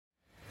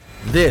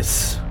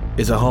This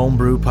is a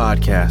homebrew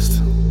podcast.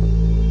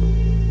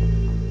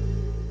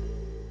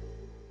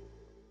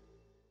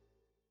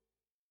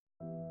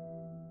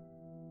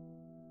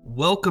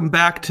 Welcome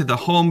back to the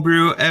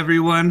homebrew,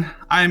 everyone.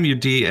 I'm your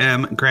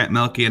DM, Grant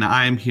Melky, and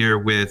I'm here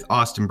with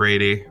Austin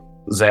Brady,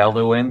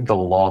 Zaluin, the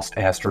lost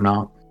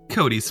astronaut,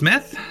 Cody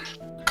Smith,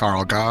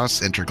 Carl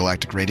Goss,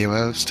 intergalactic radio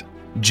host,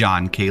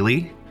 John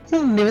Cayley,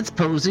 Nivitz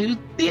Pozu,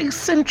 the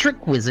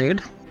eccentric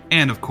wizard,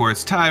 and of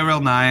course,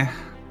 Tyrell Nye.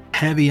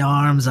 Heavy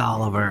Arms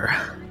Oliver.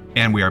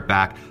 And we are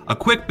back. A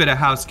quick bit of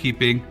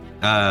housekeeping.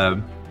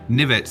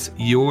 Nivitz,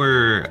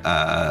 your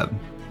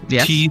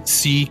Yes?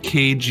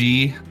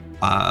 TCKG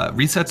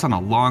resets on a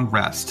long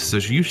rest, so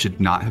you should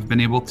not have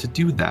been able to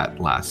do that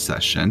last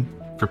session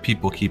for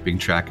people keeping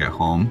track at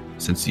home,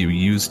 since you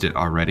used it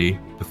already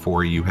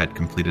before you had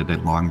completed a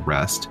long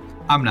rest.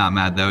 I'm not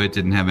mad, though. It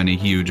didn't have any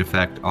huge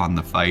effect on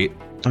the fight.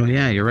 Oh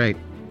yeah, you're right.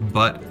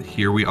 But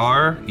here we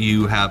are.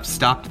 You have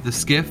stopped the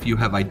skiff. You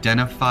have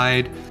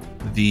identified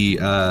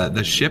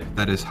the ship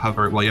that is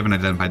hovering. Well, you haven't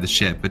identified the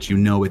ship, but you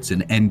know it's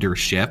an Ender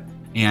ship.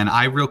 And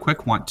I real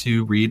quick want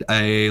to read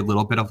a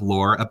little bit of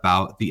lore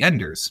about the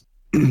Enders.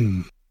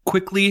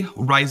 Quickly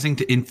rising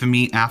to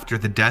infamy after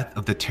the death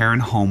of the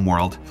Terran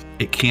homeworld,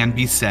 it can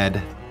be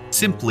said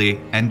simply,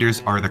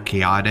 Enders are the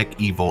chaotic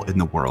evil in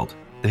the world.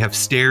 They have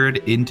stared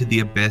into the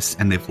abyss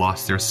and they've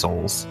lost their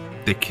souls.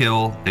 They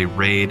kill, they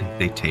raid,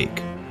 they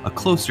take. A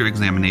closer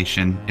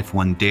examination, if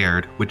one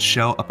dared, would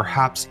show a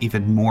perhaps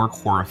even more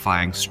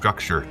horrifying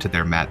structure to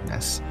their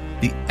madness.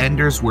 The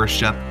Enders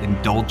worship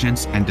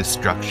indulgence and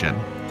destruction.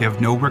 They have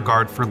no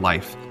regard for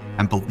life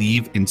and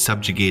believe in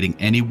subjugating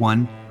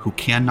anyone who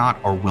cannot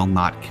or will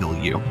not kill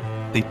you.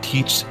 They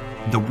teach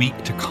the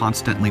weak to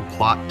constantly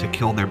plot to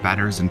kill their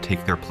betters and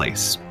take their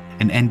place.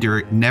 An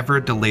Ender never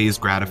delays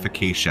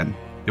gratification.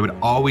 They would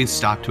always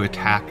stop to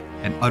attack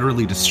and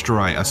utterly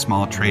destroy a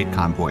small trade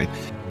convoy,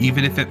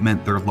 even if it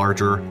meant their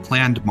larger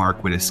planned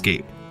mark would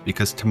escape,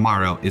 because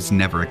tomorrow is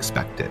never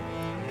expected.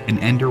 An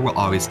Ender will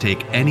always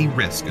take any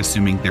risk,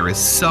 assuming there is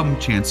some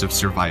chance of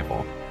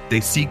survival. They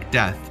seek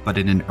death, but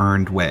in an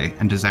earned way,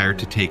 and desire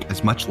to take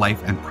as much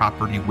life and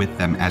property with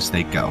them as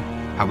they go.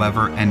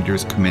 However,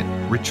 Enders commit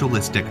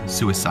ritualistic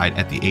suicide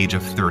at the age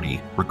of 30,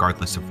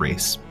 regardless of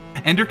race.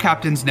 Ender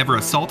captains never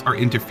assault or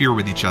interfere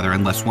with each other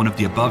unless one of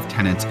the above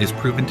tenets is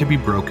proven to be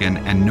broken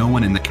and no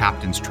one in the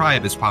captain's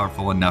tribe is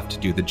powerful enough to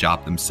do the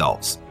job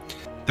themselves.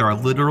 There are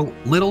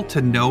little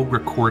to no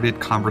recorded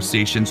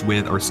conversations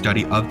with or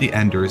study of the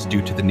Enders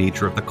due to the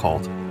nature of the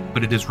cult,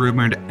 but it is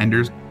rumored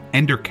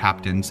Ender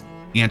captains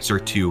answer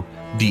to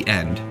the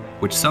End,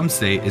 which some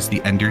say is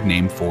the Ender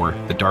name for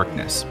the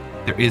darkness.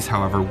 There is,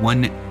 however,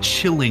 one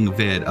chilling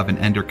vid of an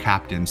Ender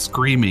captain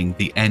screaming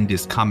the end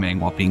is coming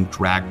while being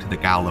dragged to the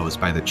gallows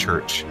by the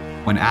church.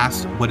 When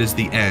asked what is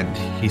the end,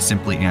 he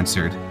simply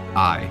answered,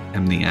 I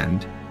am the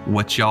end.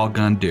 What y'all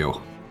gonna do?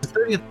 His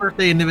 30th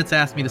birthday and Nivitz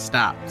asked me to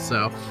stop,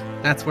 so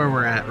that's where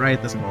we're at right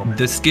at this moment.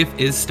 The skiff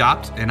is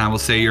stopped, and I will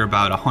say you're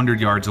about 100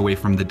 yards away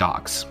from the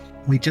docks.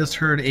 We just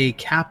heard a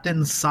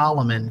Captain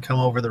Solomon come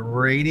over the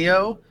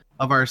radio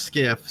of our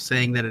skiff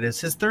saying that it is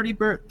his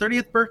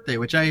 30th birthday,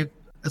 which I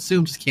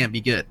assume just can't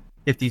be good.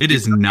 It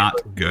is not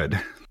good.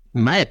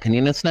 In my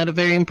opinion, it's not a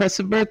very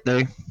impressive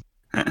birthday.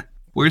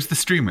 Where's the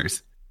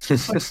streamers?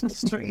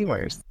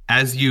 Streamers.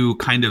 As you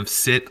kind of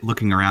sit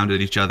looking around at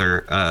each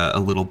other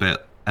a little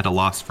bit at a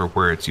loss for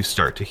words, you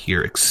start to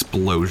hear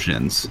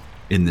explosions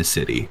in the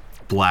city.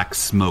 Black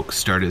smoke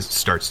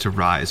starts to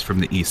rise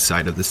from the east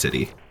side of the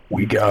city.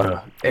 We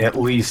gotta at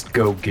least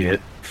go get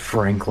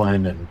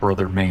Franklin and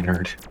Brother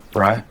Maynard,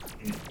 right?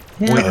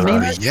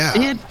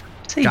 Yeah.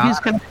 Say who's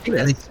gonna do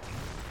it.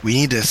 We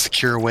need to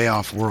secure a way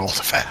off world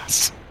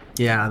fast.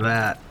 Yeah,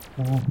 that.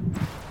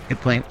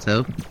 Good point.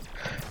 So,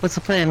 what's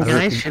the plan,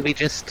 guys? Should we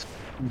just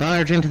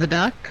barge into the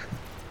dock?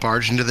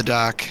 Barge into the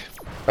dock.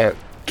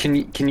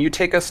 Can you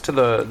take us to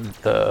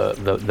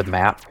the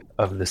map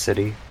of the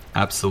city?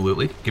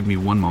 Absolutely. Give me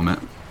one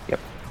moment. Yep.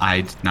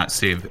 I did not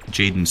save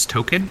Jaden's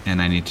token, and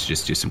I need to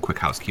just do some quick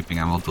housekeeping.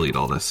 I will delete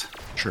all this.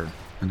 Sure.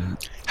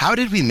 How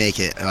did we make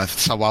it?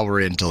 So while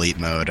we're in delete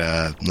mode,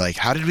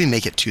 how did we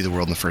make it to the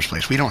world in the first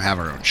place? We don't have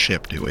our own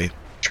ship, do we?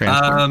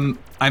 Transport.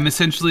 I'm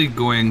essentially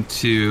going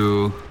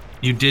to...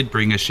 You did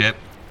bring a ship,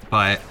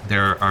 but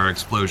there are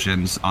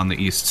explosions on the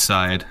east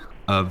side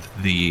of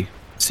the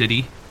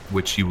city,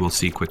 which you will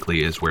see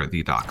quickly is where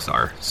the docks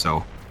are.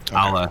 So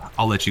okay.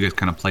 I'll let you guys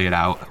kind of play it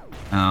out.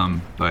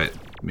 But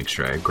make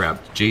sure I grab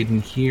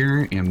Jaden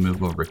here and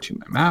move over to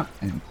my map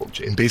and pull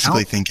Jaden.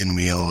 Basically out. Thinking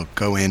we'll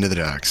go into the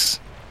docks,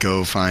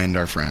 go find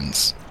our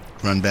friends,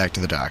 run back to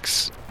the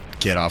docks,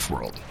 get off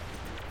world,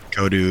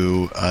 go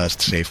to a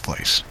safe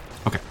place.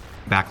 Okay,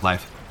 back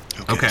life.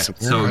 Okay,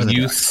 so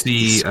you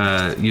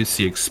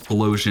see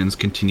explosions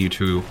continue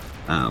to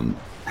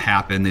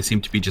happen. They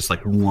seem to be just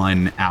like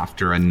one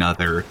after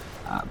another,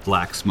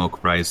 black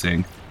smoke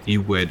rising.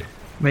 You would...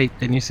 Wait,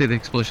 didn't you say the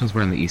explosions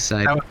were on the east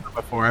side? That was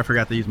before. I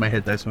forgot to use my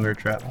hit dice when we were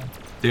traveling.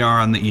 They are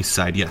on the east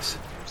side, yes.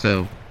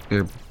 So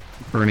they're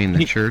burning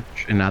the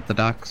church and not the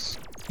docks?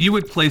 You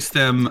would place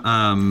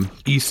them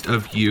east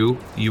of you.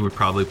 You would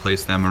probably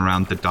place them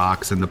around the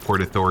docks and the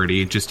Port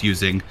Authority, just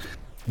using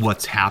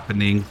what's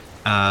happening.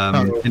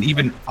 And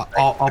even,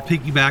 I'll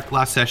piggyback.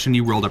 Last session,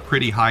 you rolled a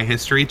pretty high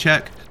history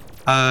check,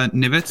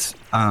 Nivets.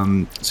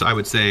 So I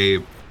would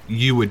say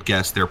you would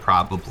guess they're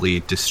probably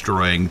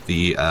destroying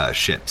the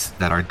ships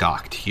that are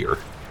docked here.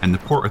 And the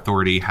Port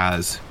Authority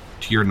has,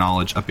 to your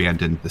knowledge,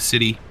 abandoned the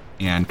city.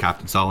 And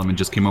Captain Solomon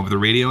just came over the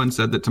radio and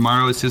said that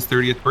tomorrow is his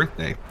 30th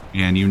birthday.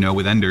 And you know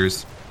with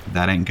Enders,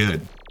 that ain't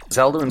good.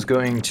 Zeldwin's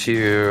going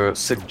to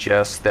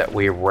suggest that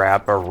we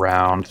wrap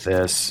around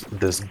this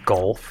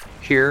gulf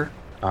here.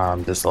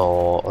 This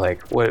little,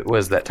 like, what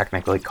was that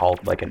technically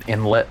called? Like an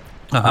inlet.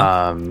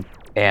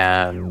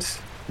 And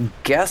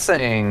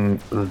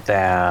guessing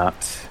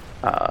that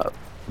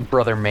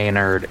Brother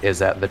Maynard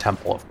is at the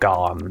Temple of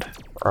God,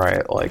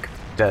 right? Like,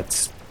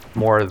 that's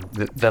more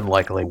than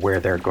likely where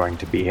they're going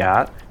to be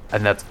at.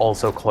 And that's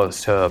also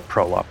close to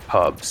Prologue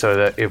Pub. So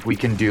that if we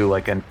can do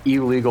like an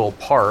illegal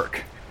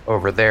park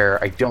over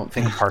there, I don't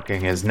think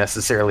parking is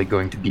necessarily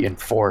going to be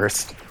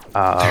enforced.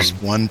 There's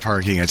one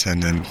parking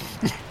attendant.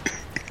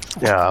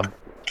 Yeah.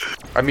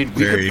 I mean,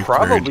 we could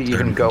probably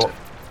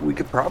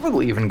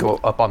even go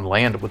up on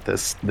land with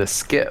this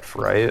skiff,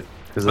 right?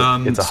 Because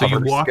it's a so you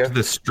hover walked skiff.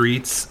 the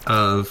streets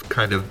of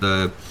kind of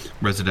the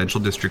residential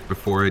district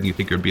before, and you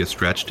think it would be a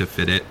stretch to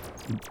fit it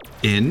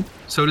in,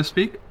 so to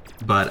speak.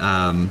 But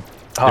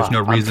there's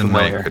no reason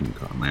why it couldn't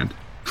go on land.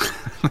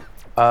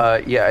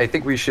 Yeah, I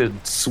think we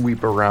should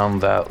sweep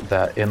around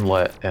that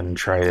inlet and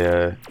try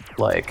to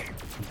like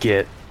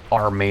get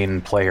our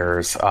main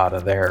players out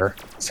of there,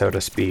 so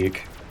to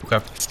speak. Okay.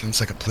 Sounds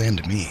like a plan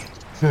to me.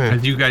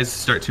 As you guys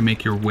start to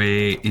make your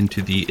way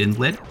into the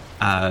inlet,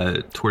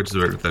 towards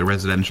the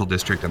residential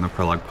district and the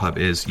Prologue Pub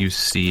is, you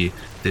see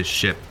this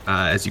ship.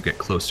 As you get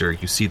closer,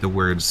 you see the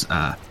words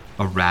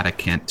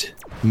Eradicant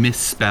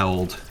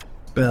misspelled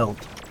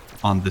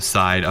on the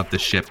side of the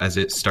ship as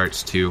it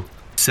starts to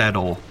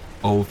settle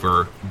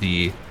over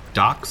the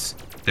docks.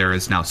 There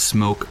is now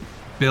smoke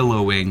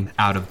billowing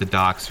out of the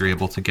docks. You're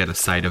able to get a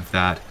sight of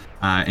that.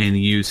 And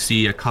you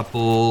see a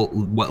couple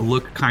what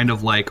look kind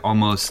of like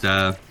almost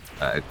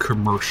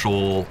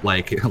commercial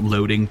like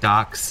loading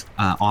docks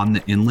on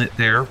the inlet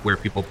there, where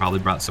people probably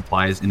brought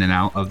supplies in and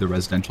out of the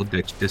residential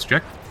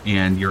district.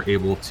 And you're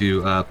able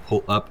to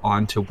pull up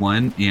onto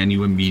one, and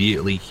you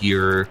immediately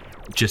hear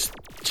just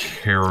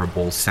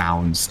terrible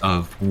sounds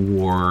of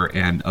war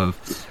and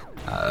of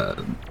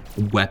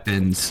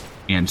weapons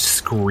and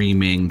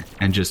screaming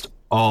and just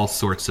all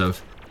sorts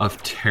of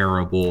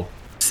terrible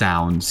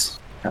sounds.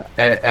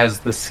 As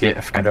the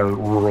skiff kind of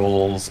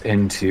rolls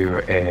into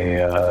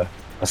a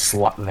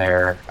slot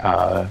there,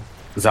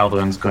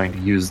 Zaldwin's going to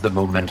use the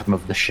momentum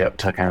of the ship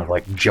to kind of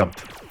like jump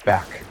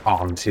back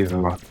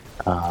onto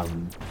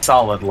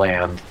solid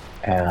land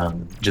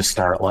and just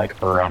start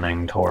like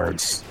running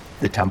towards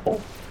the temple.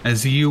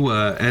 As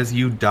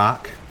you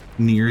dock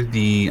near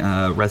the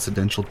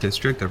residential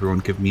district, everyone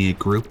give me a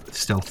group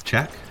stealth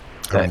check.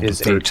 That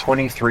is a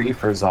 23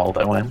 for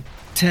Zaldwin.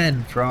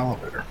 10 for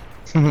Oliver.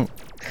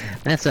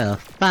 That's a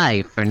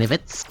 5 for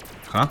Nivets.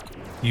 Huh?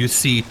 You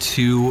see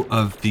two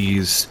of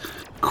these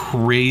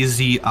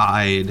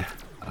crazy-eyed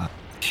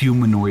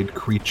humanoid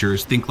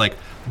creatures. Think like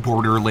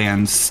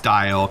Borderlands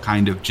style,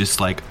 kind of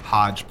just like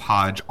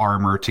hodgepodge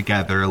armor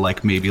together,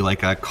 like maybe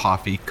like a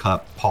coffee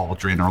cup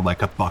pauldron or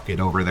like a bucket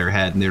over their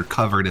head, and they're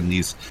covered in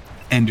these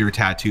Ender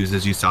tattoos,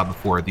 as you saw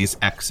before, these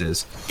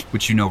X's,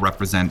 which you know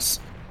represents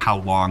how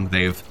long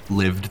they've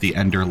lived the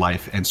Ender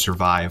life and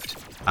survived.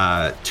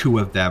 Two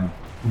of them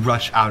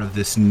rush out of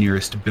this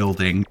nearest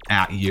building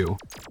at you.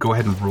 Go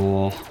ahead and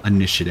roll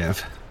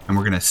initiative, and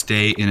we're going to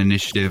stay in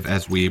initiative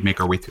as we make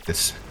our way through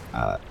this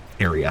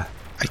area.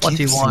 I can't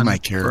see 21 my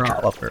for character.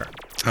 Oliver.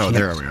 Oh,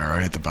 there we are,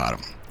 right at the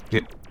bottom.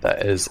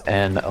 That is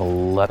an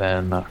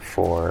 11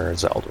 for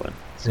Zeldwin.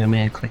 Zoom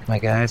in, click my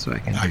guy so I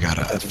can. I got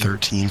a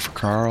 13 for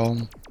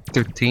Carl.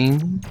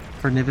 13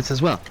 for Nivets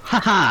as well.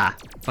 Haha!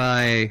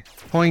 By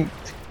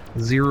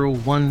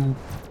 0.01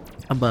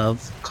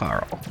 above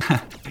Carl.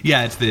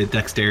 Yeah, it's the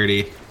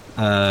dexterity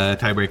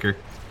tiebreaker.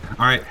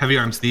 All right, heavy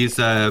arms. These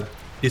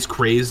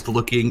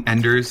crazed-looking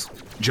Enders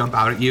jump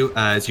out at you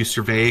as you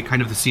survey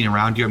kind of the scene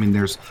around you. I mean,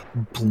 there's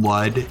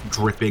blood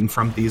dripping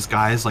from these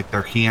guys, like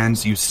their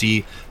hands. You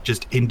see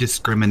just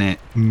indiscriminate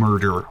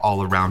murder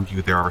all around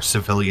you. There are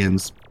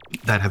civilians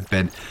that have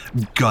been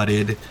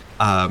gutted,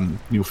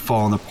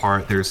 fallen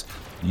apart. There's,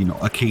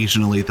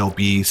 occasionally there'll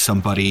be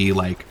somebody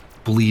like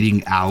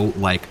bleeding out,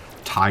 like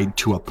tied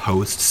to a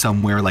post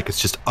somewhere. Like, it's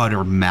just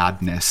utter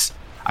madness.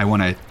 I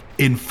want to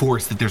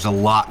enforce that there's a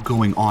lot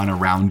going on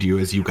around you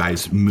as you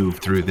guys move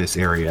through this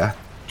area.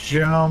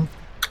 Jump.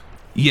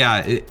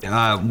 Yeah,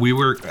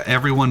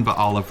 everyone but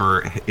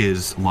Oliver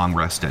is long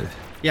rested.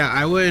 Yeah,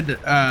 I would,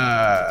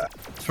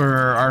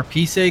 for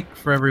RP sake,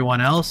 for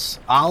everyone else,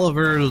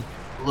 Oliver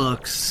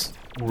looks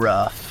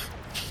rough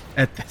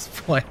at this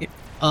point.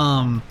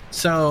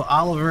 So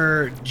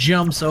Oliver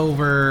jumps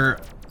over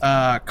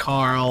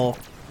Carl,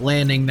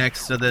 landing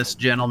next to this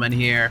gentleman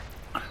here.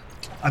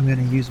 I'm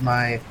going to use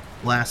my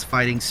last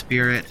fighting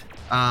spirit.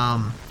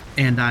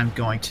 And I'm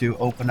going to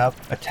open up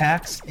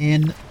attacks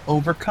in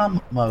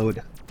overcome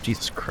mode.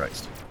 Jesus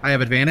Christ. I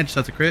have advantage, so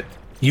that's a crit.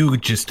 You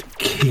just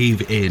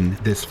cave in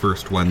this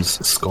first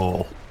one's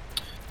skull.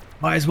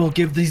 Might as well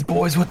give these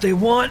boys what they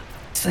want.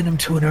 Send them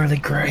to an early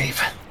grave.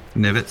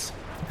 Nivets?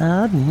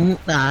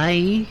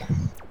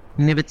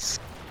 Nibbits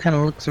kind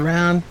of looks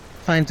around,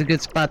 finds a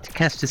good spot to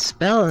cast his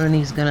spell, and then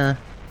he's gonna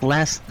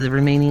blast the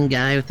remaining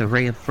guy with a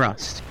ray of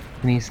frost.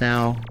 And he's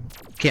now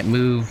can't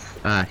move.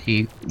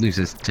 He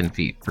loses 10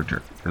 feet for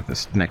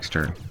this next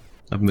turn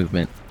of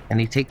movement, and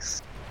he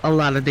takes a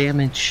lot of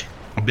damage.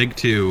 A big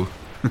 2.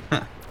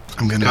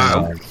 I'm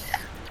gonna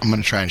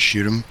try and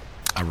shoot him.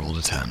 I rolled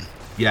a 10.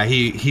 Yeah,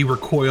 he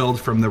recoiled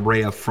from the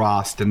ray of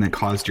frost and then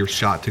caused your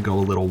shot to go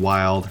a little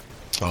wild.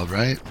 All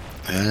right.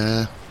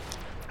 I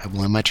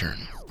will end my turn.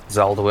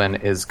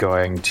 Zeldwin is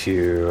going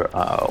to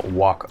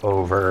walk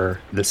over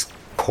this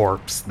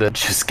corpse that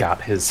just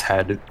got his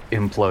head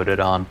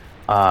imploded on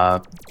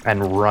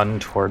and run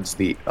towards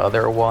the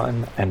other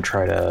one and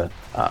try to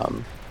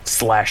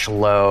slash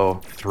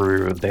low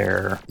through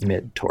their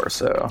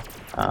mid-torso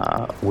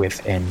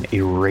with an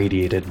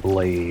irradiated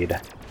blade.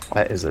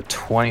 That is a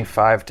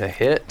 25 to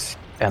hit,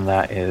 and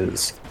that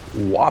is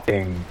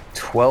whopping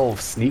 12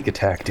 sneak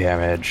attack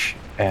damage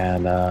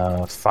and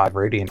 5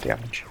 radiant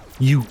damage.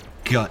 You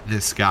gut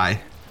this guy,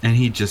 and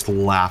he just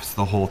laughs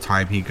the whole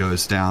time he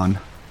goes down,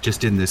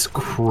 just in this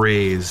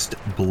crazed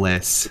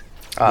bliss.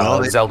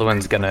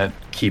 Zeldwin's gonna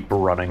keep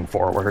running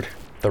forward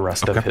the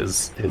rest of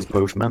his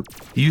movement.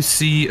 You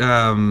see,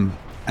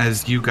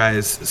 as you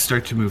guys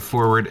start to move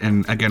forward,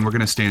 and again, we're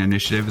going to stay in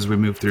initiative as we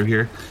move through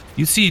here,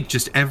 you see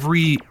just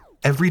every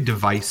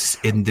device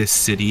in this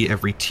city,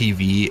 every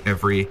TV,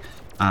 every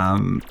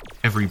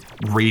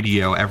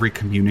radio, every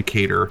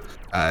communicator,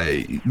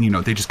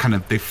 they just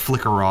they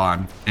flicker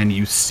on, and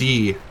you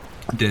see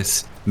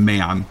this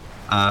man,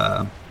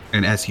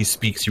 and as he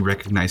speaks, you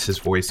recognize his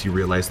voice. You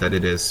realize that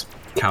it is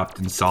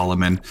Captain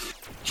Solomon.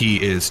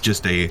 He is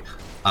just a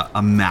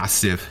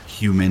massive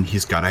human.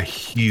 He's got a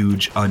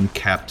huge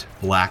unkept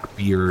black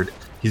beard.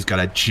 He's got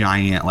a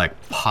giant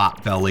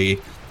pot belly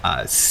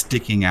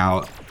sticking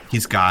out.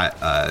 He's got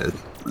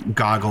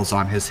goggles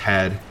on his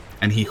head,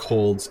 and he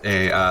holds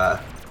a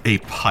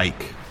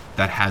pike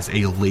that has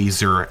a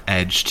laser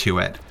edge to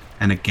it.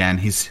 And again,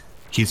 he's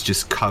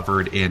just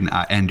covered in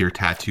ender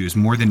tattoos,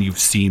 more than you've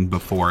seen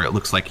before. It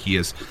looks like he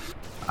has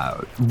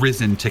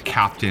risen to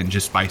captain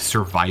just by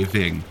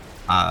surviving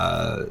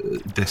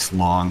this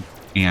long.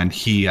 And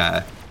he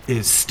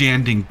is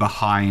standing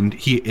behind.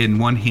 In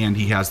one hand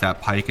he has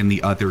that pike, and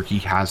the other he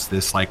has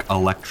this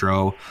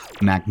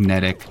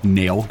electromagnetic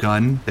nail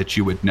gun that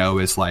you would know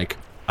is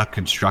a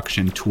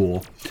construction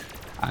tool.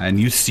 And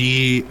you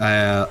see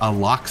a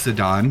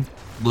Loxodon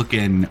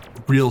looking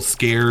real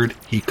scared.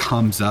 He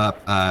comes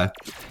up.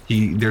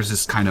 There's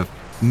this kind of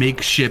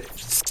makeshift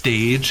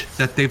stage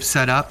that they've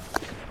set up.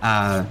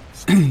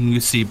 You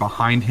see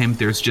behind him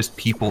there's just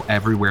people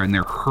everywhere, and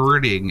they're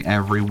herding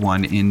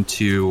everyone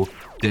into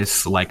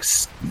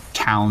this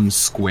town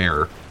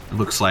square. It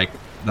looks like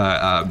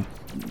the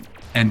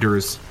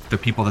Enders, the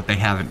people that they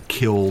haven't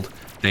killed,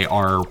 they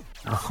are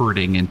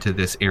herding into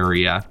this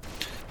area.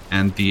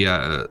 And the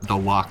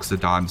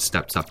Loxodon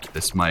steps up to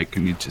this mic,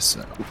 and he just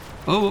says,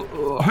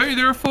 hey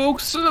there,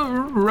 folks.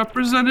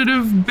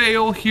 Representative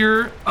Bale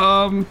here.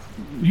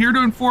 Here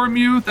to inform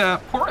you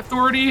that Port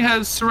Authority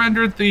has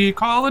surrendered the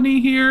colony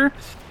here,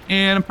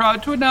 and I'm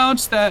proud to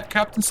announce that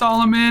Captain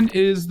Solomon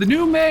is the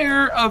new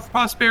mayor of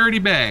Prosperity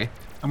Bay.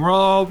 And we're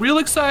all real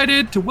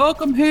excited to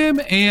welcome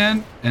him,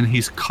 and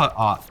he's cut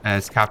off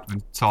as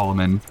Captain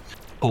Solomon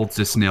holds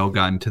this nail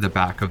gun to the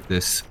back of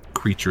this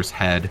creature's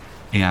head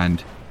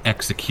and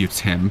executes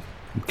him.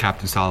 And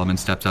Captain Solomon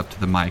steps up to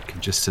the mic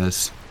and just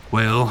says,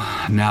 well,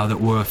 now that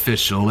we're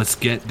official, let's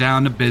get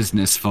down to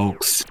business,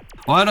 folks.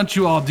 Why don't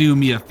you all do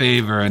me a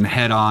favor and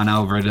head on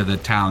over to the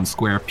town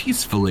square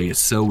peacefully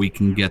so we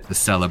can get the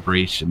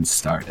celebration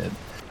started.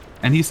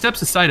 And he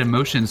steps aside and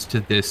motions to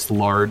this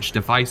large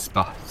device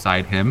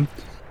beside him.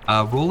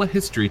 Roll a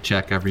history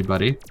check,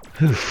 everybody.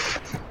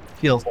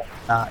 Feels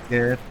not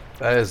good.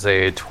 That is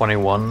a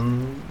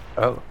 21.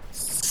 Oh.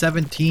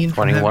 17.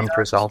 21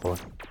 for Zeldwin.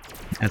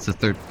 That's a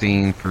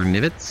 13 for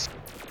Nivets.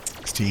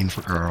 16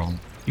 for Earl.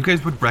 You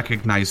guys would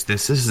recognize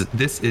this.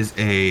 This is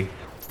a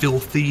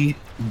filthy,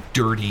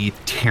 dirty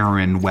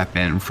Terran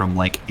weapon from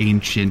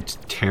ancient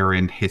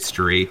Terran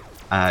history.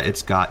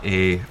 It's got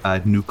a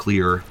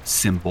nuclear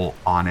symbol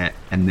on it,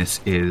 and this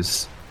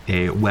is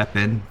a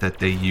weapon that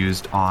they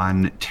used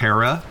on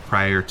Terra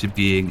prior to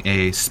being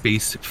a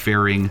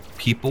space-faring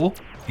people,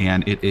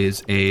 and it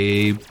is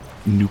a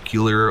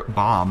nuclear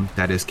bomb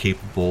that is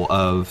capable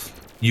of,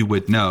 you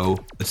would know,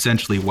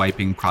 essentially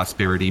wiping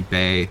Prosperity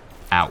Bay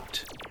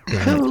out.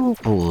 Oh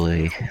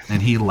boy.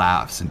 And he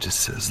laughs and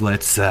just says,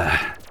 let's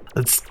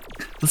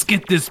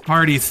get this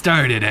party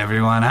started,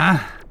 everyone, huh?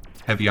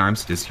 Heavy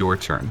Arms, it is your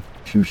turn.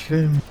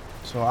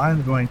 So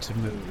I'm going to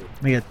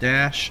make a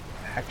dash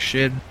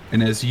action.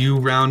 And as you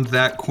round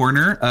that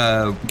corner,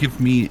 give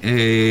me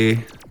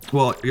a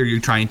Well, are you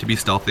trying to be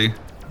stealthy?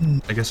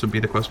 I guess would be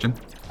the question.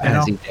 I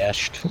As know. he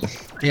dashed.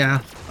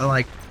 Yeah, I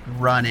like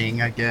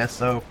running, I guess.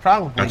 So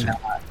probably Gotcha.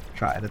 not.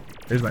 Try it.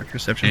 There's my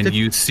perception. And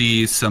you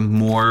see some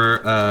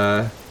more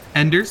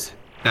enders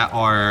that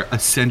are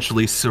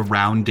essentially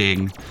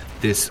surrounding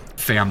this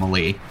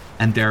family.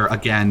 And they're,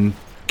 again,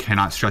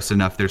 cannot stress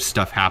enough, there's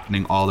stuff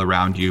happening all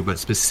around you, but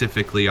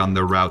specifically on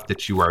the route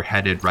that you are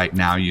headed right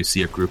now, you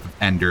see a group of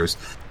enders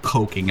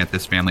poking at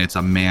this family. It's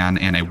a man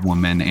and a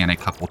woman and a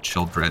couple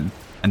children.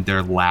 And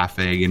they're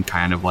laughing and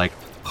kind of like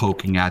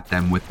poking at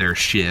them with their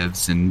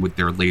shivs and with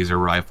their laser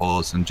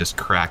rifles and just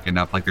cracking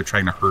up like they're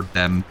trying to herd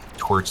them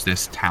towards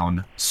this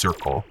town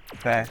circle.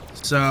 Okay.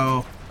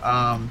 So,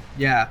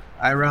 yeah,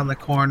 I round the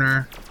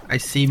corner. I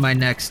see my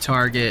next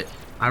target.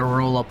 I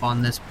roll up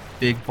on this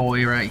big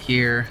boy right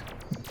here.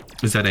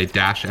 Is that a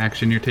dash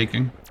action you're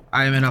taking?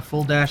 I'm in a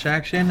full dash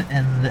action,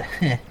 and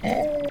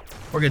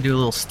we're going to do a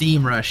little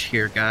steam rush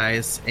here,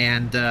 guys.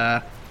 And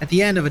at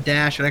the end of a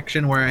dash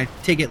action where I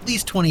take at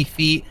least 20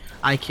 feet,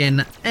 I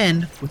can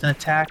end with an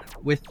attack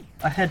with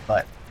a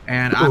headbutt.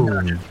 And I'm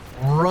going to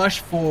rush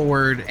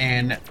forward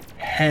and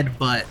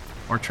headbutt,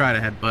 or try to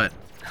headbutt.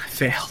 I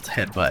failed to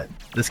headbutt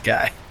this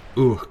guy.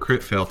 Ooh,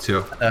 crit fail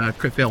too.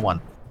 Crit fail 1.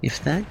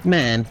 If that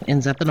man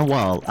ends up in a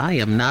wall, I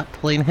am not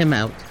playing him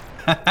out.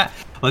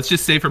 Let's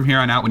just say from here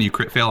on out, when you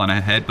crit fail on a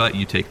headbutt,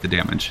 you take the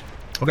damage.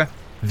 Okay.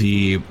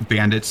 The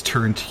bandits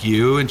turn to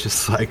you and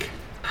just like,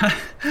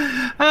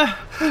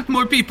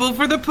 more people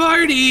for the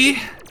party.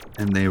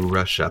 And they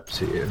rush up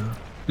to you.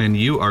 And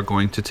you are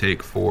going to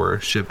take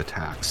 4 shiv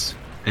attacks.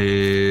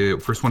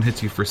 First one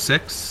hits you for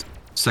 6.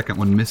 Second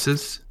one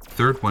misses.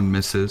 Third one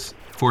misses.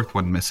 Fourth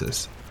one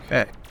misses.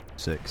 Okay.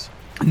 6.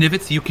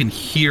 Nivitz, you can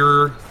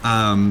hear,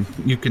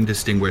 you can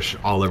distinguish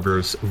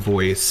Oliver's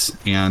voice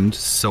and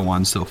so on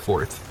and so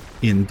forth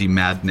in the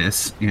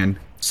madness and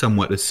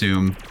somewhat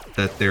assume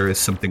that there is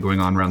something going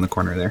on around the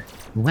corner there.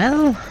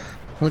 Well,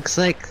 looks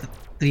like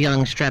the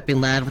young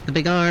strapping lad with the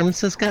big arms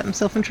has got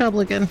himself in trouble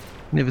again.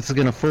 Nivitz is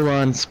gonna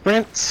full-on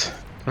sprint as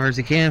far as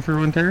he can for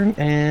one turn,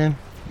 and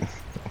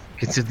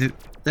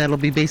that'll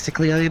be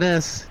basically all he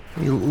does.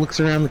 He looks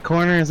around the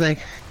corner and is like,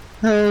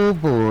 oh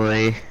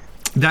boy.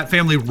 That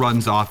family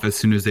runs off as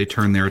soon as they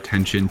turn their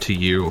attention to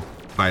you,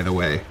 by the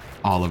way,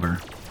 Oliver.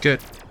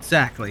 Good.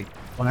 Exactly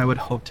what I would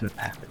hope to have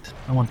happened.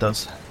 I want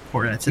those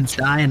 4 innocents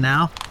dying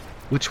now.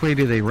 Which way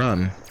do they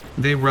run?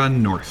 They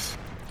run north.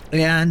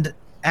 And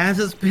as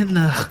has been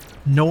the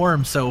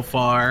norm so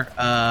far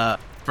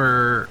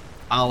for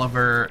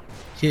Oliver,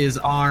 his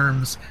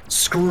arms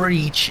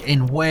screech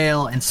and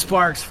wail and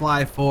sparks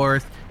fly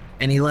forth,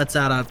 and he lets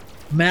out a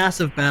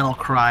massive battle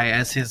cry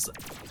as his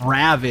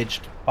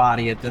ravaged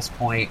body at this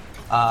point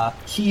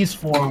keys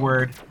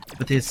forward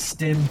with his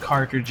stim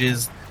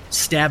cartridges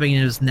stabbing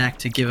in his neck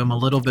to give him a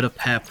little bit of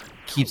pep,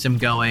 keeps him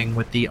going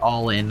with the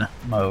all-in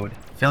mode.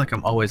 I feel like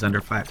I'm always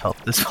under 5 health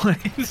at this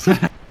point.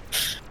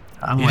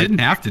 You didn't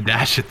have to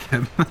dash at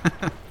them.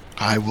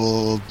 I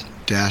will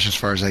dash as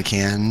far as I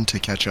can to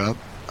catch up.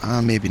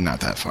 Maybe not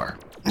that far.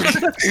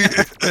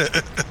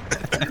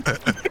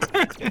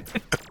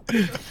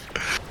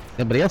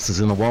 Somebody else is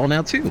in the wall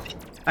now too.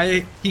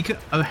 He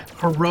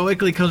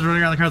heroically comes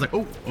running around the car. Like,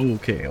 oh,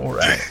 okay, all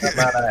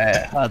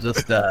right. I'll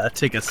just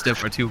take a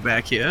step or 2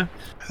 back here.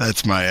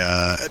 That's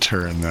my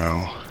turn,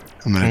 though.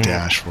 I'm gonna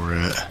dash for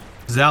it.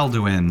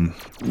 Zalduin.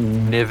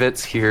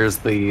 Nivitz hears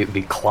the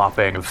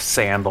clopping of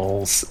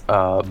sandals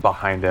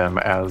behind him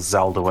as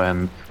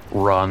Zalduin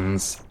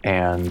runs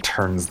and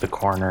turns the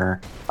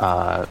corner.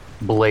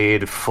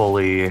 Blade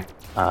fully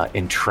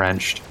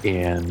entrenched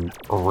in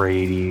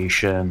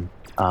radiation.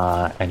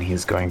 And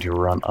he's going to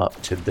run up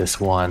to this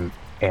one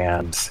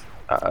and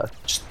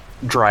just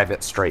drive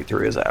it straight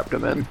through his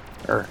abdomen,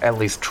 or at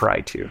least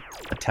try to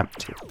attempt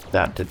to.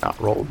 That did not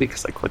roll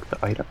because I clicked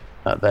the item.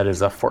 That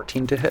is a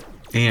 14 to hit.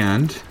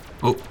 And,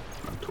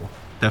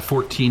 that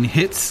 14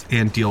 hits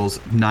and deals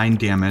 9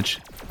 damage.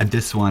 And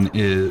this one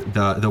is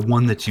the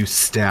one that you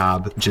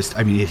stab.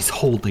 He's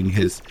holding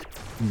his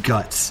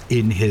guts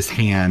in his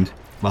hand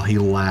while he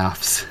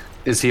laughs.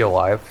 Is he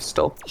alive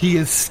still? He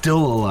is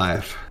still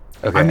alive.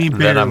 Okay, barely.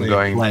 then I'm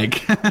going.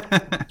 Like,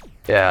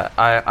 yeah,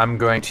 I'm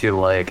going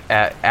to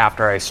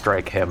after I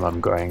strike him,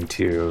 I'm going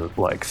to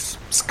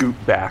scoot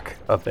back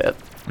a bit.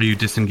 Are you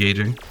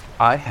disengaging?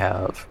 I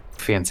have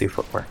fancy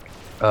footwork.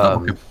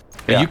 Okay.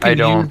 Yeah, you can I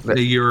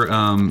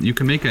don't. you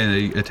can make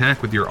an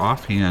attack with your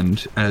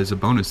offhand as a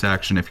bonus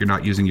action if you're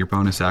not using your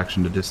bonus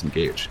action to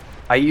disengage.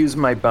 I use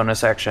my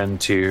bonus action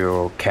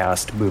to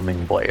cast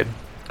Booming Blade.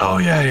 Oh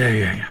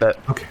yeah.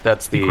 Okay.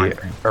 That's the Great.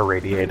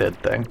 irradiated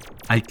thing.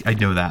 I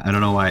know that. I don't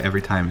know why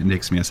every time it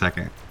takes me a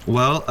second.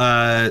 Well,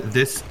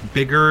 this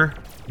bigger,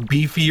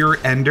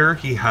 beefier ender,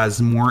 he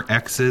has more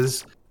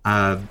X's.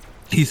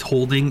 He's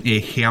holding a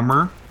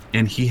hammer,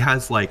 and he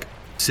has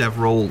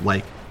several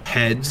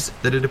heads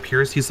that it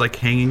appears he's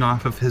hanging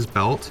off of his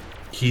belt.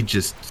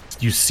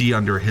 You see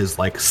under his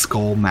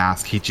skull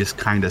mask, he just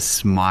kind of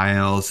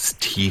smiles, his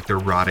teeth are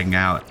rotting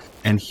out,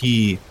 and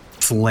he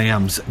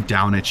slams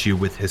down at you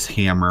with his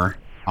hammer,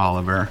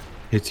 Oliver.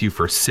 hits you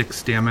for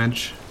 6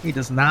 damage. He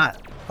does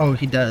not. Oh,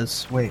 he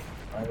does. Wait.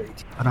 I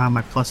don't have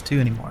my +2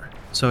 anymore.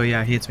 So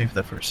yeah, he hits me for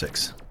the first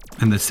 6.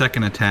 And the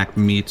second attack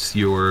meets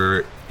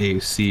your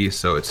AC,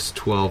 so it's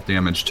 12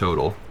 damage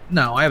total.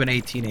 No, I have an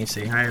 18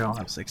 AC. I don't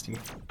have 16.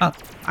 Oh,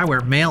 I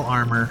wear mail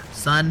armor,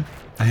 son.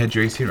 I had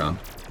your AC wrong.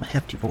 A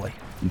hefty boy.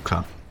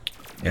 Okay.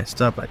 Yeah,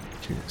 stop at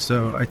 2.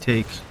 So I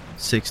take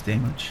 6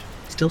 damage.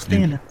 Still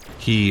standing.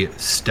 He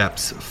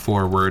steps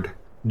forward.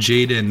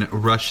 Jaden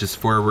rushes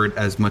forward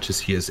as much as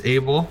he is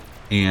able.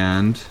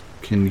 And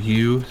can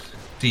you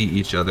see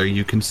each other?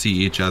 You can see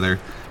each other.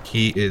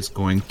 He is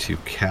going to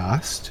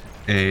cast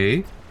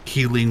a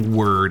healing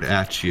word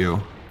at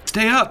you.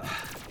 Stay up!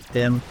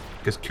 Him.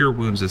 Because Cure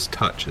Wounds is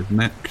touch,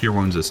 isn't it? Cure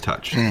Wounds is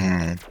touch.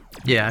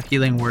 Yeah,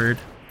 healing word.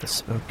 The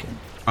spoken.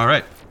 All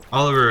right.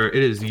 Oliver,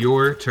 it is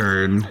your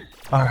turn.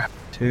 All right.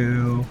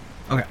 2.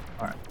 Okay.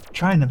 All right.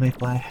 Trying to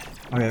make my...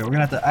 Okay, we're gonna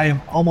have to... I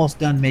am almost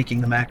done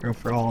making the macro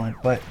for all in,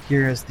 but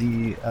here is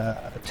the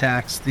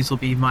attacks. These will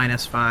be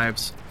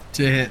 -5s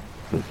to hit.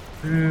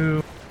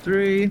 2,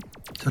 3.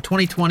 So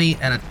 20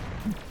 and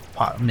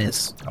a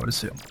miss, I would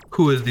assume.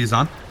 Who is these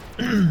on?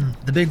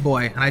 The big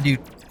boy, and I do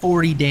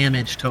 40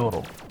 damage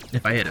total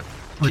if I hit him.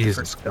 with the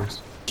Jesus first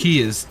Christ.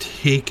 He is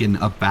taken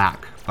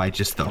aback by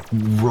just the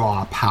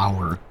raw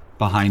power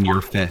behind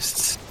your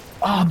fists.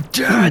 I'm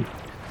dead,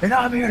 and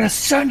I'm here to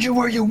send you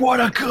where you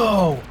want to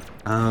go.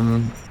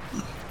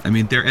 I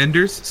mean, they're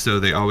enders, so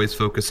they always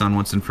focus on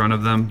what's in front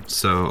of them.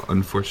 So,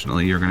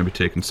 unfortunately, you're going to be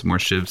taking some more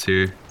shivs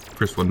here.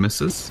 First one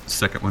misses.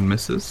 Second one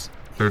misses.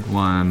 Third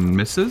one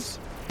misses.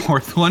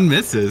 Fourth one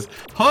misses.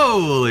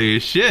 Holy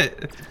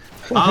shit.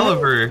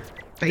 Oliver,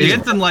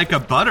 dancing like a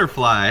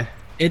butterfly.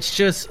 It's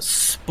just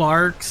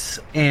sparks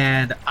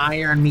and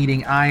iron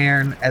meeting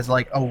iron as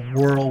like a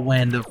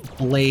whirlwind of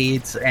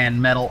blades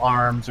and metal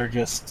arms are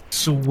just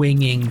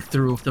swinging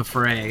through the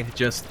fray,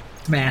 just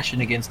smashing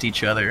against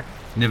each other.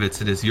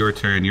 Nivitz, it is your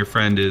turn. Your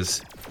friend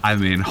is,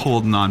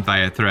 holding on by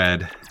a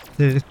thread.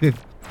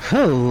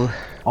 Oh.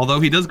 Although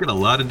he does get a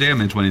lot of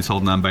damage when he's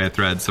holding on by a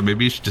thread, so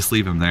maybe you should just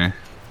leave him there.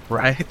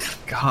 Right?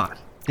 God.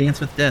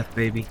 Dance with death,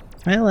 baby.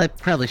 Well, I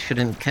probably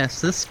shouldn't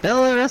cast this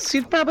spell, or else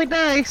you'd probably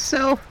die,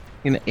 so...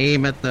 I'm gonna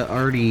aim at the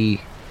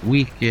already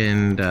weak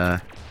and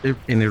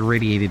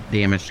irradiated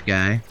damaged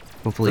guy.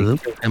 Hopefully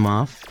kill him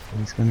off.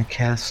 He's gonna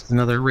cast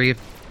another ray of...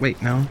 Wait,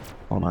 no.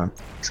 Hold on.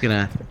 He's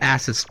gonna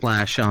acid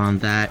splash on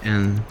that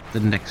and the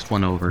next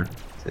one over.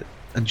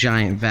 A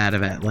giant vat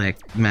of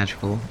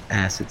magical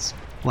acid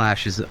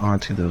splashes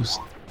onto those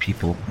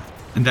people.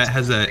 And that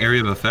has an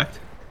area of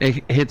effect?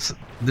 It hits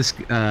this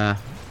the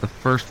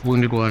first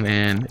wounded one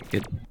and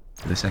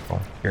the second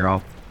one.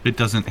 Here, It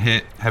doesn't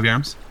hit heavy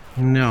arms?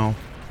 No.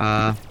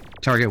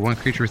 Target one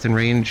creature within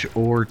range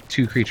or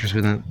two creatures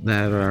within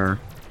that are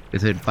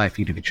within 5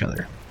 feet of each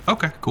other.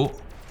 Okay, cool.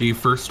 The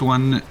first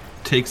one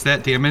takes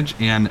that damage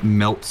and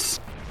melts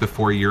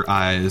before your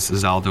eyes,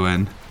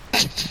 Zalduin,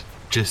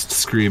 just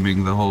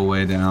screaming the whole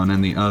way down.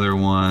 And the other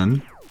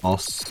one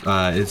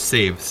also it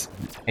saves.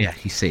 Yeah,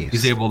 he saves.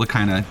 He's able to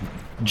kind of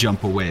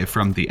jump away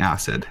from the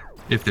acid.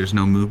 If there's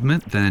no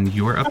movement, then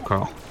you are up,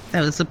 Carl.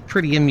 That was a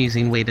pretty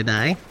amusing way to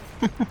die.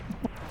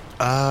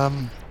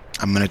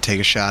 I'm gonna take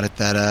a shot at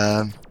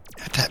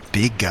that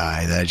big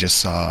guy that I just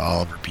saw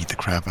Oliver beat the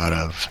crap out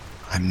of.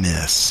 I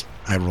miss.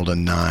 I rolled a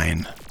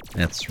 9.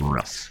 That's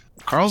rough.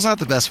 Carl's not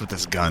the best with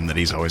this gun that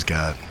he's always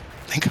got.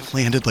 I think I've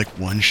landed like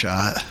one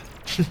shot.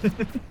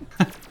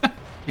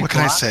 What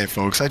can I say,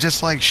 folks? I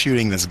just like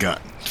shooting this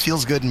gun. It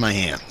feels good in my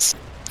hands.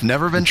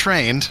 Never been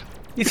trained.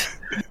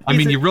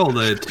 You rolled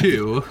a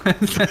 2.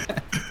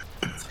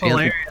 It's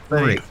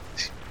hilarious.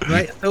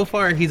 Right, so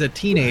far he's a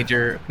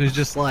teenager who's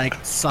just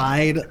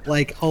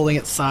holding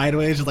it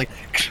sideways, just like.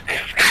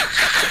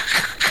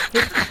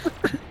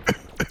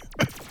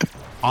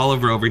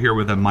 Oliver over here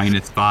with a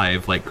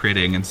 -5,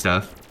 critting and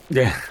stuff.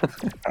 Yeah.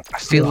 I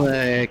feel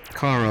like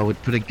Carl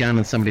would put a gun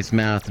in somebody's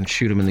mouth and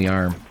shoot him in the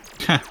arm.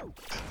 I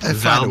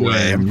found a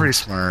way. I'm pretty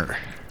smart.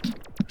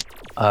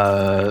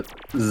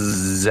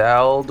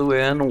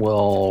 Zaldwin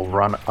will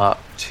run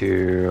up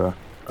to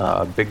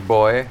Big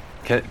Boy.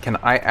 Can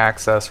I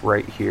access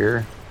right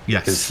here?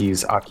 Yes. Because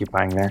he's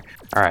occupying there.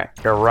 All right.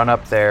 He'll run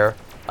up there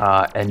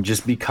and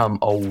just become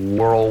a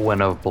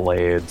whirlwind of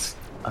blades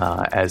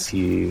as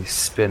he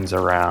spins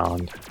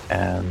around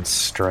and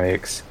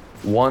strikes.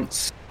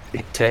 Once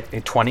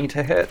 20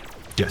 to hit.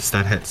 Yes,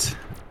 that hits.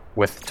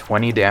 With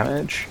 20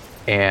 damage.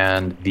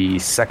 And the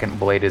second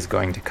blade is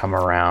going to come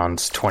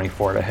around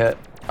 24 to hit.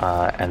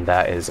 And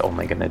that is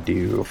only going to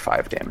do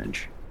 5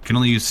 damage. You can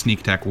only use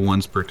sneak attack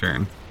once per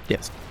turn.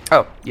 Yes.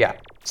 Oh, yeah.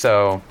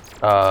 So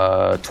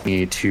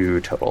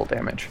 22 total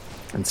damage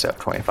instead of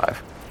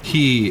 25.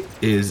 He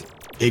is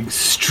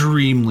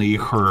extremely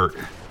hurt.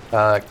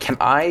 Can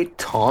I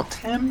taunt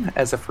him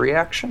as a free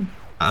action?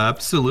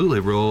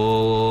 Absolutely.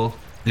 Roll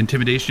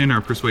intimidation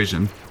or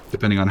persuasion,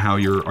 depending on how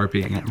you're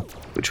RPing him.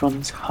 Which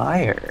one's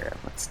higher?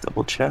 Let's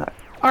double check.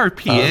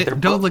 RP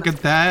it. Don't look at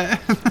that.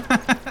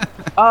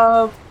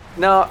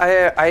 No,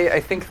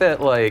 I think that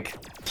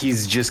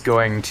he's just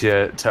going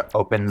to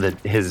open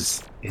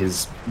his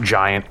his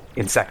giant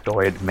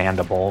insectoid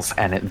mandibles,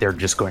 and they're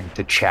just going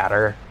to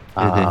chatter.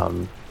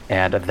 And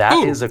that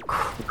is a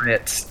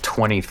crit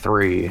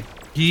 23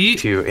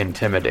 to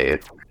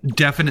intimidate.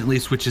 Definitely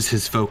switches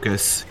his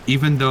focus.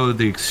 Even though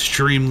the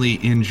extremely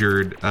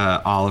injured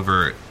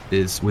Oliver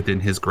is within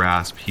his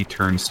grasp, he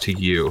turns to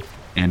you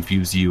and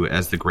views you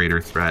as the greater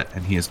threat,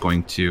 and he is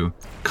going to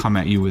come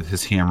at you with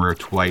his hammer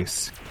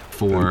twice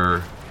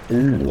for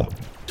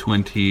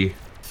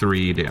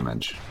 23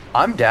 damage.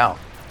 I'm down.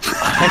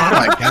 Oh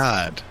my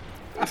god.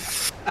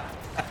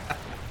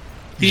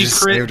 He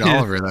just crit saved his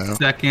Oliver, though.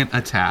 second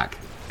attack.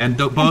 And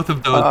both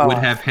of those would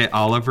have hit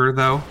Oliver,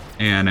 though.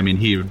 And, I mean,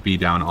 he would be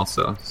down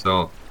also.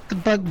 So The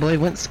bug boy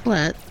went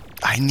splat.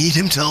 I need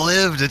him to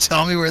live to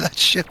tell me where that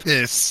ship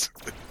is.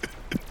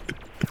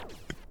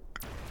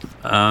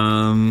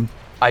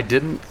 I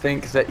didn't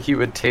think that he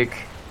would take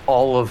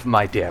all of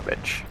my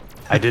damage.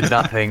 I did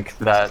not think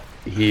that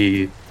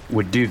he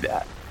would do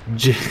that.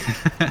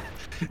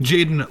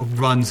 Jaden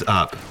runs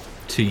up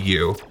to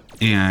you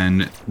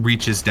and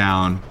reaches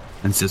down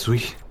and says,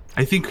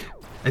 I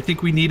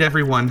think we need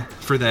everyone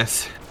for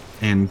this.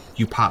 And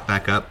you pop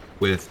back up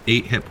with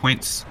 8 hit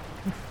points.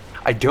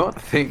 I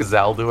don't think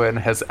Zalduin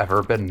has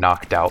ever been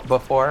knocked out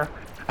before,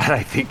 and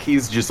I think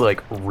he's just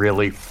like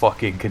really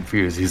fucking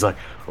confused. He's like,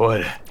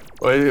 what?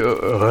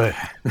 And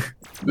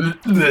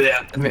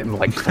then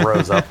like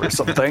throws up or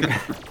something.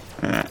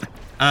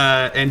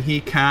 And he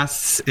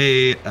casts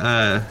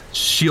a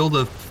Shield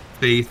of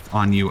Faith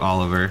on you,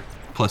 Oliver,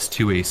 plus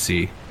 2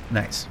 AC.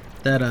 Nice.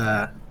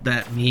 That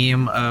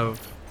meme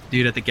of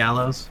dude at the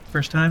gallows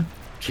first time.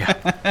 Yeah,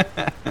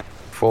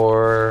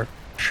 for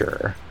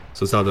sure.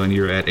 So Zaldwin,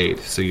 you're at 8,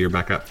 so you're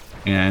back up.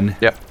 And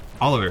Yep.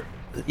 Oliver.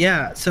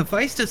 Yeah,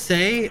 suffice to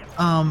say,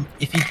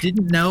 if you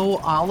didn't know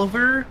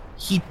Oliver,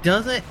 he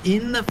doesn't,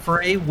 in the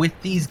fray with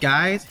these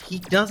guys, he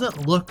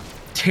doesn't look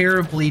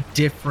terribly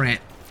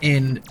different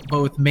in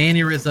both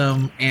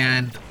mannerism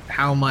and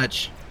how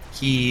much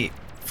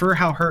for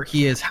how hurt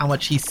he is, how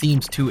much he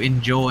seems to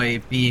enjoy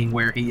being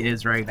where he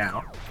is right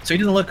now. So he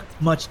doesn't look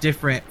much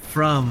different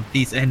from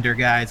these Ender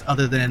guys,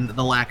 other than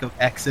the lack of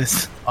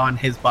X's on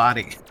his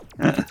body.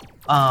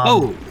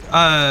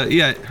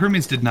 Yeah,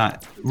 Hermes did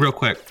not. Real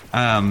quick,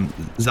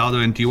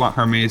 Zaldwin, do you want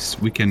Hermes?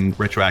 We can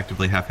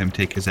retroactively have him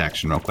take his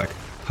action real quick,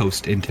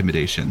 post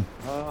intimidation.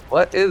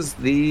 What is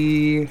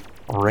the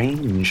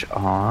range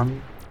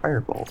on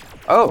Firebolt?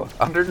 Oh,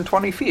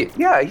 120 feet.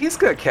 Yeah, he's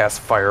gonna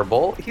cast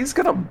Firebolt. He's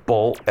gonna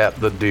bolt at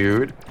the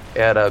dude,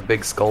 at a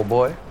big skull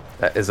boy.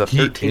 That is a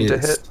 13 to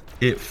hit.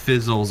 It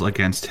fizzles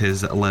against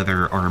his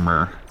leather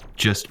armor,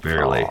 just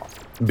barely. Aw,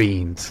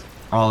 beans.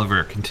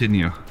 Oliver,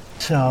 continue.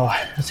 So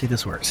let's see if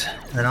this works.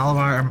 Then all of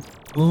our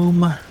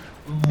boom,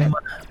 boom,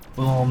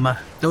 boom.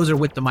 Those are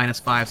with the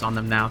 -5s on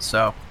them now.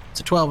 So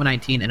it's a 12, a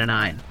 19, and a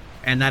 9.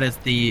 And that is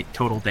the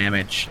total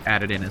damage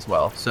added in as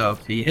well. So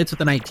if he hits with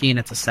a 19,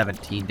 it's a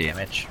 17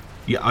 damage.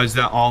 Yeah, is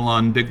that all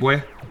on Big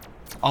Boy?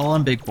 All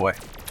on Big Boy.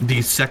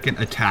 The second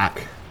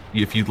attack,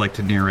 if you'd like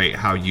to narrate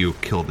how you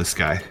kill this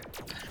guy.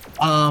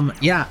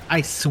 Yeah,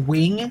 I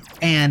swing,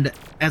 and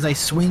as I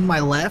swing my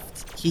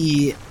left,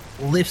 he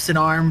lifts an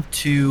arm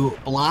to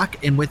block,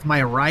 and with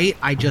my right,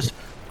 I just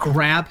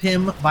grab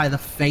him by the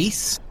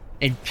face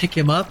and pick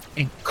him up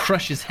and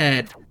crush his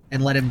head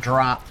and let him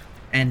drop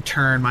and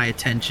turn my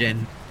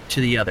attention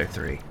to the other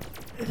 3.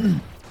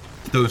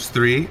 Those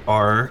 3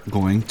 are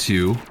going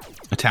to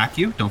attack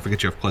you. Don't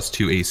forget you have plus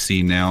 2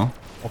 AC now,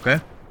 Okay.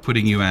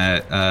 putting you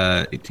at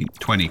 18,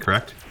 20,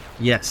 correct?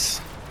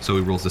 Yes. So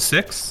he rolls a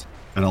 6,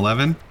 an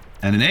 11,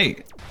 and an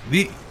 8.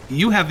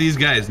 You have these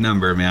guys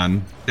number,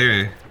 man.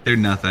 They're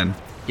nothing.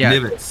 Yeah.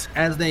 Nibbits.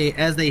 As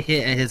they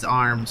hit at his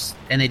arms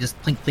and they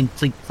just plink, plink,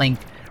 plink, plink,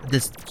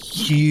 this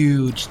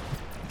huge,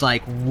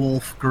 like,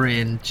 wolf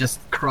grin just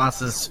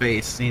crosses his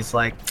face, and he's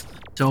like,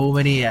 so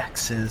many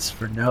X's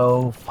for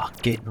no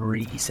fucking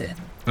reason.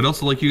 But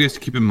also, like, you guys to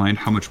keep in mind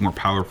how much more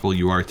powerful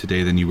you are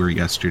today than you were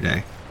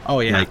yesterday.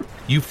 Oh yeah. Like,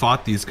 you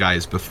fought these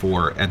guys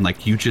before, and,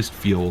 like, you just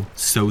feel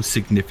so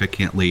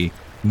significantly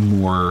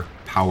more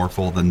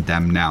powerful than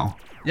them now.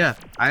 Yeah.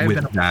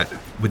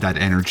 With that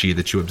energy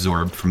that you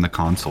absorbed from the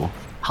console.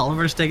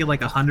 Oliver's taken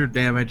like 100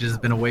 damage, has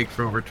been awake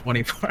for over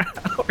 24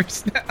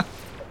 hours now.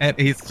 And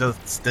he's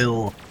just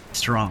still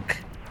drunk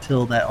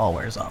till that all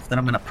wears off. Then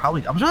I'm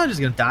probably just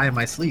gonna die in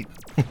my sleep.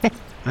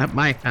 That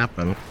might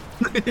happen.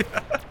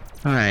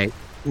 Alright.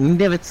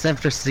 Nivets,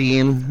 after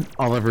seeing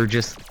Oliver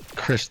just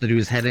crush the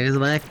dude's head in his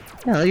leg,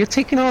 well, you're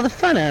taking all the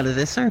fun out of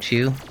this, aren't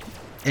you?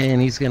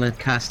 And he's gonna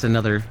cast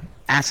another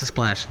acid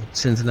splash,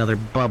 sends another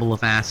bubble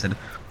of acid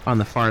on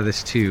the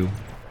farthest 2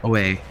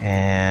 away.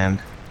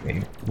 And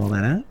maybe roll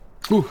that out.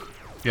 Whew.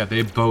 Yeah,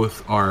 they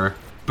both are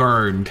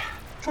burned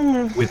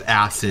with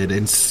acid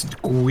and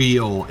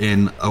squeal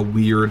in a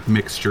weird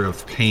mixture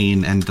of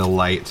pain and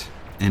delight.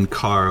 And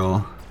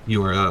Carl,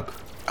 you are up.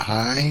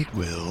 I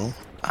will.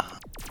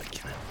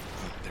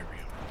 There we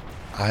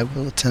go. I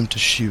will attempt to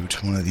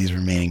shoot one of these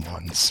remaining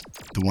ones.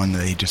 The one that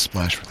they just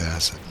splashed with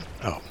acid.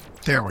 Oh,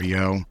 there we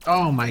go.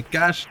 Oh my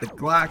gosh, the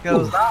Glock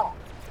goes out.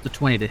 The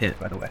 20 to hit,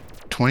 by the way.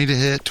 20 to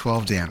hit,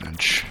 12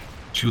 damage.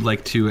 Would you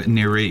like to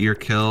narrate your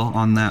kill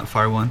on that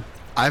far one?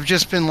 I've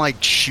just been like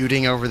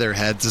shooting over their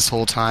heads this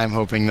whole time,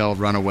 hoping they'll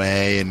run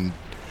away and,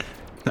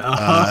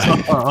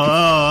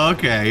 oh,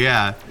 okay,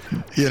 yeah.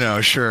 you know,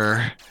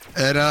 sure.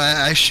 And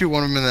I shoot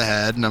one of them in the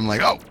head, and I'm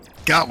like, oh,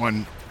 got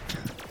one.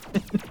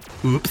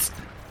 Oops.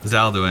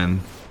 Zalduin.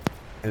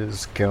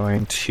 Is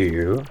going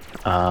to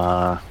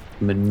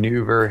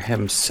maneuver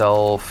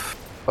himself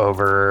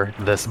over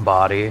this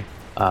body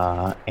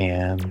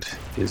and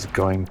is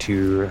going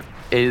to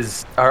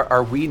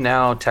are we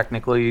now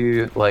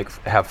technically like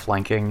have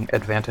flanking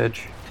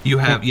advantage? You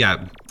have,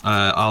 yeah,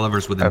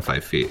 Oliver's within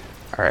 5 feet.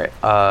 All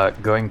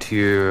right, going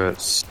to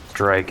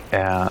strike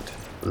at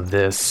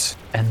this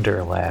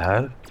Ender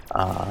lad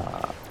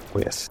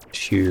with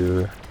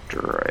 2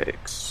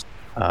 strikes.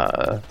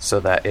 So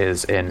that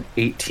is an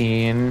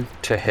 18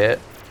 to hit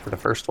for the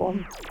first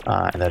one,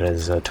 and that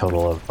is a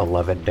total of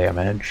 11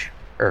 damage,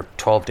 or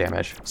 12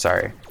 damage,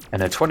 sorry,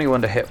 and a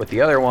 21 to hit with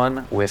the other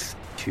one with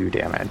 2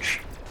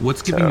 damage.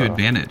 What's giving you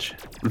advantage?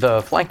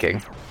 The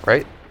flanking,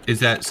 right? Is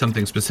that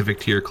something specific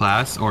to your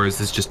class, or is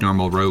this just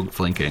normal rogue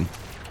flanking?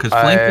 Because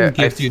flanking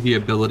gives you the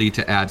ability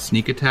to add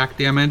sneak attack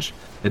damage.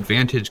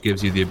 Advantage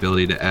gives you the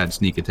ability to add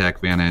sneak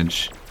attack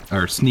damage.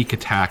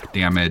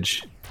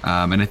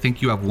 And I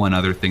think you have one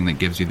other thing that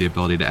gives you the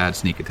ability to add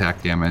sneak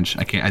attack damage.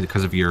 I can't,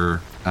 because of your,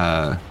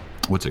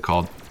 what's it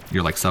called?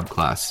 Your like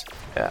subclass.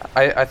 Yeah,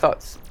 I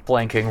thought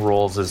flanking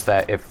rules is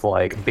that if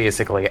like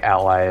basically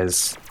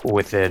allies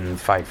within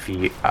 5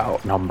 feet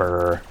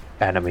outnumber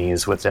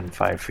enemies within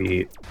 5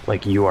 feet,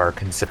 like you are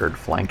considered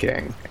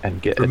flanking and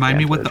get Remind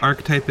me advantage. what the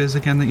archetype is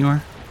again that you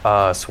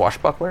are?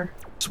 Swashbuckler?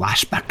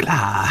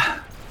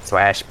 Swashbuckler.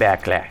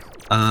 Swashbuckler.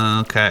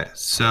 Okay,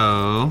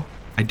 so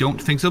I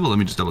don't think so, but let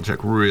me just double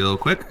check real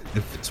quick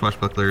if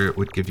Swashbuckler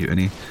would give you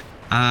any.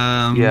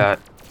 Yeah,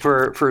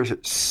 for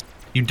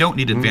you don't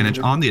need advantage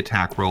on the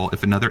attack roll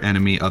if another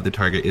enemy of the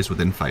target is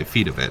within 5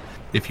 feet of it.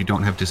 If you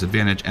don't have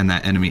disadvantage and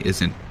that enemy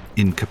isn't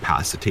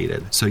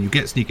incapacitated. So you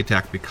get sneak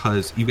attack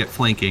because you get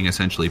flanking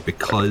essentially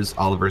because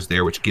Oliver's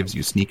there, which gives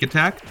you sneak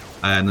attack.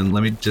 And then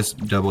let me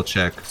just double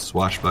check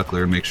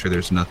Swashbuckler and make sure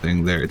there's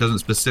nothing there. It doesn't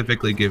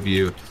specifically give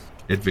you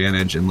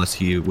advantage unless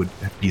he would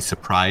be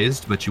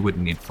surprised, but you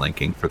wouldn't need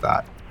flanking for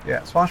that.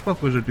 Yeah,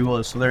 Swashbuckler's a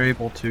duelist, so they're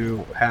able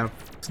to have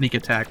sneak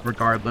attack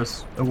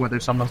regardless of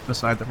whether someone's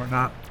beside them or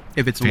not.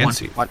 If it's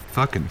Fancy one.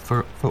 fucking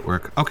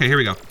footwork. Okay, here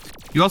we go.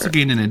 You also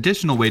gain an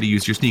additional way to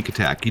use your sneak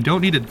attack. You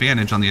don't need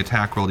advantage on the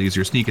attack roll to use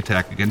your sneak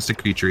attack against a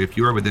creature if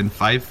you are within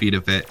 5 feet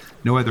of it,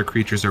 no other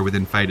creatures are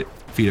within 5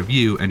 feet of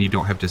you, and you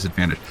don't have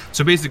disadvantage.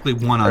 So basically,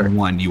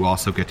 one-on-one, you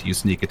also get to use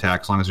sneak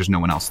attack as long as there's no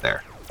one else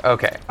there.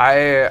 Okay,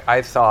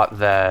 I thought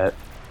that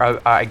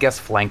I guess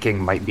flanking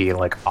might be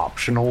like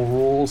optional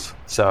rules.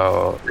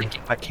 So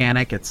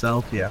Mechanic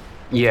itself, yeah.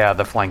 yeah,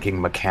 the flanking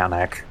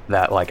mechanic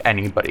that like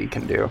anybody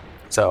can do.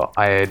 So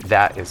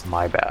that is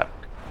my bad.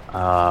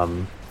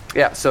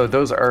 Yeah, so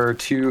those are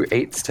 2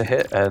 8s to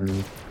hit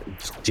and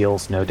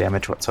deals no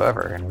damage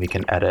whatsoever, and we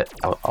can edit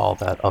out all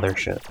that other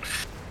shit.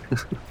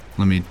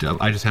 Let me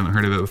I just haven't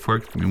heard of it before.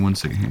 Give me 1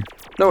 second here.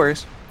 No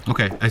worries.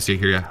 Okay, I see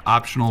here, yeah.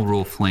 Optional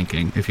rule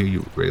flanking. If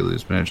you really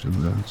lose advantage.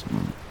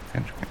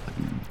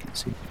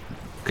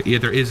 Okay, yeah,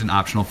 there is an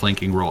optional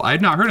flanking roll. I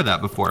had not heard of that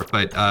before,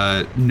 but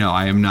no,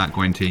 I am not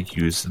going to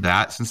use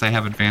that since I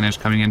have advantage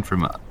coming in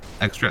from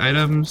extra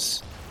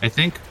items. I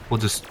think we'll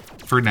just,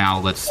 for now,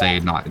 let's say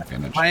not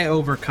advantage. If I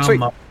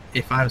overcome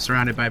if I'm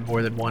surrounded by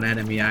more than one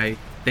enemy,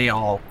 they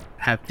all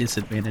have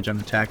disadvantage on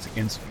attacks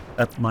against me.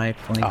 That's my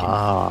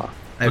flanking.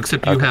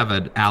 Except you have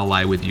an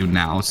ally with you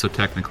now, so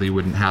technically you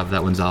wouldn't have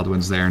that when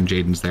Zaldwin's there and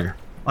Jaden's there.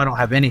 I don't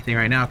have anything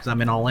right now because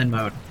I'm in all-in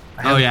mode.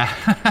 Yeah.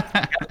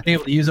 I've been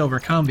able to use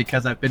overcome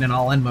because I've been in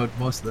all-in mode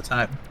most of the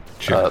time.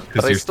 Sure,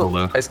 but you're still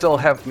low. I still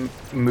have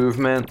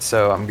movement,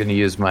 so I'm going to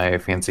use my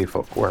fancy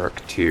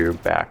footwork to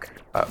back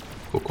up.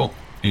 Cool.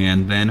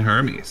 And then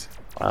Hermes.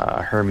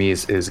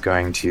 Hermes is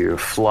going to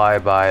fly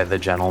by the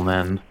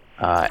gentleman,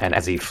 and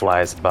as he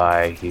flies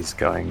by, he's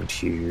going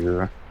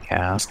to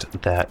cast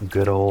that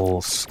good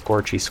old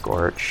Scorchy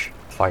Scorch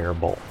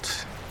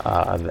Firebolt.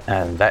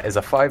 And that is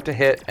a 5 to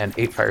hit and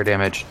 8 fire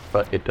damage,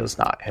 but it does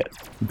not hit.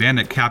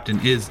 Bandit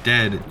Captain is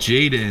dead.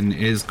 Jaden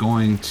is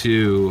going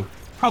to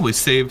probably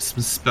save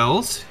some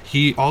spells.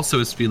 He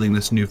also is feeling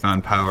this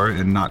newfound power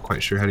and not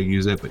quite sure how to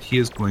use it, but he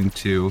is going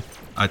to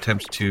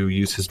attempt to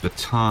use his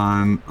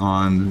baton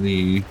on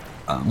the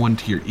one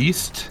to your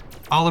east,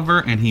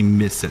 Oliver, and he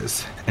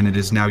misses. And it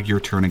is now your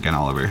turn again,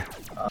 Oliver.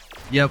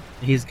 Yep,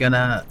 he's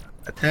gonna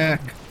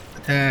attack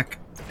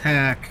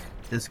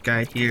this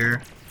guy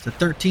here. It's a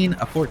 13,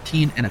 a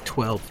 14, and a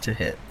 12 to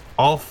hit.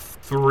 All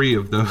 3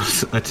 of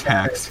those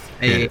attacks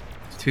hit.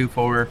 2,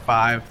 4,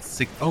 5,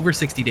 6, over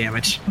 60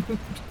 damage.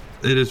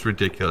 It is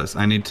ridiculous.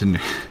 I need to...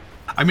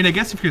 I mean, I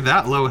guess if you're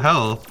that low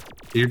health,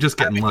 you're just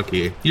getting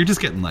lucky.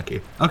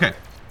 Okay,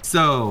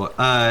 so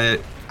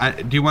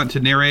do you want to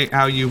narrate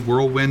how you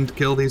whirlwind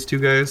kill these 2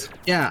 guys?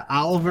 Yeah,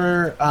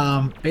 Oliver,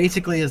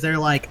 basically as they're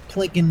like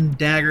plinking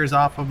daggers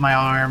off of my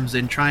arms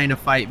and trying to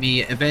fight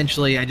me,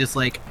 eventually I just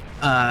like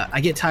I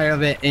get tired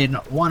of it, and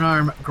one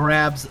arm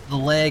grabs the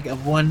leg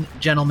of one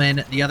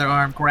gentleman, the other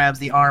arm grabs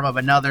the arm of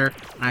another,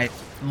 and I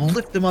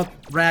lift them up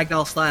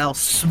ragdoll style,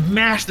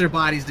 smash their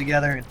bodies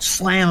together, and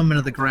slam them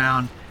into the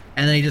ground.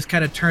 And then he just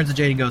kind of turns to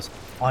Jade and goes,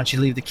 "Why don't you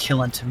leave the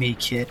killing to me,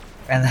 kid?"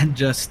 And then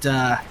just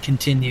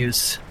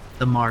continues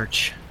the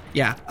march.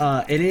 Yeah,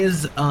 it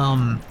is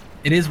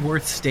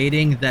worth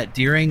stating that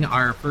during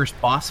our first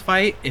boss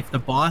fight, if the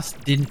boss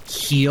didn't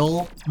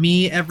heal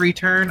me every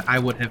turn, I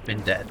would have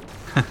been dead.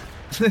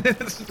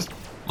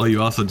 Well,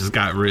 you also just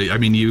got really. I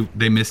mean,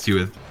 they missed you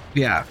with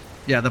Yeah.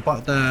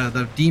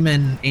 The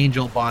demon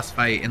angel boss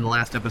fight in the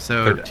last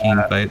episode.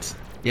 13 fights.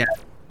 Yeah,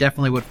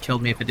 definitely would have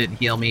killed me if it didn't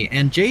heal me.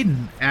 And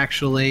Jaden,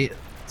 actually,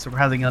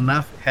 surprisingly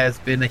enough, has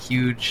been a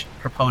huge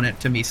proponent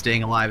to me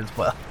staying alive as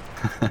well.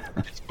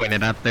 Just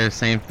pointed out there,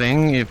 same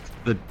thing. If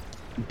the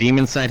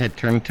demon side had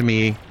turned to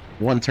me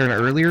one turn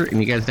earlier and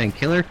you guys didn't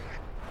kill her,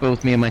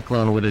 both me and my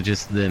clone would have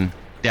just been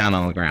down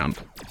on the ground.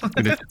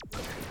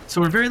 So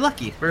we're very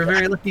lucky. We're a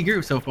very lucky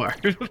group so far.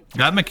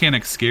 That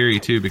mechanic's scary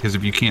too, because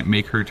if you can't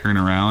make her turn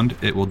around,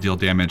 it will deal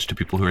damage to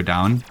people who are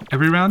down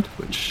every round,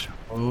 which...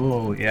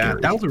 Oh, yeah.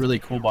 That was a really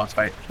cool boss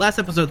fight. Last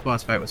episode's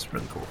boss fight was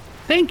really cool.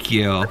 Thank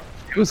you.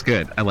 It was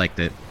good. I liked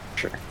it.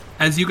 Sure.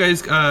 As you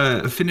guys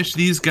finish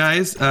these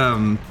guys,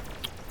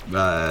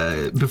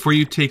 before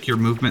you take your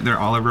movement there,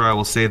 Oliver, I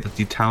will say that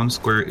the town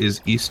square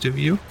is east of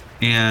you,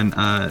 and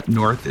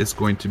north is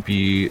going to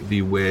be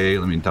the way...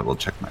 Let me double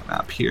check my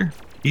map here.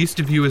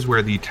 East of you is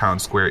where the town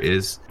square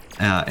is,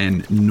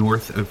 and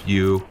north of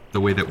you,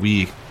 the way that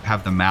we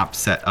have the map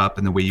set up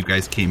and the way you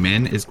guys came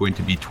in, is going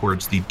to be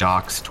towards the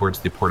docks, towards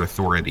the Port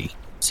Authority.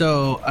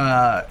 So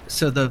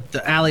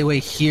the alleyway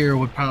here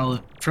would probably,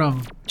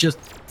 from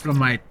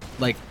my,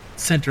 like,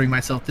 centering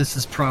myself, this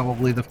is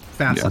probably the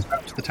fastest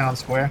route to the town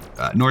square.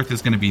 North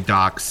is going to be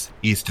docks,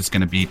 east is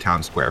going to be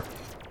town square.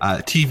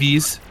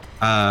 TVs,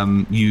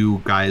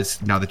 you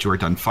guys, now that you are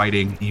done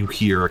fighting, you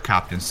hear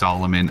Captain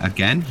Solomon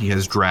again. He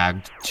has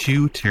dragged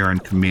 2 Terran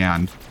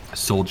Command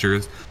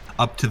soldiers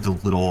up to the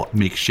little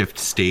makeshift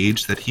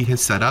stage that he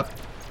has set up,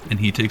 and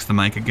he takes the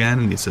mic again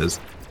and he says,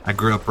 "I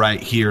grew up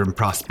right here in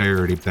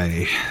Prosperity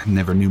Bay.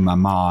 Never knew my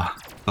ma,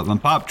 but my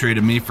pop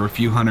traded me for a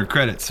few hundred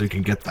credits so he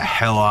could get the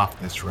hell off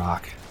this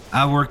rock.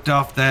 I worked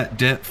off that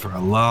debt for a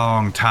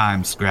long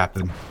time,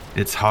 scrapping.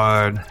 It's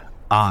hard,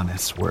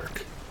 honest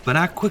work. But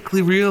I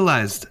quickly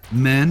realized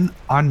men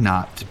are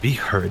not to be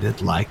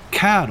herded like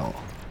cattle."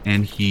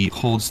 And he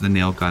holds the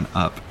nail gun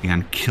up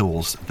and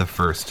kills the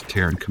first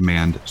Terran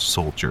Command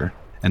soldier.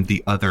 And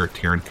the other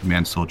Terran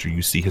Command soldier,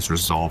 you see his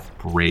resolve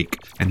break,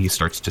 and he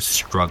starts to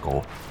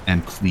struggle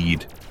and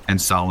plead.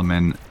 And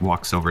Solomon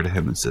walks over to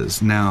him and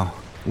says, "Now,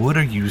 what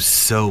are you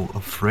so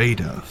afraid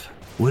of?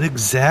 What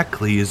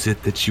exactly is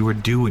it that you are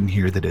doing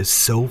here that is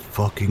so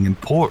fucking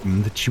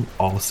important that you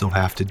also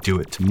have to do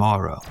it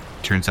tomorrow?"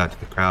 Turns out to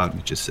the crowd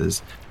and he just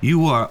says,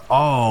 "You are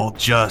all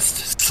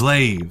just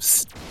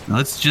slaves.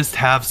 Let's just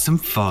have some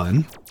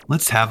fun.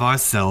 Let's have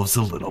ourselves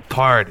a little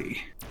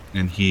party."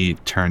 And he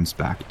turns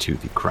back to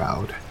the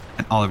crowd.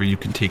 And Oliver, you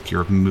can take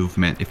your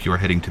movement if you are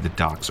heading to the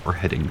docks or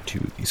heading to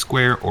the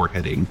square or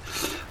heading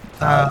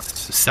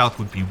south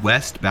would be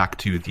west back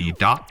to the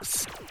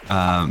docks.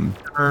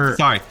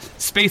 Sorry,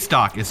 Space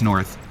Dock is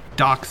north,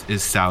 docks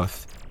is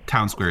south,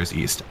 town square is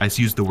east. I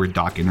used the word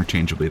dock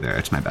interchangeably there.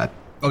 It's my bad.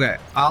 Okay,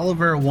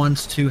 Oliver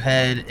wants to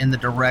head in the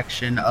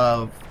direction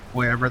of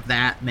wherever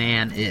that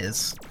man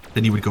is.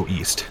 Then you would go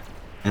east.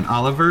 And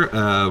Oliver,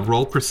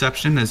 roll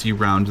perception as you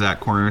round that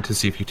corner to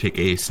see if you take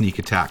a sneak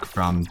attack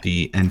from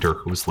the Ender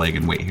who was laying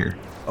in wait here.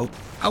 Oh,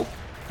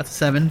 that's a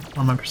 7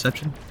 on my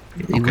perception.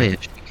 Really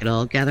wish we could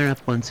all gather up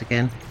once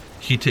again.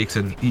 He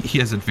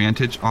has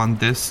advantage on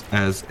this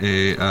as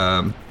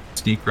a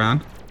sneak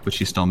round, which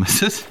he still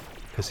misses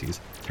because he's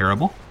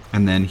terrible.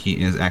 And then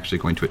he is actually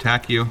going to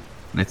attack you.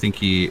 And I think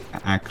he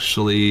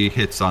actually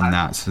hits on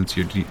that since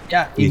you're he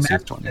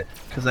matched it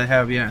because I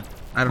have I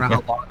don't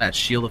know how long that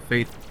Shield of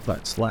Faith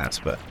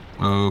lasts, but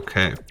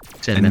okay.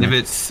 10 and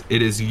minutes. Nivitz,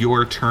 it is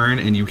your turn,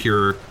 and you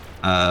hear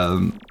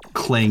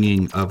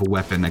clanging of a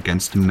weapon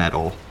against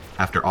metal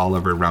after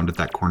Oliver rounded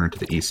that corner to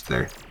the east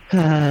there.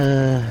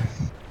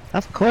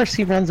 Of course,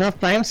 he runs off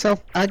by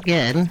himself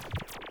again.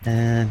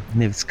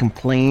 Nivs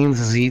complains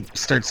as he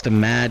starts to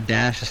mad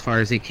dash as far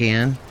as he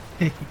can.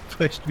 He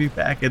pushed me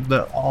back in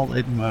the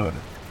all-in mode.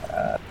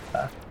 A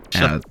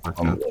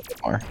little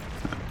bit more.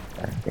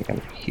 I think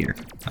I'm here.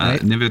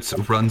 Right?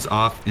 Nivitz runs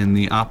off in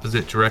the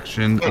opposite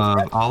direction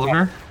of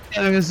Oliver.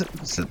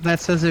 That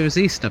says it was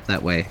east up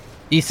that way.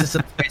 East is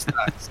the Space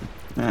Docks.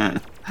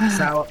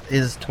 South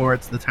is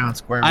towards the town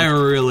square.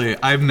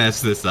 I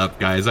messed this up,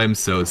 guys. I'm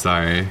so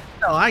sorry.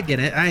 No, I get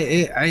it.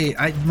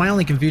 I my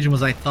only confusion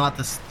was I thought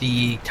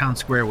the town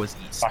square was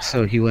east.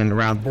 So he went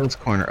around Bull's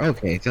corner.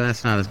 Okay, so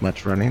that's not as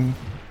much running.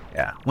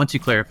 Yeah. Once you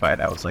clarified,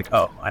 I was like,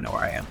 oh, I know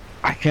where I am.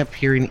 I kept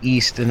hearing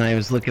east, and I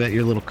was looking at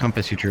your little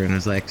compass you drew, and I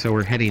was like, so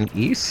we're heading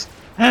east?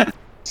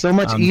 So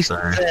much I'm east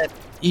sorry. that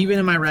Even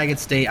in my ragged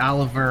state,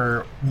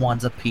 Oliver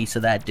wants a piece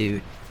of that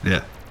dude.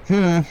 Yeah.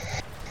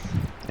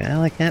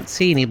 Well, I can't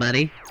see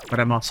anybody. but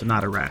I'm also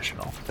not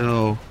irrational.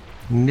 So,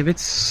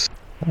 Nivets,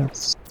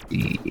 let's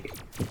see.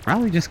 We're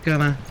probably just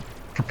gonna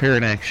prepare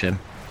an action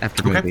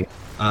after Okay.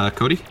 movie.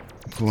 Cody?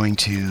 Going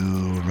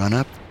to run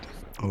up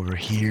over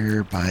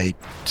here by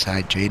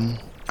side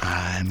Jaden.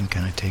 I'm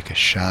gonna take a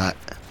shot.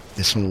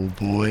 This little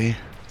boy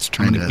is I'm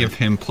trying going to to. give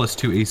him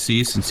 +2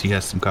 AC since he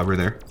has some cover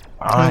there.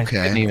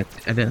 Okay.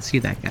 I didn't see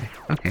that guy.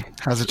 Okay.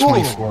 How's a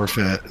 24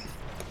 fit?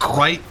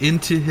 Right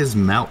into his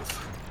mouth.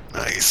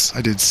 Nice.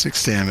 I did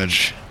 6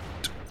 damage.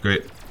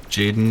 Great.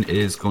 Jaden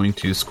is going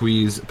to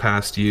squeeze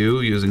past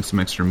you using some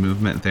extra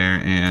movement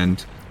there,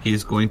 and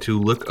he's going to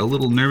look a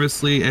little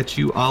nervously at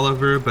you,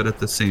 Oliver, but at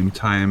the same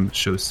time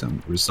show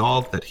some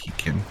resolve that he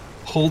can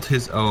hold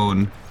his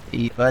own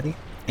Hey, buddy.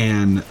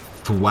 and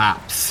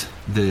thwaps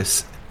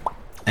this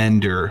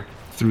ender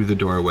through the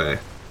doorway.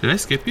 Did I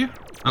skip you?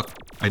 Oh,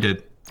 I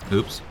did.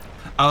 Oops.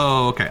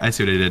 Oh, okay. I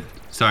see what I did.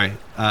 Sorry.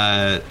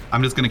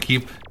 I'm just going to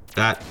keep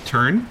that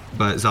turn,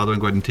 but Zaldwin,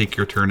 go ahead and take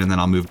your turn, and then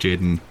I'll move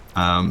Jaden,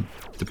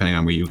 depending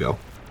on where you go.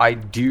 I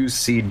do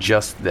see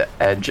just the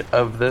edge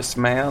of this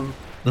man.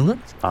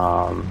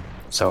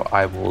 So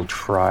I will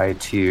try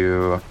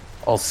to.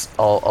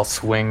 I'll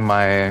swing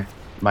my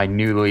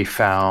newly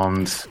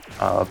found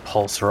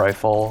pulse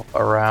rifle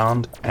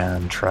around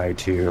and try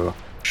to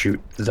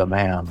shoot the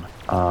man.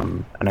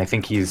 And I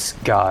think he's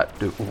got.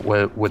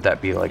 Would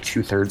that be like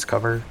 2/3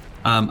 cover?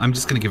 I'm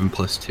just going to give him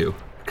 +2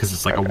 because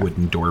it's like a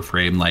wooden door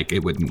frame. Like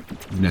it wouldn't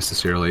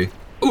necessarily.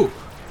 Ooh.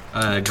 Do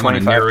you want to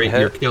 25 narrate to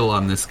your hit. kill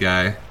on this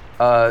guy?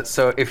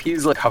 So if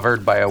he's like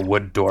covered by a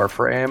wood door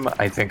frame,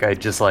 I think I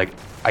just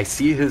I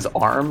see his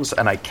arms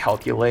and I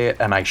calculate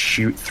and I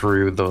shoot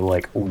through the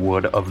like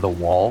wood of the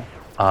wall.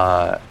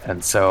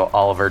 And so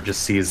Oliver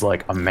just sees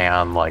like a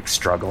man like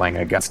struggling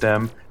against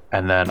him,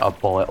 and then a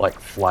bullet like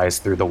flies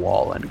through the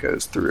wall and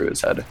goes through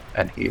his head,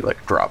 and he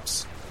like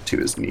drops to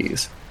his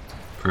knees.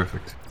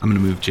 Perfect. I'm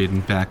going to move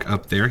Jaden back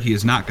up there. He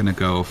is not going to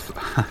go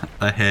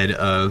ahead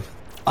of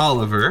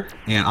Oliver.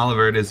 And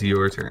Oliver, it is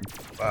your turn.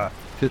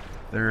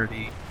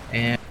 30.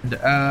 And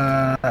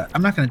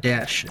I'm not going to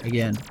dash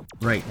again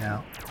right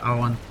now.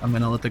 I'm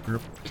going to let the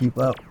group keep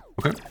up.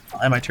 Okay.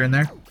 Am I turn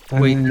there?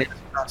 Wait,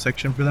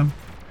 section for them.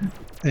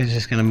 They're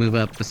just gonna move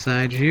up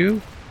beside you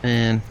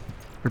and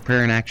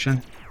prepare an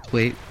action.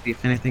 Wait, see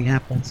if anything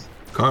happens.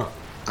 Carl.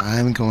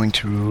 I'm going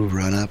to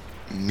run up,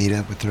 meet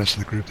up with the rest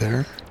of the group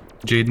there.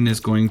 Jaden is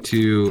going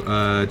to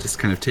just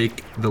kind of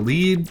take the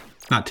lead.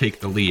 Not take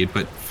the lead,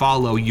 but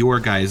follow your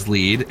guy's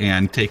lead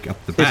and take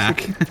up the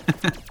back.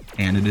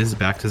 And it is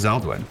back to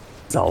Zaldwin.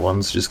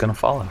 Zalwin's just gonna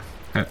follow.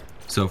 Okay.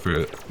 So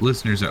for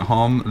listeners at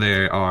home,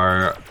 they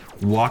are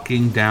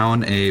walking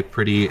down a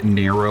pretty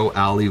narrow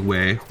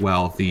alleyway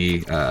while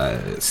the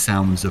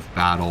sounds of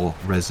battle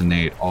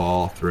resonate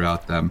all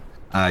throughout them.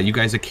 You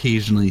guys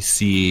occasionally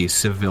see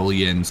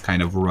civilians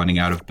kind of running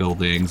out of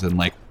buildings and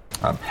like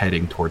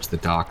heading towards the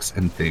docks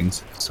and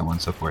things, so on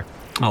and so forth.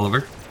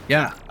 Oliver?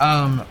 Yeah.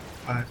 5,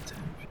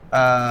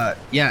 10.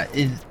 Yeah.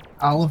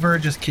 Oliver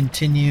just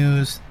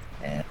continues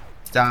and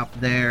stop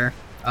there.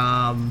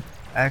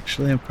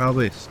 Actually, I'm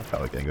probably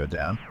gonna go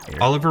down here.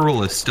 Oliver,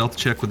 roll a stealth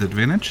check with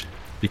advantage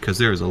because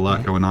there is a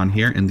lot going on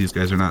here and these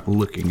guys are not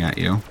looking at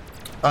you.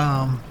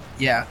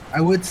 Yeah,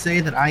 I would say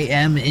that I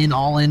am in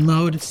all-in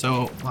mode,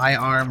 so my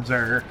arms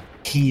are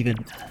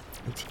heaving.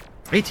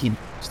 18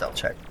 stealth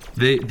check.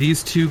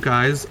 These two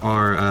guys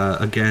are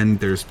again.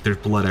 There's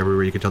blood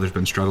everywhere. You can tell there's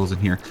been struggles in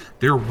here.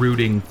 They're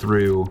rooting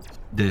through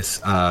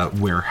this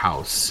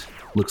warehouse.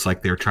 Looks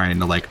like they're trying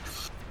to like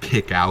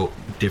pick out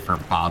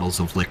different bottles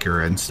of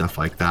liquor and stuff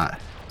like that.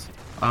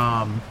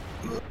 I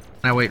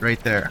wait right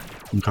there.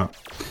 Okay.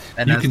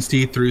 And You as- can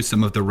see through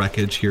some of the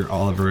wreckage here,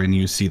 Oliver, and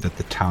you see that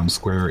the town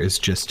square is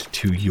just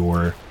to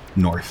your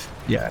north.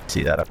 Yeah, I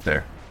see that up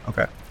there.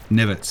 Okay.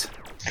 Nivets.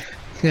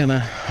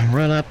 Gonna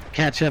run up,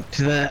 catch up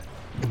to that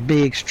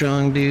big,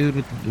 strong dude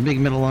with the big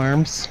metal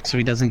arms, so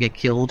he doesn't get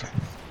killed.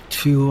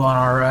 2 on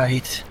our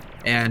right.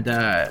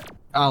 And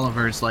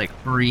Oliver's like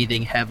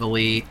breathing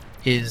heavily.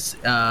 His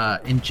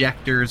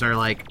injectors are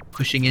like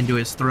pushing into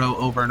his throat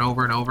over and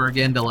over and over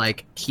again to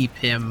like keep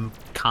him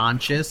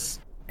conscious.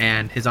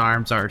 And his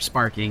arms are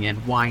sparking and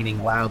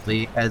whining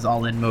loudly as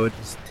all-in mode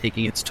is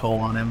taking its toll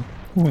on him.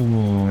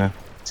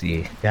 Let's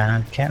see.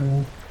 Can't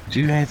really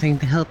do anything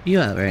to help you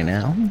out right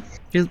now.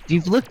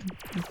 You've looked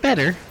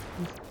better,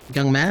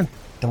 young man.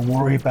 Don't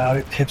worry about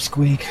it,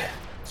 Pipsqueak.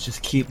 Let's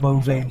just keep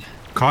moving.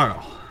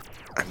 Carl.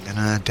 I'm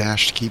gonna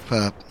dash to keep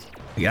up.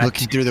 Yeah.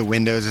 Looking through the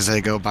windows as I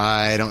go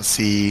by, I don't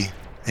see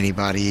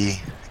anybody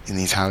in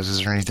these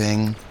houses or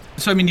anything.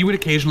 So, I mean, you would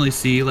occasionally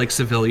see, like,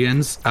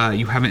 civilians.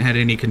 You haven't had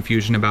any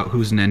confusion about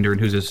who's an ender and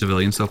who's a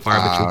civilian so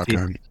far, but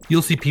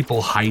you'll see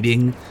people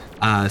hiding.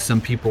 Some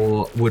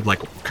people would,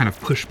 like, kind of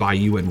push by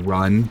you and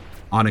run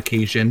on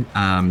occasion,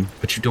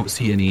 but you don't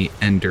see any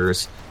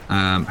enders.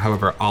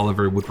 However,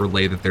 Oliver would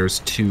relay that there's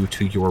 2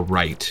 to your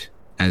right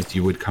as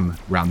you would come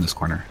around this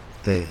corner.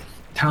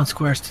 Town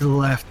square's to the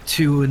left,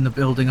 2 in the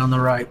building on the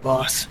right,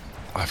 boss.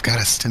 I've got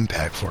a stim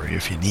pack for you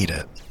if you need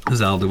it.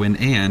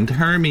 Zaldwin and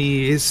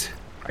Hermes.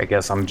 I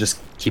guess I'm just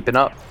keeping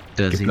up.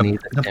 Does he need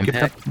an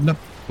impact? No.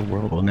 The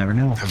world will never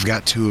know. I've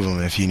got 2 of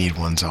them if you need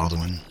one,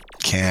 Zaldwin.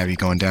 Can't have you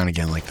going down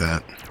again like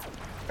that.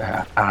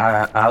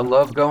 I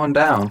love going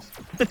down.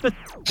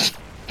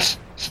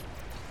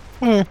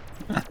 We're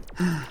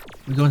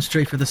going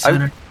straight for the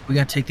center. We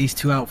gotta take these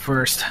 2 out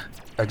first.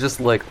 I just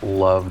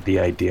love the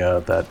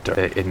idea that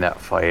in that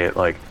fight,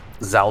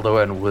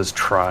 Zaldwin was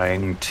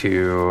trying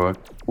to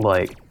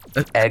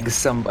egg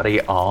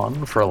somebody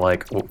on for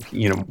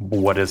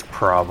what is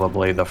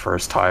probably the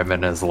first time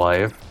in his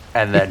life,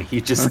 and then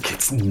he just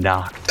gets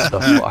knocked the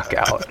fuck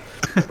out.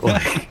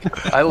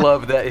 I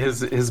love that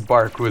his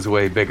bark was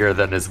way bigger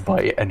than his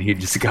bite, and he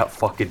just got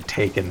fucking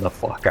taken the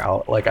fuck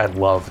out. I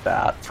love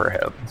that for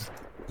him.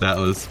 That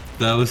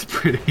was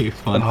pretty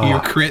fun. Oh. You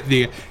crit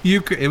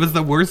it was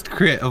the worst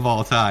crit of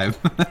all time.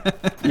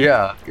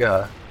 Yeah.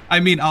 I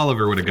mean,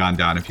 Oliver would have gone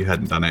down if you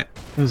hadn't done it.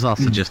 It was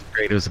also just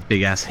great. It was a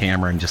big ass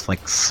hammer and just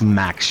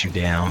smacks you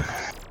down.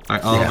 All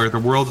right, Oliver, the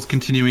world is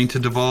continuing to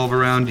devolve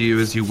around you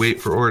as you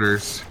wait for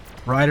orders.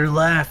 Right or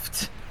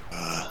left?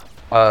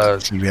 So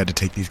we had to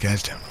take these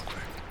guys down real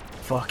quick.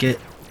 Fuck it.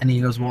 And he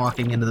goes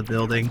walking into the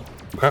building.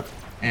 Okay.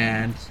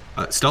 And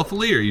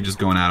Stealthily, or are you just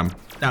going at him?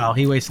 no,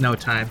 he wastes no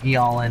time. He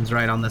all ends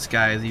right on this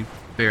guy as he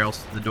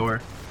barrels to the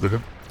door. Okay.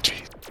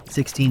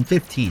 16,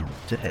 15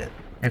 to hit.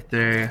 If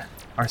they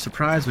are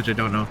surprised, which I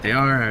don't know if they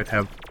are, I would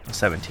have a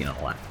 17 on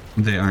the line.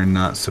 They are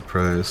not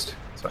surprised.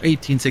 So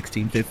 18,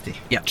 16, 50.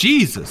 Yeah.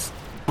 Jesus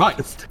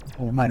Christ.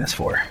 Minus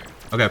 4.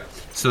 Okay,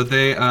 so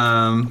they,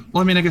 well,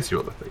 I mean, I guess you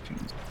rolled a 13.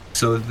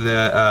 So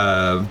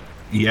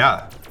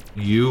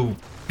you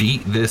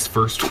beat this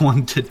first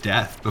one to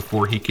death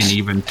before he can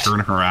even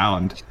turn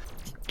around.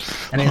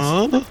 And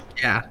it's,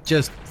 yeah,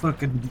 just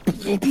fucking.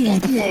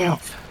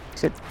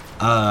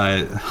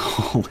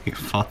 Holy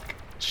fuck.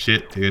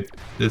 Shit, dude.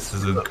 This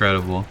is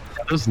incredible.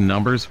 Are those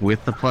numbers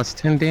with the plus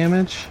 10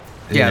 damage?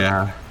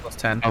 Yeah. Plus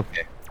 10.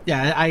 Okay.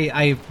 Yeah,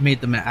 I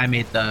made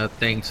the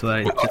thing so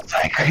that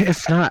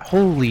It's not,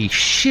 holy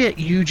shit,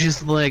 you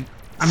just I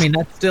mean,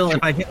 that's still, if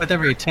I hit with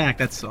every attack,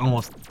 that's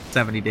almost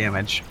 70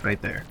 damage right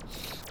there.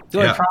 The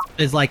only problem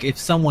is, if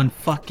someone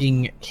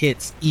fucking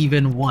hits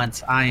even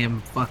once, I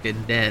am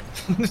fucking dead.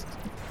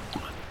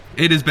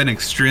 It has been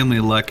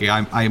extremely lucky.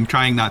 I am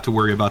trying not to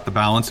worry about the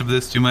balance of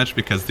this too much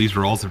because these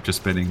rolls have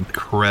just been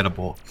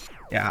incredible.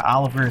 Yeah,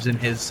 Oliver's in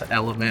his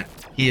element.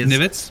 He is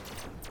Nivets?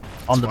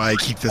 That's why I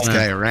keep this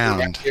guy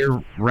around.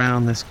 Here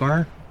around this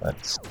car.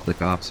 Let's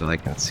click off so I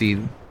can see.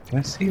 Can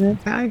I see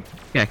that guy?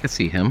 Yeah, I can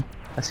see him.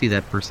 I see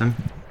that person.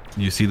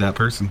 You see that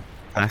person?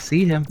 I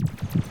see him.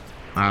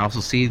 I also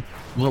see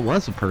what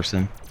was a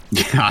person.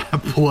 Yeah, a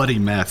bloody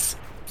mess.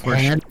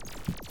 And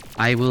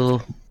I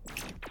will.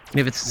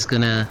 Nivets is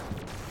gonna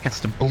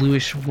cast a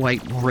bluish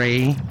white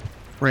ray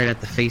right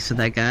at the face of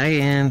that guy,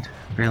 and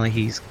apparently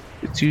he's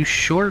too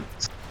short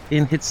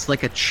and hits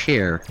a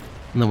chair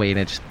in the way, and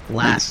it just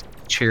blasts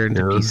the chair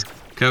into pieces.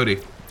 Cody,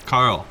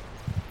 Carl.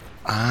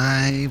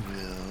 I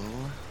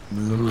will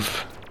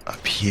move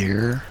up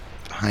here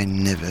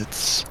behind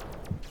Nivets.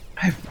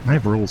 My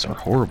rolls are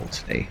horrible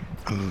today.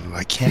 Ooh,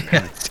 I can't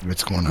really see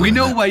what's going on. We in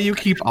know that. why you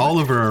keep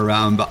Oliver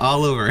around, but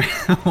Oliver,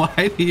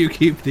 why do you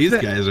keep these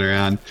guys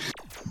around?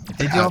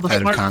 They do all the Outside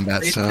of smart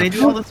combat stuff. They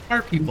do all the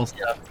smart people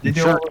stuff. They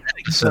do all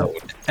So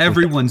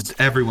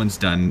Everyone's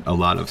done a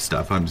lot of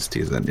stuff. I'm just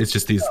teasing. It's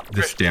just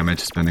this damage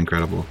has been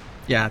incredible.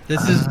 Yeah,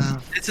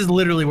 this is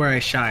literally where I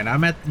shine.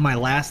 I'm at my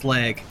last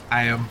leg.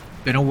 I have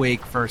been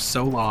awake for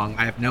so long.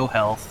 I have no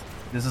health.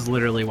 This is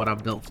literally what I'm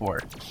built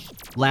for.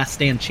 Last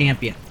stand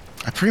champion.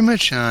 I pretty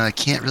much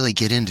can't really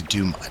get in to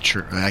do much.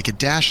 Or I could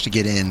dash to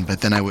get in,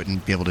 but then I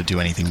wouldn't be able to do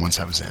anything once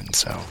I was in.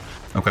 So,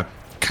 Okay.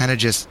 kind of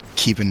just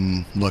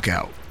keeping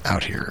lookout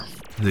out here.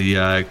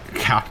 The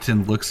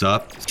captain looks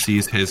up,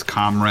 sees his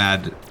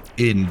comrade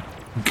in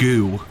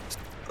goo.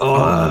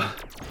 Ugh.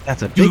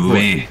 that's a big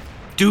one.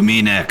 Do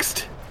me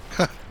next.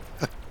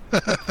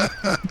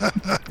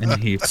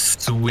 And he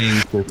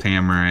swings his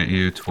hammer at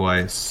you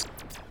twice.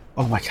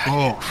 Oh my god.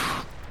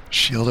 Oh,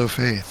 Shield of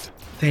Faith.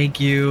 Thank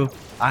you.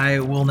 I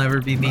will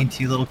never be mean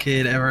to you, little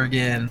kid, ever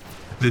again.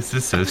 This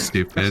is so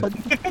stupid.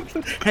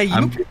 Hey,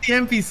 you put the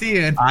NPC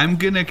in. I'm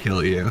gonna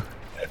kill you.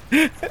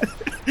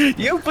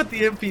 You put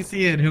the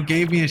NPC in who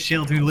gave me a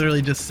shield, who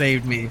literally just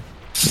saved me.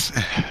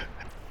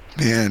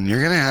 Man,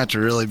 you're gonna have to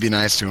really be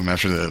nice to him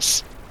after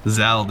this.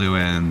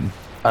 Zalduin.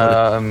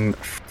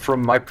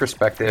 From my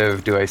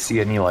perspective, do I see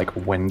any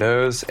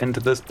windows into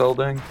this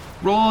building?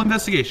 Roll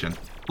investigation.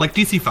 Like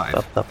DC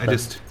 5. I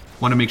just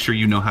want to make sure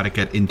you know how to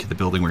get into the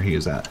building where he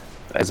is at.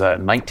 Is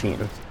that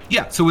 19?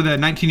 Yeah, so with a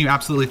 19, you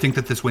absolutely think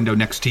that this window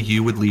next to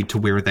you would lead to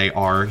where they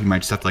are. You might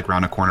just have to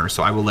round a corner.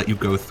 So I will let you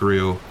go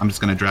through. I'm just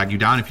going to drag you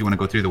down if you want to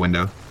go through the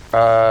window.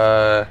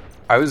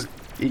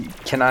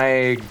 Can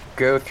I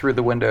go through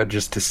the window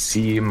just to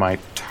see my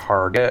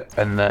target?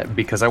 And that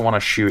because I want to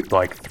shoot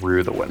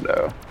through the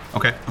window.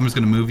 Okay, I'm just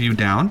going to move you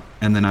down,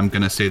 and then I'm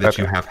going to say that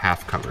Okay. you have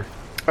half cover.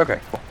 Okay,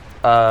 cool.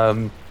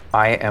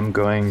 I am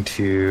going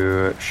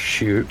to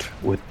shoot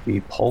with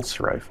the pulse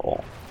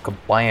rifle.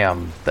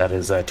 Kablam! That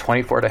is a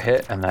 24 to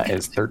hit, and that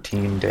is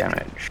 13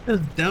 damage.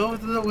 Just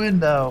dove to the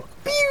window.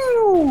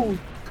 Pew!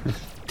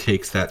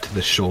 Takes that to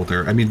the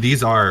shoulder. I mean,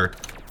 these are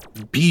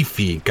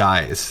beefy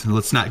guys.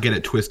 Let's not get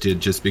it twisted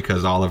just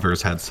because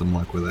Oliver's had some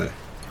luck with it.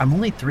 I'm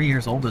only 3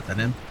 years older than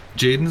him.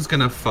 Jaden's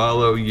gonna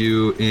follow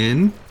you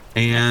in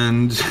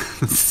and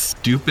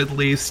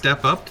stupidly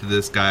step up to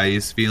this guy.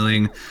 He's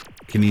feeling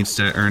he needs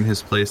to earn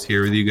his place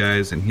here with you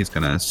guys, and he's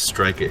gonna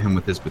strike at him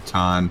with his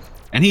baton,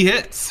 and he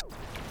hits.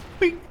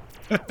 Bink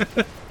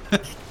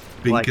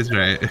Like is that.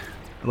 right.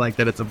 I like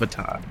that it's a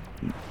baton.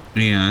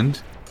 And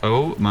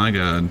oh my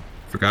god,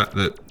 forgot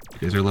that you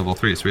guys are level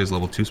 3, so he has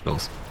level 2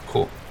 spells.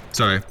 Cool.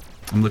 Sorry,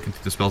 I'm looking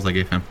through the spells I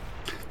gave him.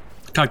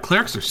 God,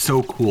 clerics are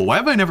so cool. Why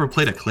have I never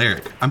played a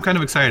cleric? I'm kind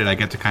of excited I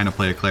get to kind of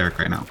play a cleric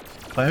right now.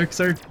 Clerics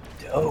are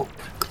dope.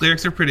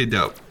 Clerics are pretty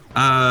dope.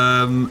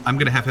 I'm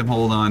gonna have him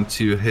hold on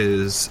to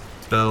his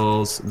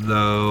spells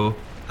though,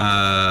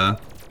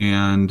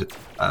 and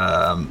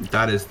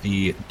that is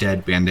the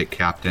dead bandit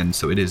captain.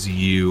 So it is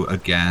you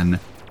again,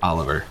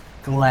 Oliver.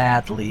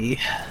 Gladly.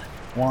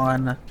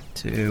 1,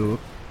 2,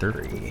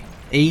 3.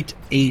 8,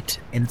 8,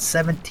 and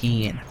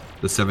 17.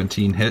 The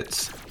 17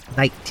 hits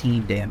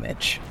 19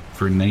 damage.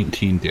 for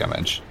 19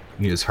 damage.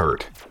 He is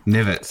hurt.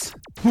 Nivets.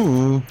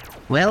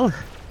 Well,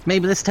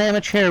 maybe this time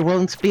a chair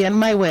won't be in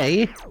my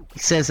way, he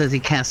says as he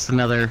casts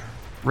another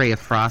ray of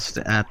frost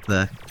at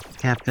the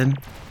captain.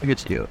 Look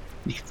at you.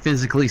 You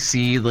physically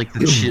see like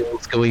the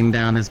chills going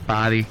down his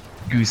body.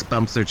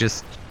 Goosebumps are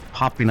just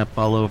popping up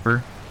all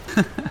over.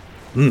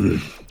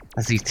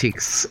 As he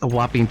takes a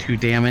whopping 2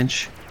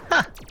 damage.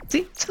 Ha!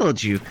 See,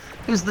 told you.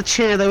 It was the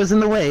chair that was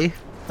in the way.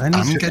 I'm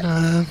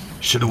gonna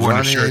Should have worn a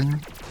run shirt.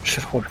 in.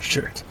 Should have worn a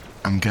shirt.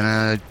 I'm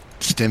gonna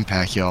stim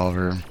pack you,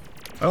 Oliver.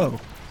 Oh.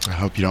 I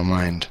hope you don't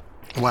mind.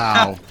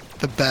 Wow,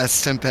 the best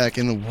stim pack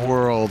in the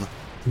world.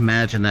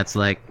 Imagine that's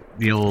like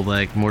the old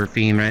like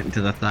morphine right into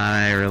the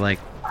thigh, or like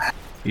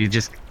you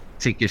just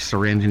take your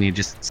syringe and you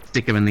just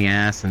stick him in the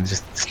ass and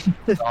just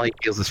all he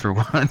feels is for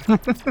one.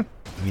 Didn't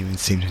even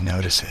seem to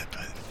notice it,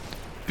 but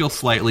Feel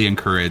slightly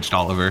encouraged,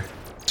 Oliver.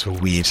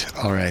 sweet.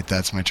 All right,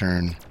 that's my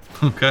turn.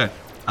 Okay.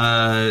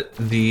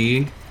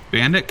 The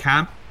bandit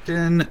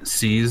captain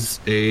sees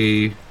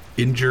a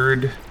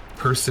injured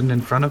person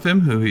in front of him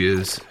who he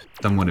is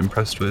somewhat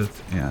impressed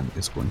with and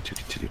is going to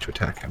continue to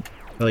attack him.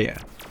 Hell yeah.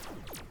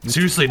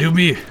 Seriously, do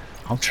me.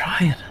 I'm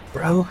trying,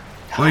 bro.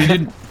 Well, you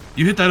didn't.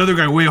 You hit that other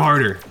guy way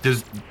harder.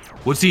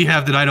 What's he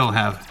have that I don't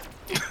have?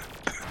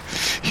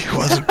 He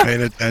wasn't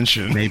paying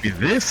attention. Maybe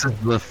this is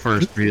the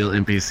first real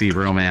NPC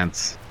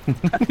romance.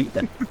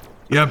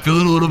 Yeah, I'm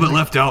feeling a little bit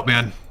left out,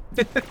 man.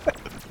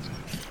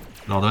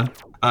 All done?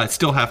 It's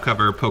still half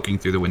cover poking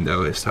through the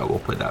window, so we'll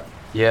play that.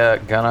 Yeah,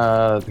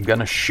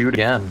 gonna shoot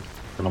again.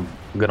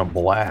 Gonna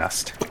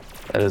blast.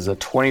 That is a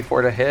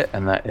 24 to hit,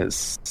 and that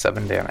is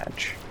 7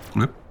 damage.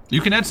 Yep.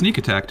 You can add sneak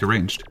attack to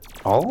ranged.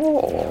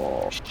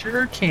 Oh,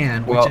 Sure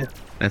can. well,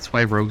 That's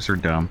why rogues are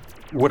dumb.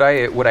 would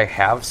I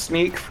have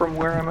sneak from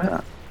where I'm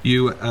at?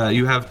 You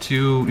have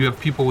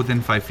people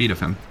within 5 feet of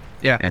him.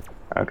 yeah.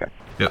 Okay,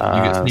 Yep.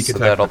 You get sneak so attack.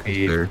 that'll for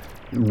be there.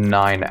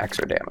 9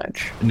 extra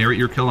damage. Narrate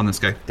your kill on this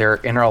guy. They're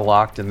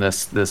interlocked in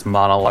this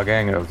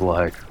monologuing of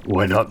like,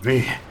 why not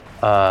me?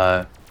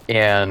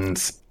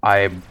 And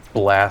I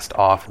blast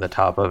off the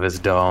top of his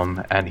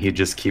dome, and he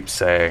just keeps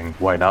saying,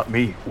 "Why not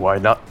me? Why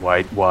not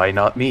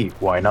me?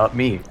 Why not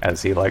me?"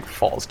 As he like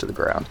falls to the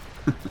ground.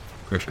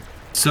 Perfect.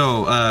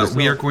 So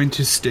we are going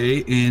to stay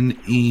in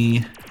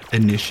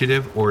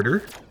initiative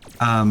order.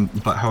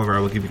 But however, I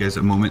will give you guys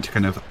a moment to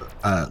kind of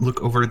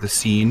look over the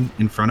scene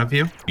in front of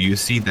you. You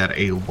see that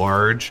a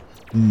large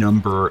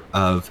number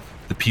of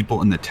the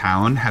people in the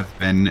town have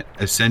been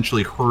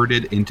essentially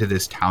herded into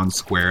this town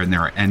square, and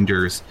there are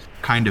enders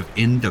kind of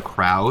in the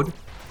crowd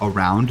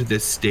around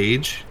this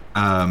stage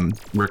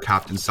where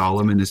Captain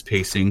Solomon is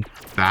pacing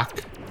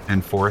back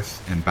and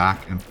forth and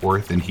back and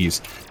forth, and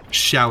he's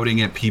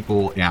shouting at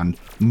people and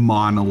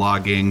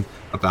monologuing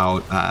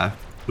about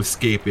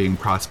escaping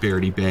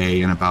Prosperity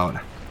Bay and about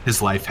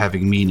his life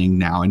having meaning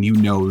now. And you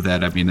know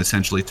that, I mean,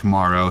 essentially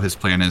tomorrow his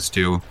plan is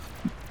to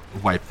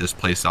wipe this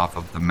place off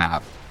of the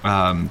map.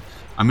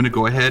 I'm going to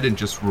go ahead and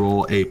just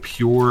roll a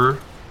pure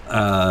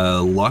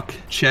luck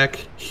check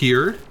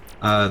here.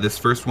 This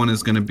first one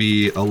is going to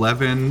be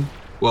 11.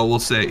 Well, we'll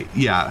say,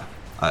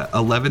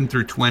 11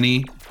 through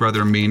 20.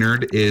 Brother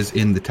Maynard is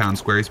in the town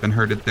square. He's been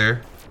herded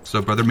there.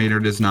 So Brother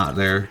Maynard is not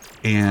there,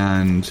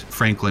 and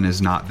Franklin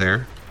is not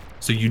there.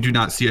 So you do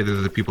not see either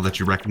of the people that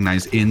you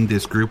recognize in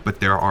this group, but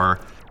there are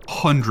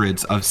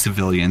hundreds of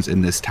civilians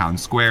in this town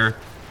square,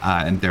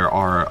 and there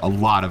are a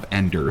lot of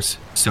enders,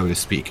 so to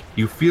speak.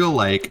 You feel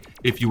like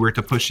if you were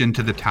to push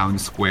into the town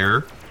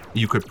square,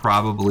 you could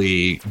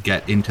probably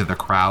get into the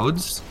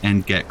crowds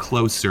and get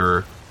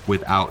closer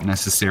without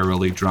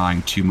necessarily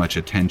drawing too much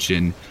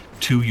attention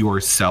to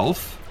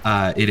yourself.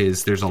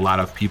 There's a lot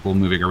of people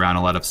moving around,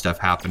 a lot of stuff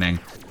happening,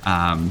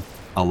 a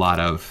lot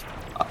of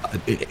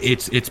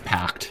it's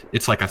packed.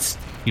 It's like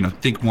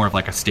think more of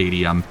like a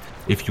stadium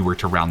if you were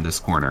to round this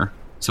corner.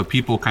 So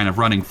people kind of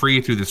running free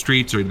through the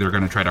streets, or they're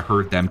going to try to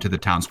herd them to the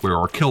town square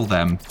or kill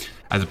them,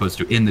 as opposed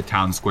to in the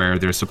town square,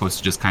 they're supposed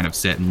to just kind of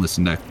sit and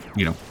listen to,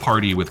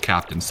 party with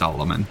Captain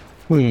Solomon.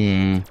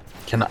 Can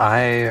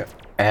I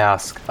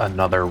ask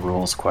another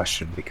rules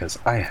question? Because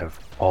I have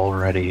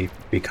already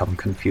become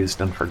confused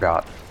and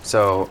forgot.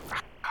 So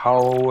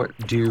how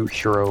do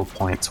hero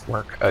points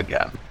work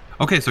again?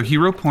 Okay, so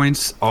hero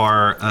points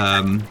are...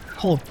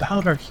 All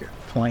about our hero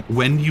point.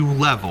 When you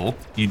level,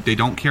 they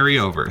don't carry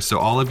over. So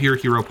all of your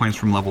hero points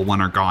from level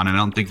 1 are gone, and I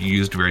don't think you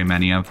used very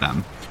many of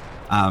them.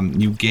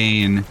 You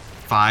gain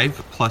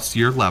 5 plus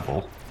your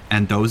level,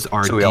 and those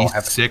are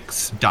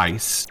D6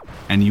 dice,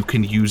 and you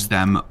can use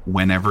them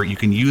whenever. You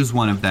can use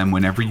one of them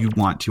whenever you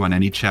want to on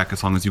any check,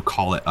 as long as you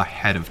call it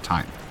ahead of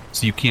time.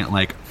 So you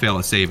can't fail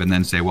a save and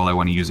then say, well, I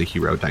want to use a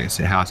hero dice.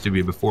 It has to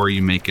be before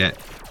you make it.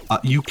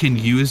 You can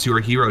use your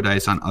hero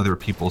dice on other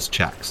people's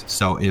checks.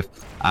 So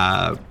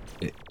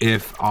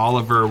if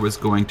Oliver was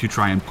going to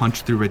try and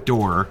punch through a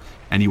door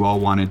and you all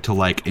wanted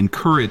to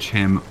encourage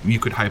him, you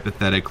could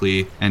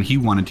hypothetically, and he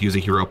wanted to use a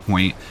hero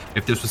point,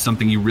 if this was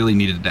something you really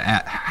needed to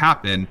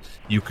happen,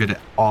 you could,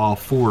 all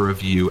 4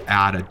 of you,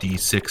 add a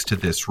d6 to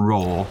this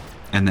roll,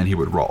 and then he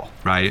would roll,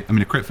 right? I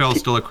mean, a crit fail is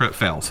still a crit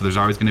fail, so there's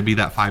always going to be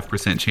that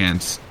 5%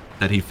 chance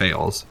that he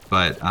fails.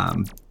 But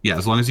yeah,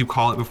 as long as you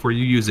call it before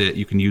you use it,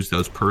 you can use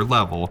those per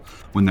level.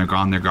 When they're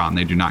gone, they're gone.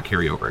 They do not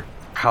carry over.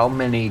 How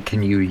many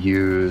can you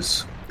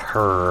use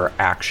per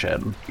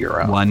action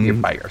you're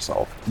by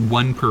yourself?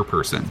 1 per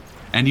person.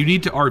 And you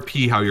need to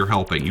RP how you're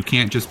helping. You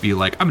can't just be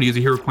like, I'm going to use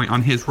a hero point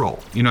on his roll.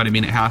 You know what I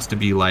mean? It has to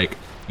be like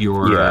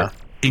you're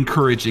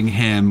encouraging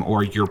him,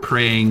 or you're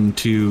praying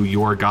to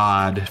your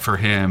god for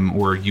him,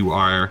 or you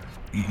are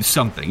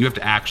something. You have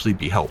to actually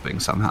be helping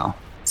somehow.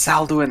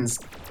 Zalduin's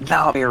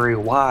not very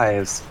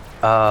wise.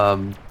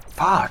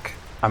 Fuck.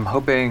 I'm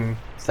hoping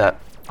that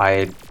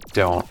I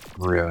don't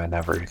ruin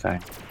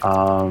everything.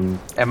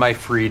 Am I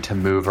free to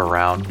move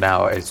around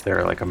now? Is there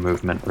a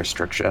movement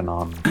restriction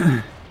on?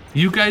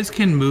 You guys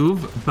can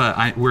move,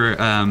 but we're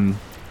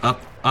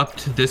up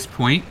to this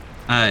point.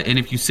 And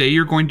if you say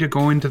you're going to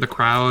go into the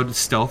crowd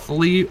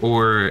stealthily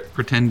or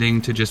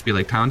pretending to just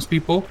be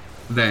townspeople,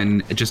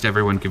 then just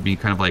everyone could be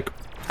kind of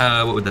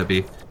what would that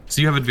be?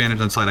 So you have advantage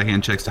on sleight of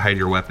hand checks to hide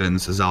your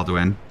weapons,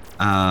 Zalduin.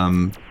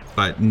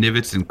 But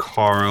Nivitz and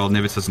Carl,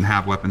 Nivitz doesn't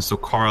have weapons, so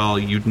Carl,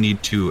 you'd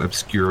need to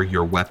obscure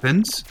your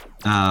weapons,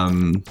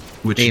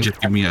 which you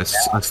just give me a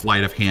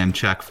sleight of hand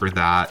check for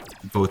that,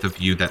 both of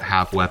you that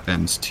have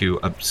weapons, to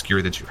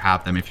obscure that you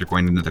have them if you're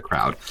going into the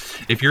crowd.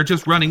 If you're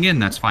just running in,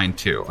 that's fine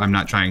too. I'm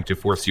not trying to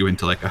force you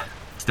into a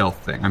stealth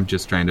thing. I'm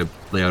just trying to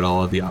lay out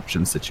all of the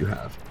options that you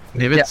have.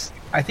 Nivitz?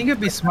 Yeah, I think it'd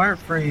be smart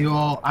for you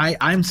all.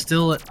 I'm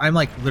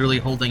literally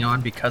holding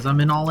on because I'm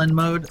in all-in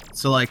mode,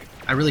 so I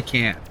really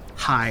can't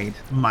hide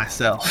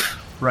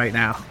myself right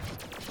now.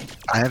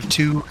 I have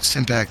 2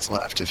 Simpacs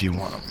left if you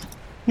want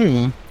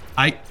them.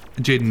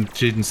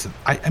 Jaden,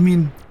 I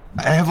mean,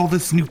 I have all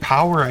this new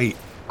power.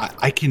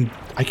 I can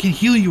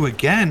heal you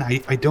again.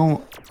 I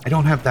don't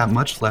have that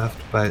much left,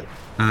 but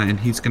and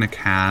he's gonna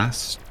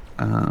cast.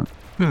 Now,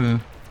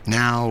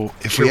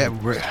 if we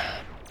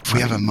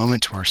have a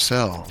moment to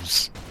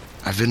ourselves,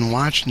 I've been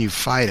watching you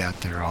fight out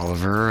there,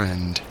 Oliver,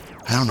 and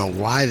I don't know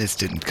why this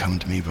didn't come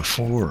to me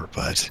before,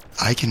 but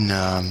I can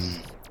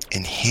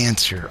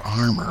enhance your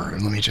armor.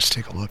 And let me just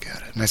take a look at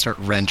it. And I start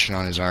wrenching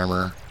on his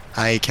armor.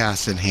 I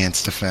cast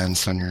Enhanced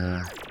Defense on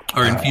your...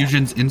 Are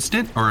infusions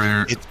instant, or...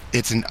 I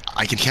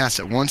can cast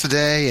it once a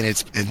day, and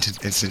it's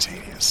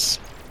instantaneous.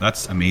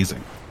 That's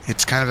amazing.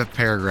 It's kind of a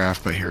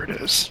paragraph, but here it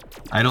is.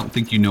 I don't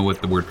think you know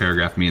what the word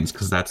paragraph means,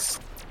 because that's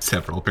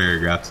several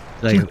paragraphs.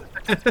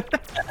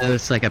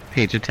 It's like a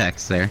page of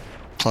text there.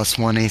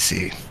 +1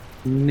 AC.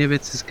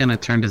 Nivitz is gonna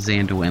turn to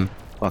Zanduin.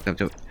 Walk up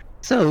to it.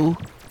 So,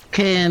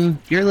 can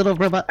your little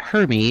robot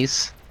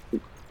Hermes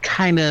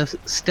kind of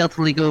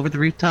stealthily go over the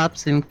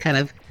rooftops and kind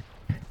of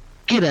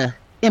get a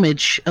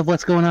image of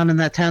what's going on in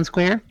that town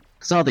square?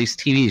 Because all these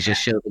TVs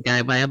just show the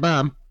guy by a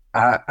bomb.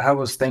 I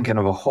was thinking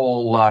of a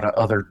whole lot of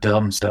other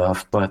dumb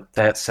stuff, but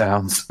that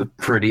sounds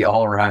pretty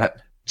alright.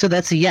 So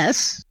that's a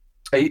yes?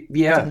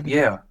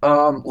 Yeah.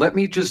 Let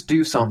me just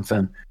do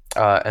something.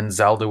 And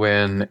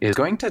Zalduin is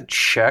going to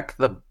check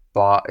the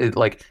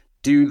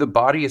do the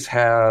bodies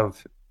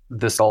have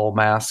the skull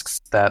masks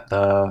that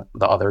the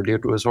other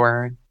dude was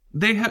wearing?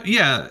 They have,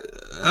 yeah.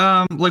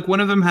 One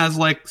of them has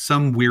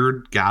some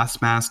weird gas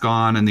mask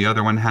on, and the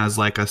other one has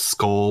a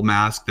skull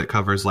mask that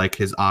covers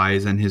his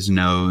eyes and his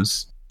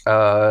nose.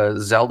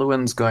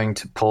 Zalduin's going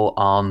to pull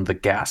on the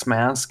gas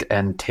mask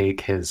and take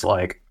his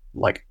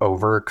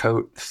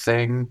overcoat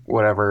thing,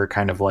 whatever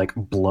kind of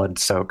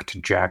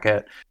blood-soaked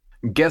jacket.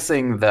 I'm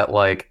guessing that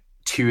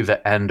to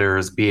the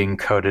Enders, being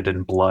coated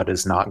in blood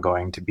is not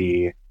going to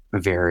be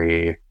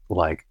very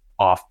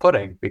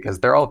off-putting because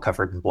they're all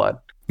covered in blood.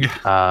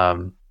 Yeah.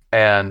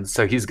 And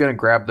so he's gonna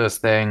grab those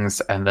things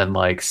and then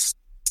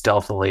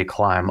stealthily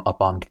climb up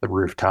onto the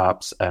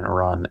rooftops and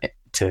run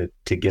to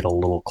get a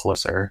little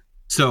closer.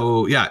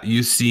 So yeah,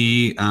 you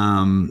see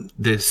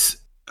this.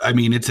 I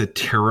mean, it's a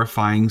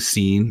terrifying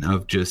scene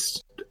of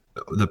just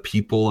the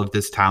people of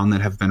this town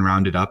that have been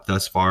rounded up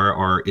thus far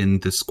are in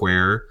the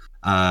square.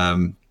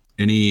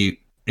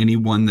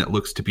 Anyone that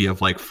looks to be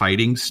of like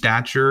fighting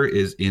stature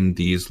is in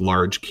these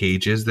large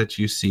cages that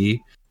you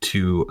see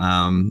to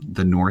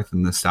the north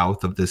and the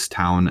south of this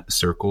town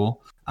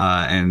circle.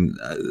 And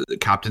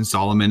Captain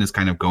Solomon is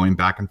kind of going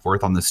back and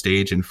forth on the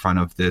stage in front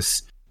of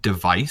this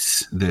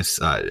device, this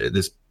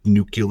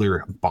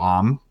nuclear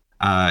bomb,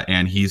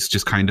 and he's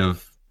just kind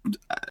of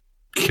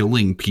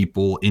killing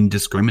people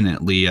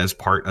indiscriminately as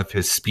part of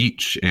his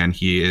speech. And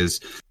he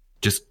is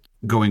just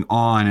going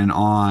on and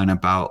on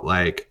about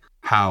like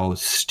how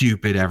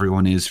stupid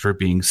everyone is for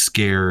being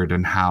scared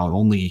and how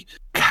only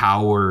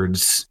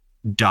cowards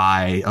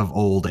die of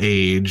old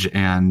age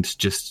and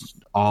just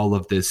all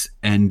of this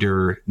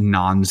Ender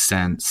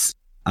nonsense.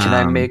 Can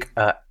I make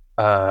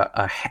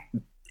a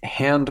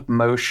hand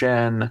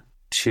motion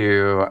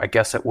to? I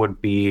guess it would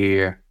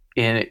be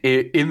in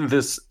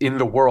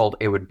the world.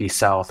 It would be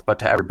south, but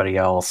to everybody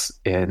else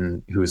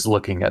who's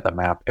looking at the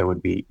map, it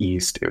would be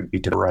east. It would be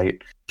to the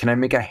right. Can I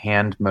make a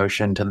hand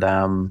motion to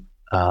them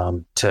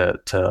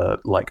to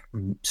like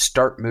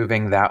start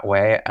moving that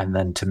way, and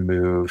then to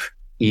move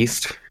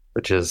east,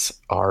 which is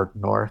our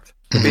north?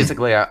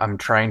 Basically, I'm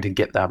trying to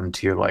get them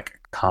to like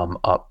come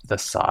up the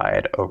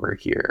side over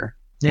here.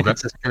 Nick and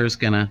Sister's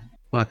gonna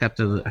walk up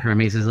to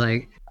Hermes. Is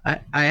like, I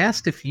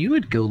asked if you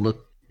would go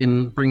look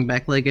and bring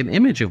back like an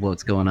image of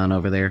what's going on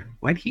over there.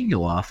 Why'd he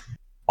go off?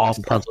 All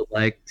puzzled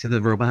like to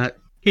the robot.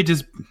 He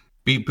just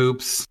beat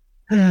boops.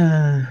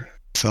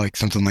 So like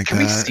something like Can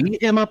that. we see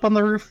him up on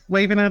the roof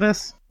waving at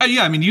us?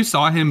 Yeah, I mean, you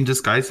saw him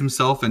disguise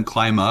himself and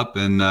climb up.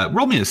 And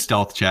roll me a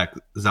stealth check,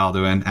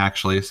 Zalduin,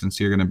 actually, since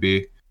you're going to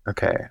be...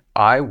 Okay,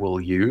 I will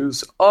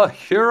use a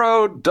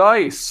hero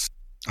dice.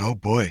 Oh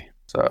boy.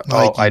 So,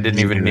 Like I didn't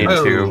even need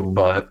to,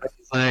 but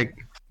It's like,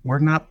 we're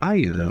not by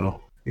you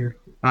though.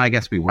 I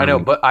guess we were. I know,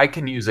 but I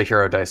can use a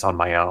hero dice on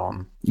my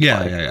own.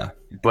 Yeah.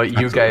 But you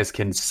Absolutely. guys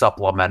can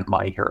supplement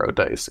my hero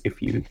dice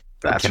if you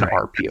That's can right.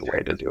 RP a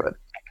way to do it.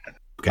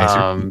 Guys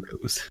are Um,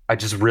 heroes, I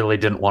just really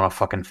didn't want to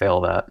fucking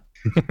fail that.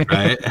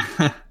 right?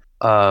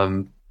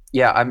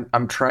 Yeah,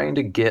 I'm trying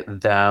to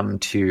get them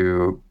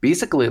to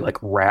basically like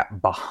wrap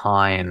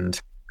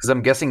behind, because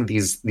I'm guessing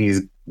these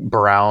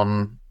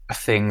brown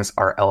things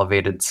are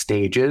elevated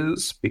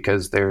stages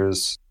because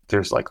there's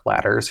like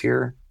ladders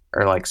here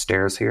or like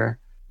stairs here.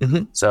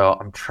 Mhm. So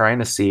I'm trying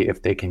to see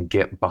if they can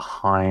get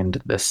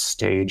behind this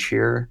stage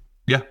here.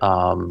 Yeah.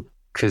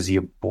 Because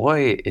your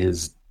boy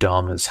is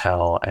dumb as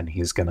hell and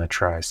he's gonna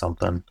try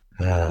something.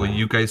 Well,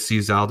 you guys see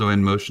Zalduin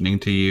motioning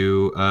to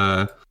you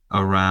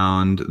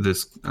around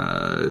this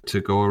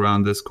to go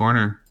around this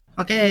corner.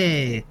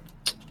 Okay.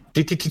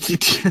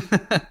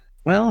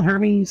 Well,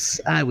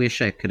 Hermes, I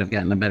wish I could have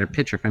gotten a better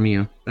picture from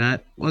you,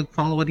 but we'll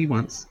follow what he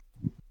wants.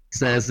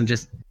 Says and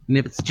just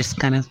Nibbits just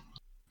kind of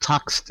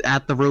talks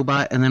at the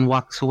robot and then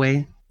walks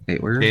away.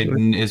 Wait, where?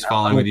 Aiden is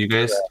following with you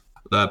guys.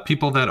 The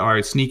people that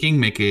are sneaking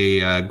make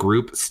a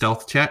group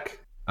stealth check.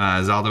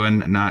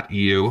 Zalduin, not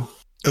you.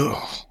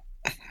 Oh.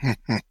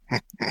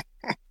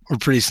 We're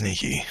pretty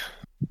sneaky.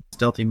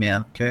 Stealthy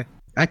man. Okay.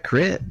 I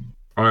crit.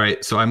 All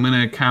right, so I'm going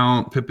to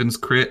count Pippin's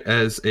crit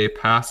as a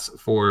pass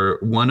for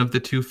one of the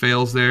two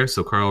fails there.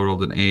 So Carl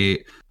rolled an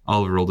 8,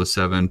 Oliver rolled a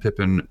 7,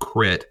 Pippin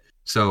crit.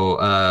 So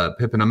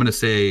Pippin, I'm going to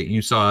say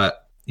you saw,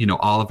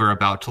 Oliver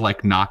about to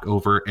like knock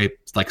over a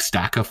like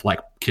stack of like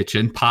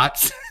kitchen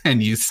pots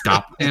and you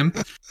stopped him.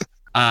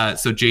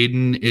 So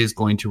Jaden is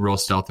going to roll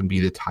stealth and be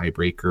the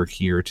tiebreaker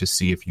here to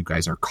see if you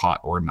guys are caught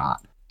or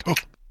not. Oh.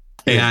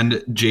 And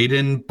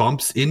Jaden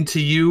bumps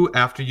into you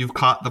after you've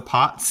caught the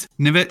pots,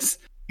 Nivets,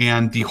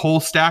 and the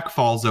whole stack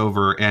falls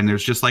over, and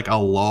there's just like a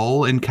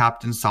lull in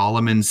Captain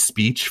Solomon's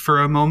speech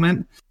for a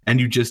moment, and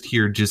you just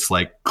hear just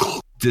like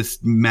this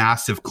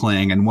massive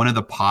clang, and one of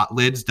the pot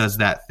lids does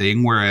that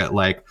thing where it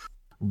like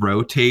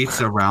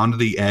rotates around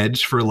the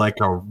edge for like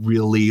a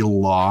really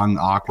long,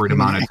 awkward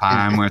amount of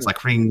time, where it's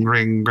like ring,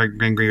 ring, ring,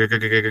 ring, ring,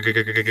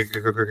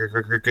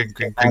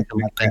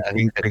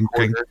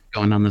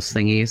 Going on those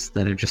thingies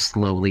that are just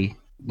slowly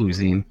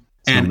losing.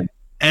 and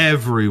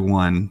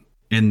everyone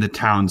in the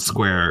town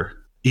square,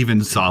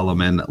 even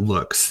Solomon,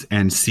 looks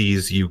and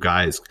sees you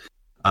guys.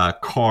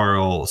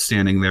 Carl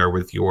standing there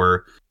with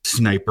your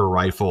sniper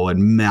rifle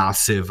and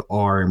massive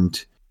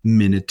armed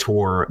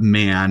minotaur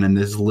man and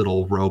this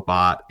little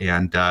robot,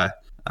 and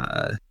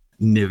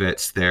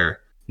Nivets there,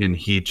 and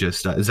he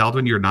just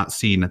Zaldwin, you're not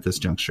seen at this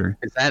juncture.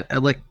 Is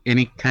that like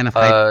any kind of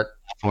fight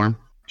platform?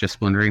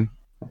 Just wondering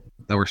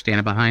that we're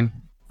standing behind.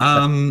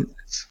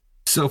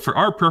 So for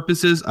our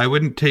purposes, I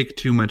wouldn't take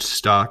too much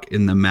stock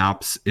in the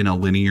maps in a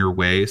linear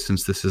way,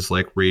 since this is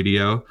like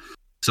radio.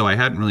 So I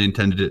hadn't really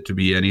intended it to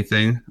be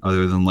anything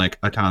other than like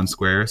a town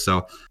square.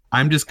 So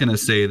I'm just going to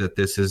say that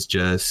this is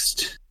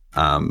just,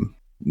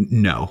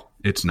 no,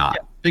 it's not.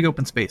 Yeah, big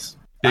open space.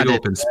 Big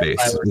open space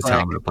is how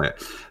I'm going to play it.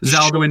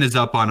 Zaldwin is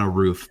up on a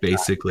roof,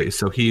 basically.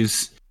 So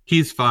he's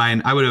He's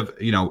fine. I would have,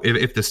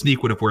 if the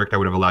sneak would have worked, I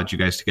would have allowed you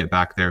guys to get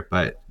back there.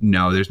 But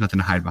no, there's nothing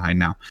to hide behind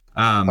now.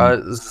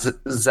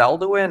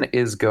 Zalduin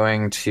is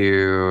going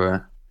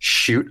to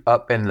shoot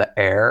up in the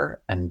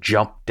air and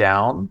jump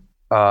down,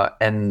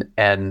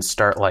 and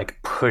start like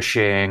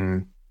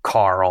pushing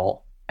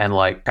Carl and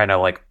like kind of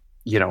like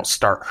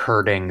start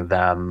herding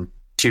them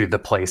to the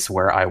place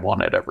where I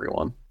wanted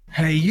everyone.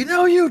 Hey,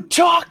 you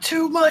talk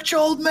too much,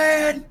 old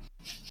man.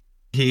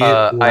 He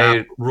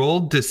I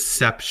rolled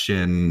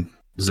deception,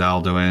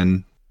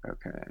 Zalduin.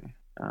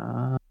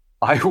 Okay.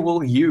 I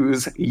will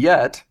use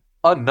yet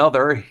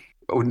another.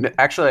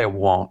 Actually, I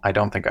won't. I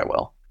don't think I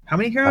will. How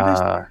many hero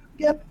dice?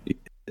 Yep.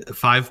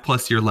 5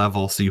 plus your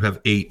level, so you have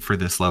 8 for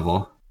this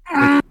level.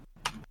 I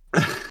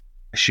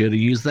should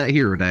have used that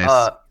hero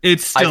dice.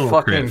 It's still I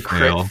fucking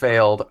crit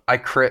failed. I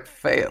crit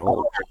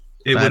failed.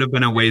 It would have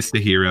been a waste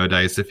of hero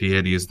dice if he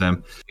had used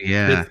them.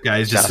 Yeah. This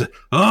guy's just,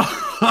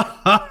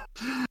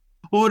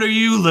 what are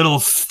you little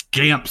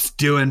scamps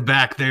doing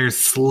back there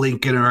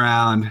slinking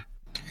around?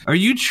 Are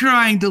you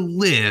trying to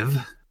live?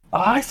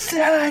 I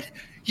said,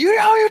 you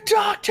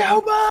talk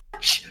too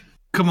much.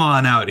 Come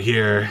on out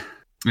here.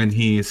 And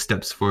he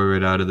steps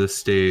forward out of the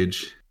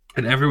stage.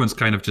 And everyone's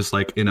kind of just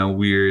like in a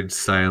weird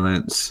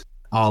silence.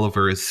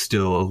 Oliver is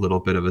still a little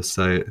bit of a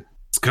sight.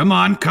 Come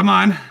on.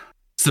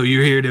 So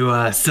you're here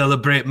to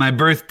celebrate my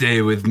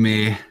birthday with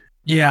me.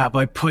 Yeah,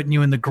 by putting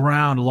you in the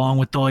ground along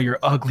with all your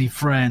ugly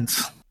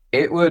friends.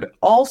 It would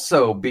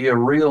also be a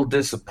real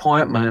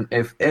disappointment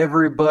if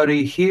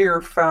everybody here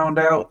found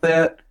out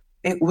that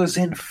it was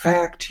in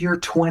fact your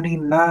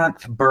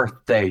 29th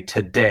birthday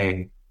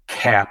today,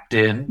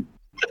 Captain.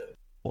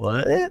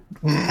 What?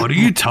 What are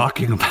you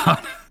talking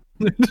about?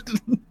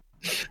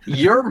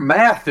 Your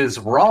math is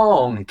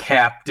wrong,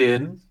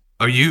 Captain.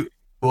 Are you...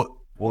 What?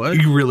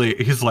 You really...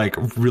 He's like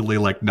really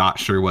like not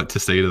sure what to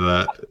say to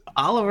that.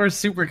 Oliver's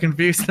super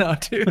confused now,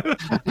 too.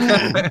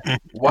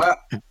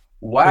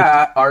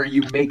 Why are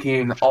you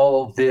making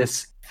all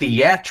this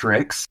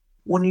theatrics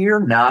when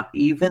you're not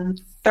even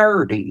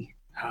 30?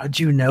 How'd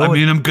you know? I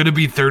mean, I'm going to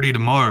be 30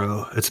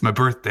 tomorrow. It's my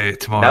birthday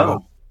tomorrow.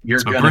 No, you're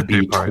It's my going to birthday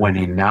be party.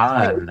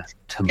 29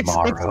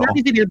 tomorrow. It's not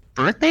even your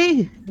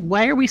birthday.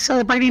 Why are we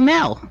celebrating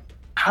now?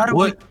 How do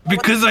What?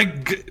 Because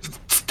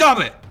stop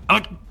it!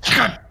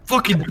 God,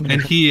 fucking...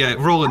 And he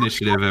roll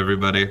initiative,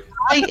 everybody.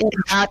 I am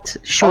not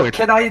sure.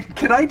 Can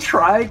I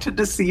try to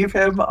deceive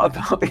him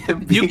about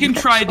him? You being can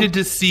try to actually-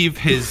 deceive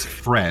his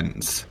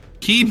friends.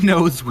 He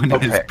knows when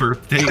his Okay.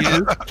 birthday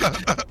is.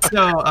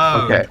 So,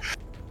 Okay.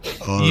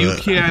 you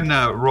can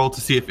roll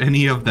to see if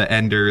any of the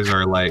enders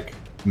are like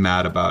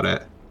mad about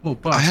it. Oh,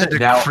 I had to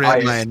Now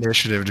crit my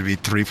initiative to be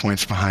 3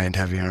 points behind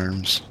Heavy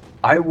Arms.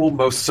 I will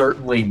most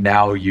certainly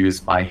now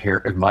use my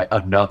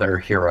another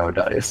hero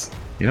dice.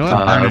 You know what?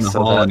 I'm in the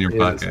so hole that in your is-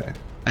 bucket.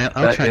 I'll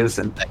That try is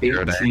an that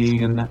hero dice.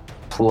 18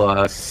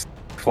 plus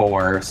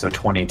 4, so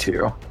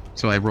 22.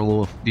 So I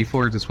roll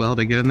d4s as well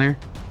to get in there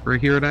for a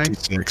hero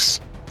dice.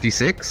 6.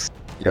 D6.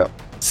 Yep.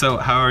 So,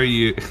 how are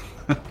you?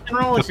 You can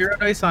roll a hero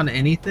dice on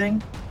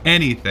anything?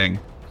 Anything.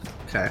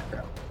 Okay.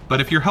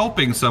 But if you're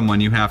helping someone,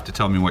 you have to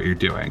tell me what you're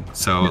doing.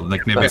 So,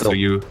 like, maybe That's so all.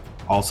 you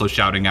also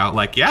shouting out,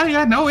 like,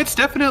 yeah, no, it's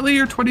definitely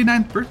your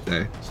 29th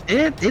birthday.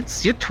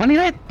 It's your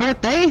 29th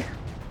birthday.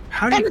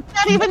 How do And you... it's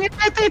not even your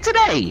birthday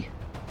today.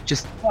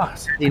 Just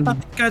Boss, I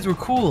thought these guys were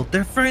cool.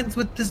 They're friends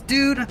with this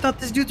dude. I thought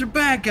these dudes are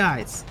bad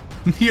guys.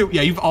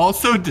 You've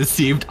also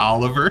deceived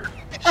Oliver.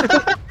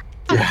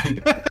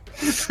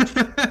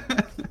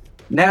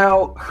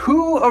 Now,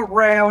 who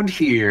around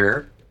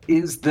here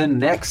is the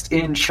next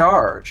in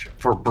charge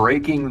for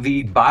breaking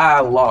the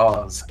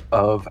bylaws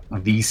of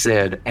the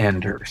said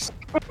Enders?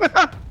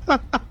 The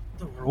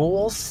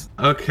rules?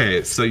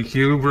 Okay, so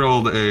you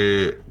rolled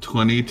a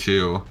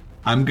 22.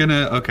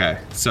 Okay,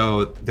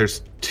 so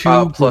there's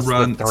 2 Plus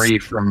runs. the 3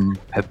 from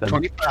Pippin.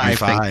 25.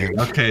 Thank you.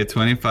 Okay,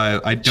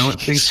 25. I don't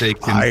think they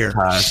can Fire.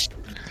 pass.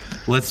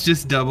 Let's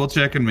just double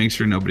check and make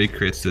sure nobody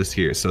crits this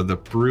here. So the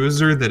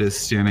bruiser that is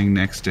standing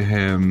next to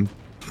him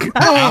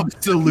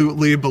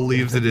absolutely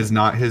believes it is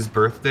not his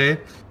birthday.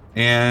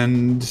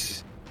 And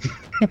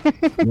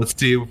let's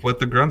see what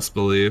the grunts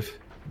believe.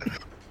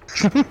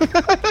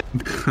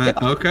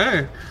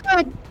 Okay.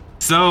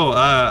 So,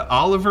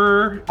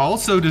 Oliver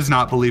also does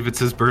not believe it's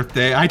his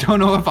birthday. I don't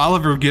know if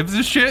Oliver gives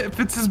a shit if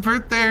it's his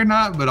birthday or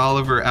not, but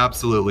Oliver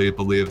absolutely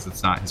believes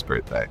it's not his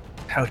birthday.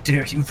 How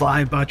dare you lie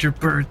about your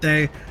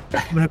birthday?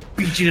 I'm gonna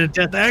beat you to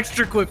death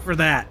extra quick for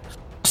that.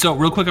 So,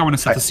 real quick, I want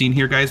to set the scene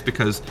here, guys,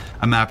 because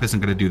a map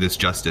isn't going to do this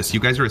justice. You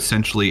guys are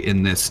essentially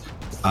in this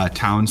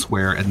town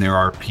square, and there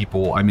are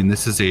people. I mean,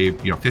 this is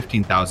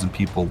 15,000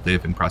 people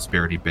live in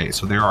Prosperity Bay,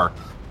 so there are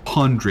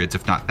hundreds,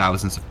 if not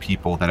thousands, of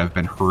people that have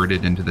been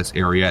herded into this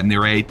area, and there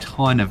are a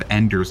ton of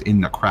enders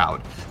in the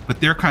crowd. But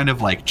they're kind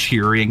of like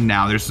cheering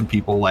now. There's some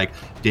people like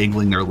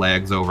dangling their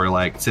legs over,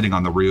 like sitting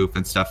on the roof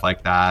and stuff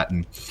like that,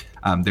 and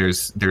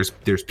there's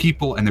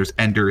people and there's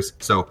enders.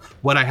 So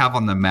what I have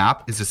on the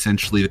map is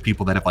essentially the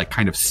people that have like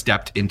kind of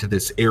stepped into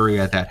this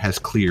area that has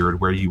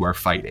cleared where you are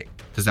fighting.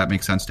 Does that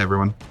make sense to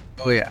everyone?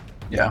 Oh yeah.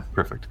 Yeah.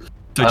 Perfect.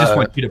 So I just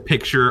want you to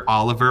picture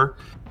Oliver.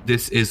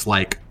 This is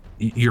like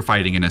you're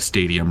fighting in a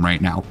stadium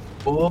right now.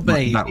 Oh,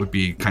 baby. That would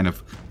be kind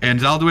of. And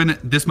Zaldwin,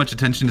 this much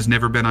attention has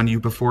never been on you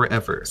before,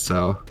 ever.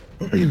 So.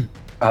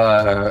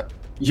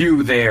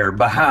 You there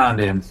behind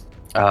him.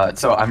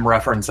 So I'm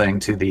referencing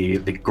to the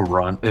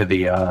grunt,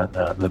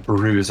 the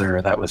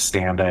bruiser that was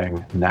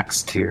standing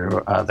next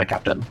to the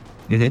captain.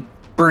 Mm-hmm.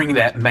 Bring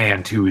that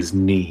man to his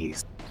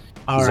knees.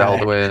 All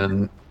right.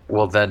 Zeldwin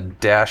will then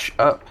dash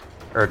up,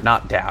 or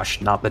not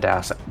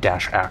the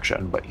dash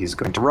action, but he's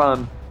going to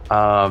run.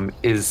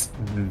 Is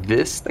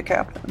this the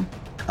captain?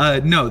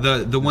 No,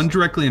 the one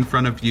directly in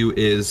front of you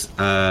is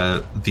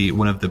the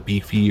one of the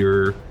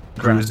beefier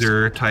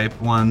cruiser type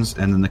ones,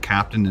 and then the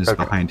captain is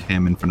behind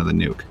him in front of the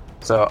nuke.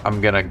 So I'm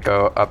gonna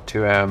go up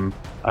to him.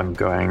 I'm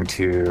going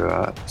to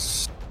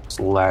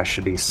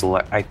slashity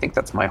select. I think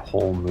that's my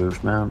whole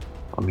movement.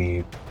 Let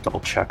me double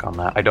check on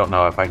that. I don't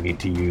know if I need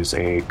to use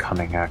a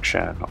cunning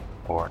action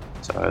or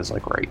so. I was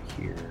like right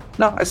here.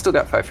 No, I still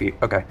got 5 feet.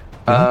 Okay.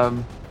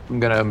 I'm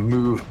gonna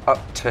move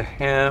up to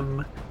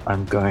him.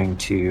 I'm going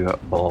to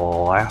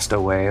blast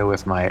away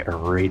with my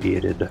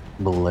irradiated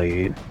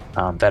blade.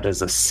 That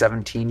is a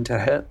 17 to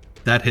hit.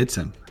 That hits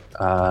him.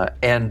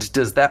 And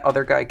does that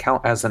other guy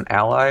count as an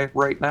ally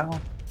right now?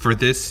 For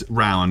this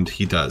round,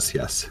 he does,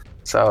 yes.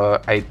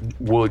 So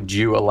would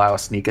you allow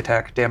sneak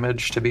attack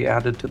damage to be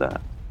added to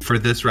that? For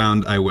this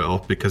round, I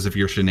will, because of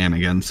your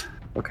shenanigans.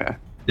 Okay.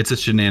 It's a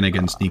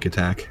shenanigan sneak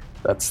attack.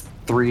 That's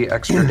 3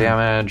 extra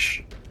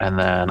damage, and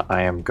then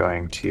I am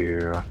going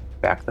to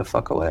back the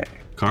fuck away.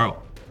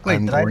 Carl. Wait,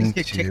 I'm did I going just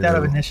get kicked out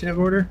of initiative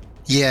order?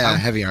 Yeah,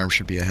 heavy arm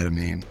should be ahead of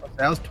me.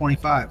 That was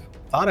 25.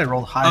 Thought I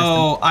rolled high.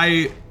 Oh,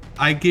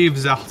 I gave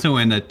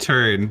Zaldwin a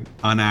turn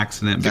on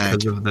accident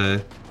because of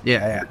the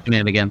Yeah.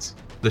 Shenanigans.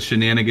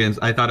 shenanigans.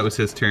 I thought it was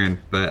his turn,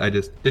 but I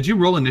just... Did you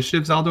roll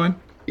initiative, Zaldwin?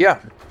 Yeah,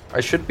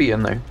 I should be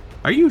in there.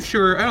 Are you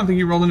sure? I don't think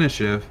you rolled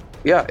initiative.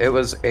 Yeah, it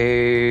was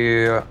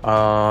a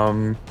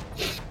No,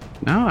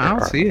 I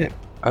don't see it.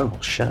 Oh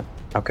shit.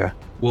 Okay.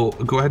 Well,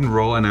 go ahead and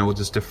roll, and I will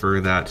just defer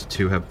that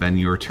to have been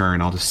your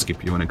turn. I'll just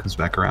skip you when it comes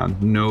back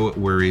around. No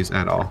worries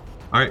at all.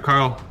 All right,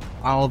 Carl.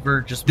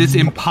 Oliver just... This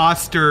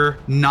imposter,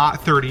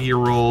 not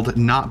 30-year-old,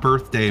 not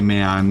birthday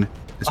man,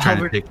 is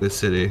trying to take this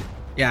city.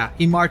 Yeah,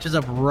 he marches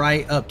up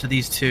right up to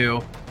these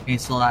two.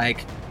 He's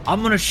like,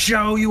 I'm gonna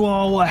show you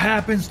all what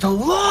happens to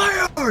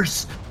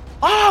liars!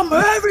 I'm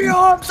Heavy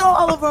Arms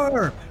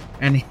Oliver!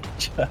 And he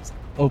just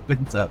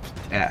opens up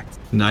attacks.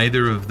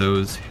 Neither of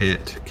those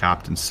hit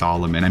Captain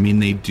Solomon. I mean,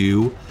 they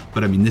do,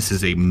 but I mean, this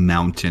is a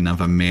mountain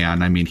of a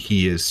man. I mean,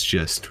 he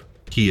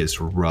is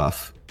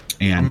rough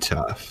and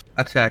tough.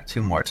 Attack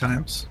 2 more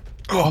times.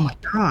 Oh my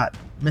god,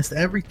 missed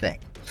everything.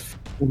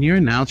 When you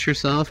announce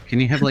yourself, can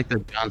you have like the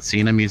John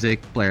Cena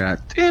music blare out?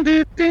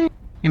 You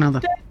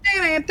know,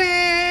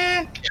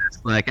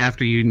 like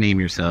after you name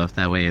yourself,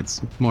 that way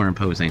it's more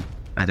imposing.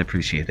 I'd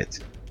appreciate it.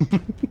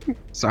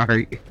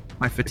 Sorry.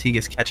 My fatigue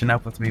is catching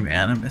up with me,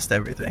 man. I missed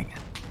everything.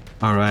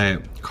 All right,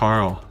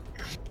 Carl.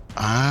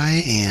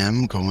 I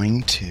am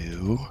going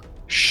to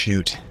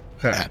shoot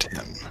at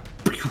him.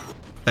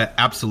 That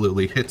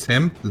absolutely hits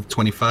him with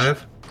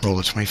 25. Roll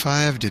a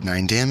 25, did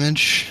 9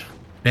 damage.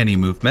 Any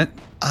movement?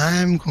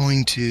 I'm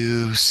going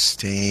to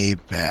stay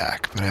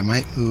back, but I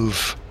might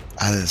move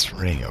out of this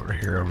ring over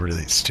here, over to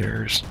these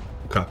stairs.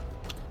 Okay.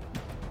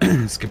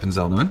 Skipping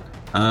Zeldwin.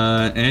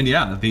 And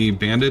yeah, the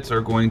bandits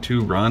are going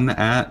to run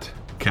at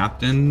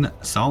Captain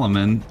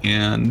Solomon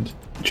and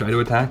try to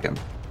attack him.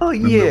 Oh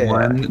Number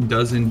 1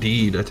 does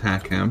indeed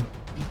attack him.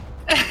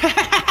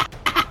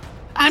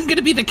 I'm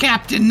gonna be the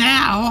captain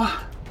now.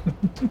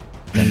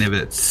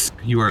 Nivets,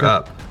 you are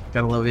up.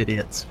 Gotta love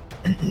idiots.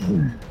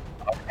 If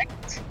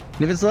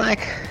it's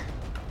like,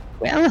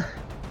 well,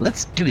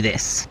 let's do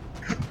this.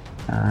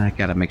 I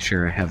gotta make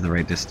sure I have the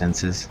right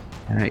distances.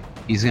 All right,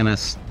 he's gonna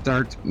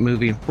start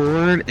moving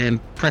forward and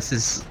press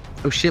his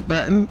oh shit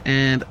button,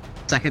 and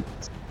second,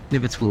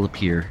 Nivets will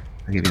appear.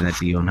 I'll give you that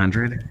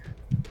D100.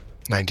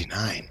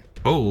 99.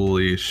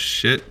 Holy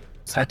shit.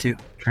 Side 2.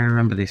 Trying to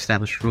remember the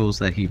established rules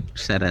that he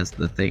set as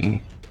the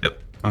thing.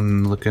 Yep.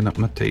 I'm looking up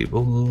my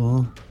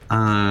table.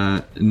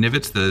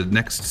 Nivets, the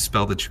next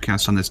spell that you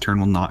cast on this turn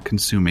will not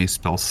consume a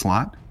spell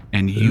slot,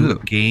 and you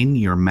gain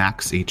your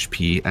max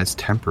HP as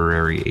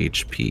temporary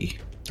HP.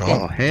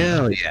 Oh,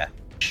 hell yeah.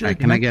 Right,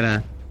 can I get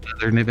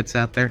another Nivets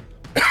out there?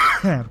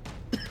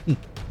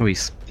 We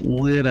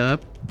split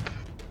up.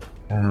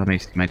 Let me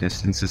see my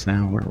distances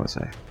now. Where was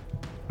I?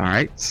 All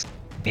right.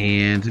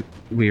 And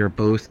we are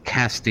both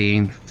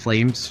casting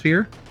Flame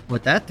Sphere.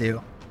 What'd that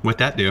do? What'd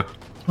that do?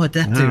 What'd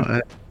that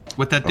do?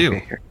 What'd that do?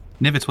 Okay, here.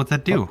 Nivets, what'd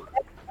that do?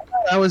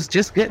 I was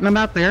just getting them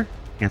out there.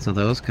 Cancel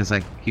those because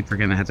I keep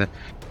forgetting I had to.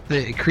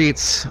 It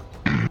creates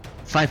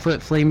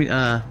 5-foot flaming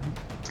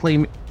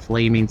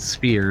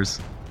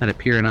spheres that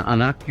appear in an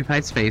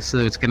unoccupied space. So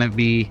it's going to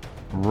be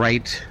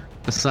right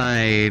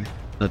beside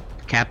the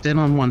captain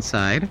on one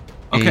side.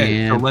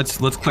 Okay, so and let's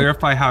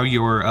clarify how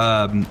your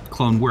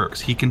clone works.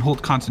 He can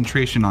hold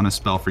concentration on a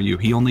spell for you.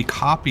 He only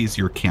copies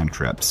your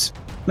cantrips.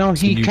 no,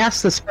 he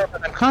casts the spell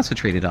that I'm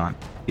concentrated on.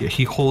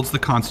 He holds the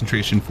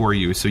concentration for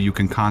you, so you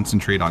can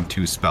concentrate on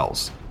 2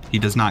 spells. He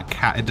does not.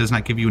 It does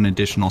not give you an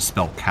additional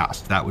spell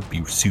cast. That would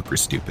be super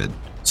stupid.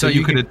 So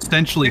you could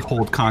essentially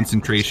hold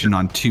concentration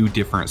on 2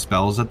 different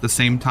spells at the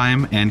same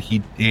time, and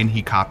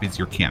he copies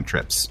your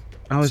cantrips.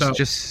 Oh, So- it's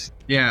just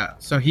Yeah,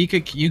 so you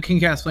can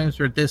cast Flame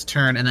Spirit this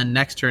turn, and then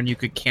next turn you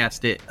could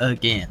cast it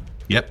again.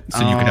 Yep.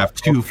 So you could have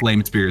 2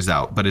 flame spears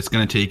out, but it's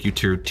going to take you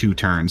to 2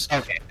 turns.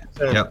 okay.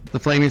 So Yep. the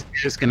flaming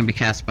spear is going to be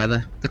cast by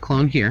the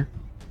clone here,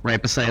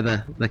 right beside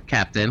the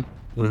captain,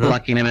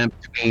 blocking him in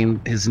between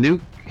his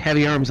nuke,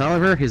 heavy arms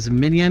Oliver, his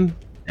minion,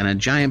 and a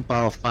giant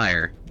ball of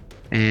fire.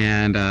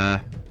 And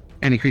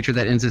any creature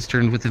that ends its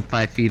turn within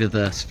 5 feet of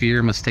the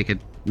sphere must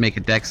make a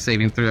dex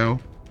saving throw,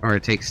 or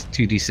it takes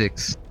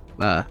 2d6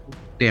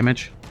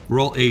 damage.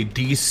 Roll a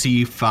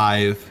DC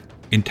 5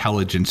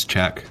 intelligence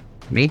check.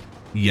 Me?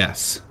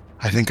 Yes.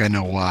 I think I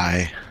know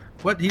why.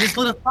 What? You just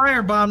lit a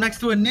firebomb next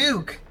to a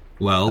nuke.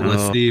 Well,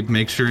 let's Oh. see.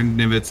 Make sure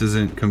Nivitz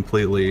isn't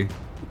completely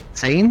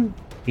Sane?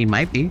 He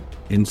might be.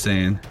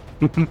 insane.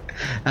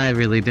 I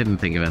really didn't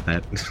think about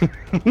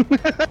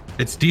that.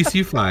 It's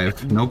DC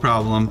 5, no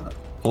problem.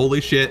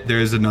 Holy shit,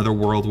 there's another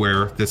world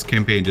where this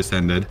campaign just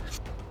ended.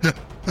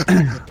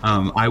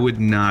 I would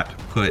not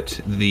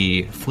put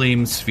the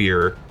flame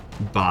sphere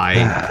by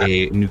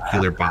a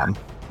nuclear bomb.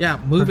 Yeah,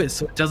 move it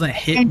so it doesn't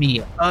hit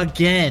me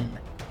again.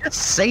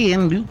 Just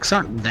saying, nukes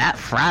aren't that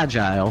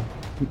fragile.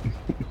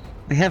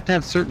 They have to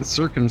have certain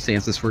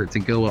circumstances for it to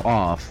go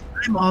off.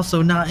 I'm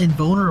also not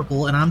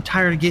invulnerable, and I'm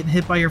tired of getting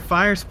hit by your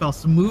fire spell,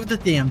 so move the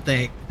damn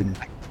thing.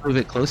 Move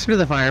it closer to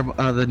the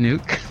the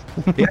nuke.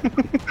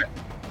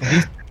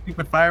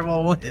 Stupid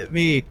fireball won't hit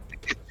me.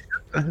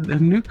 The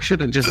nuke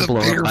shouldn't just The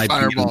blow bigger up. by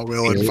fireball being-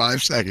 will in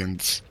 5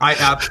 seconds. I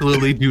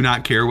absolutely do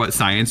not care what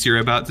science you're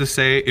about to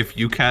say. If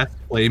you cast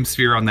flame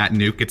sphere on that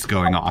nuke, it's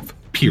going off.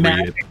 Period.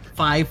 Magic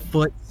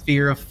 5-foot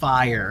sphere of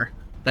fire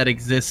that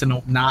exists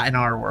not in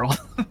our world.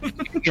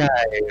 You guys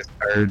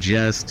are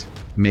just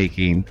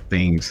making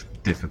things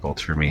difficult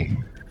for me.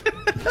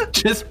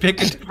 Just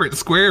pick a different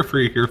square for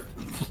your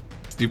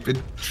stupid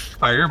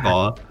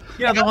fireball.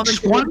 Yeah, the one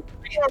Just that one-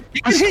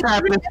 you can hit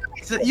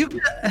 3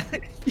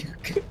 enemies.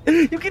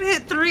 You can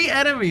hit 3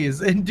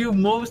 enemies and do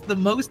the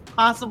most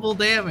possible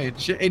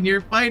damage, and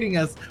you're fighting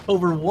us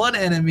over 1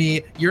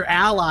 enemy, your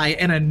ally,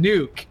 and a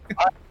nuke.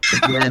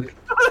 And,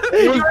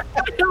 You're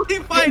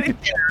really fighting.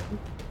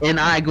 and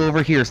I go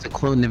over here so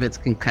Clone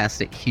Nivitz can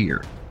cast it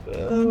here.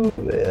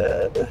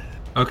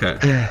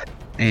 Okay.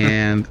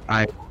 And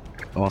I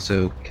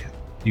also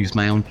use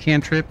my own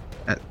cantrip.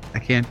 I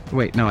can't.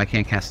 Wait, no, I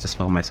can't cast a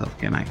spell myself,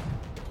 can I?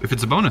 If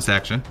it's a bonus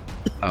action,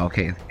 Oh,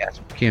 okay, yes,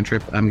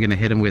 cantrip. I'm gonna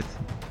hit him with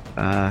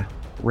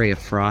Ray of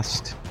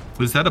Frost.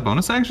 is that a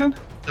bonus action?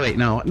 Wait,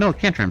 no,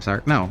 cantrips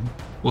are no.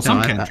 Well, some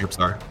No, cantrips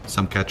are.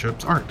 Some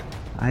cantrips aren't.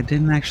 I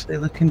didn't actually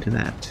look into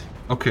that.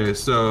 Okay,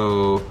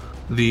 so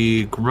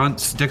the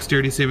grunt's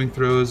dexterity saving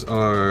throws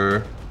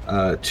are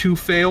 2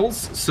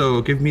 fails.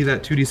 So give me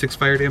that 2d6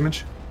 fire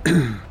damage.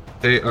 We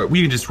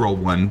can just roll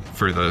 1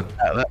 for the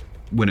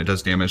when it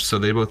does damage. So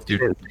they both do.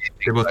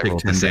 They both take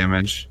 10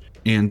 damage,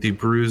 and the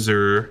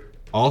bruiser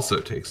also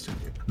takes 10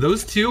 damage.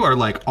 Those 2 are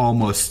like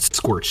almost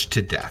scorched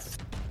to death.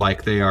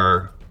 Like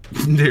they're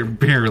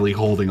barely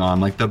holding on.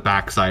 Like the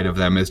backside of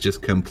them is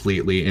just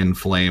completely in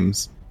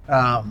flames.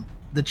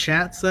 The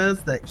chat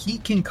says that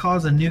heat can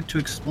cause a nuke to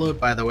explode,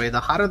 by the way. The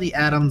hotter the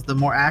atoms, the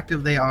more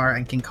active they are,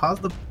 and can cause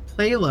the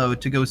payload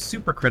to go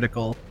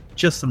supercritical.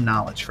 Just some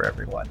knowledge for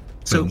everyone.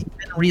 So even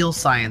real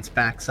science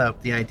backs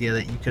up the idea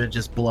that you could have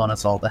just blown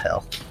us all to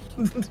hell.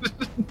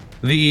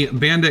 The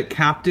bandit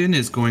captain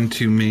is going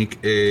to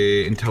make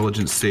a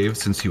intelligence save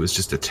since he was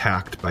just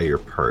attacked by your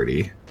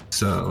party.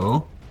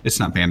 So it's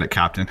not bandit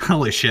captain.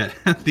 Holy shit.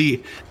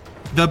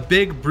 The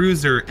big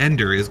bruiser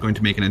Ender is going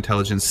to make an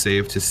intelligence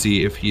save to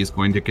see if he's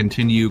going to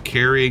continue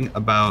caring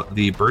about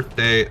the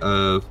birthday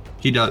of...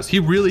 He does. He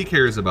really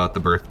cares about the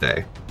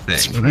birthday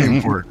It's thing. very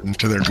important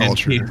to their And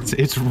culture.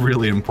 it's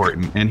really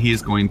important. And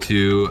he's going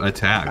to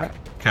attack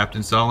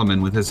Captain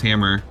Solomon with his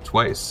hammer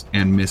twice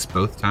and miss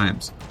both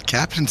times.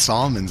 Captain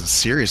Solomon's a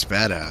serious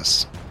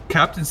badass.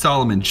 Captain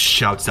Solomon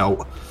shouts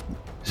out,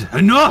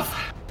 "Enough!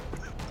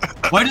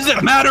 Why does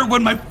it matter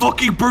when my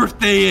fucking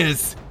birthday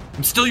is?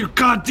 I'm still your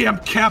goddamn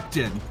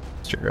captain!"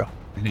 It's true.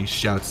 And he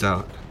shouts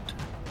out,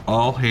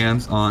 "All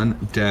hands on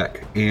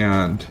deck,"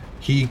 and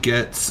he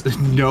gets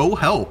no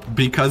help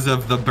because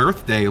of the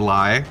birthday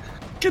lie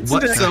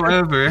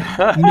whatsoever.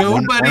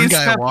 Nobody one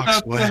guy stepped walks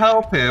up away. to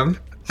help him.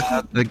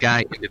 The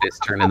guy ended his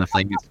turn in the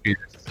flaming spear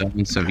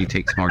zone, so he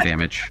takes more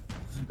damage.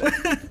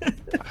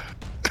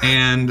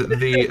 And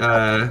the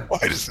Why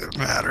does it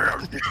matter?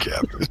 I'm your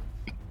captain.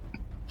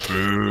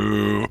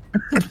 Boo.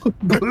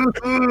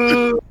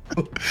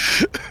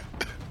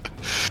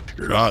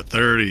 You're not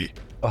 30.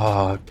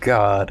 Oh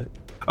God.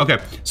 okay,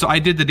 so I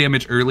did the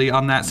damage early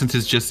on that since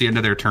it's just the end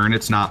of their turn.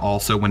 It's not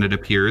also when it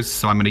appears,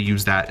 so I'm going to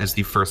use that as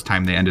the first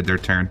time they ended their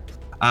turn.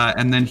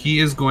 And then he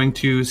is going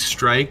to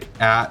strike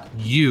at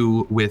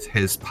you with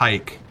his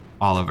pike,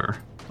 Oliver.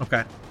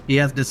 Okay. He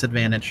has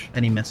disadvantage,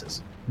 and he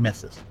misses.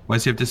 Why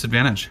does he have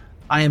disadvantage?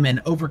 I am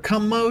in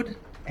overcome mode,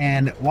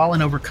 and while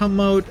in overcome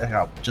mode,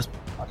 I'll just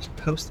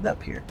post it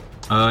up here.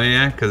 Oh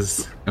yeah,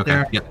 because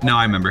okay, yep. No,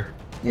 I remember.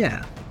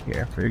 Yeah,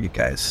 here for you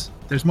guys.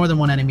 There's more than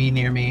one enemy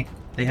near me.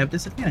 They have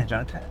disadvantage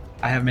on attack.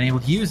 I haven't been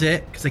able to use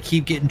it because I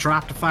keep getting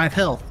dropped to 5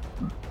 health.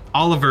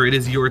 Oliver, it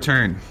is your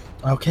turn.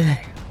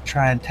 Okay,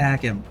 try and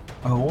attack him.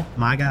 Oh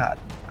my god.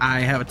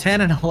 I have a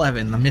 10 and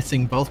 11. I'm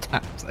missing both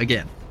times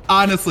again.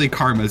 Honestly,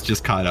 karma's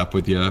just caught up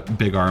with you,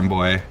 big arm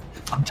boy.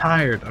 I'm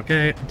tired,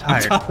 okay? I'm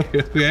tired.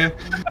 Okay.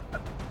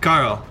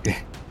 Carl.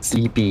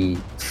 CP.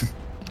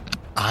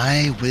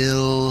 I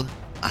will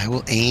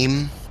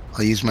aim.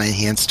 I'll use my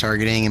enhanced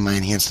targeting and my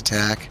enhanced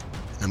attack.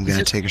 I'm going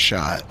to take a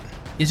shot.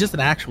 It's just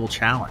an actual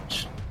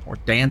challenge. We're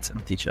dancing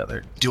with each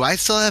other. Do I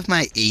still have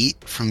my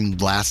 8 from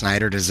last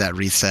night, or does that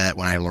reset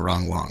when I have a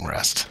long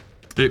rest?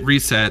 It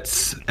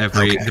resets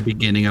the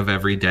beginning of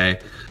every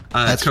day.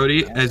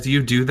 Cody, as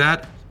you do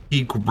that,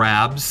 he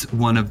grabs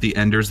one of the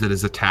enders that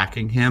is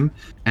attacking him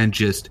and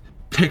just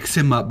picks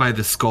him up by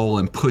the skull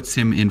and puts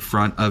him in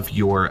front of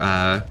your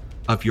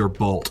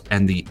bolt,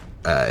 and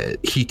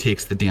he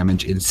takes the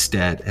damage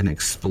instead and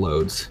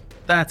explodes.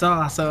 That's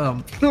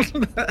awesome.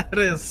 That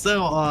is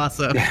so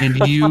awesome. And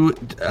you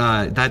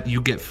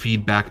get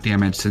feedback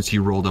damage since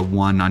you rolled a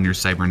 1 on your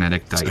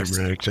cybernetic dice.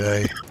 Cybernetic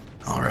die.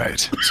 All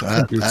right.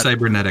 So your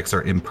cybernetics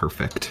are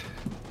imperfect.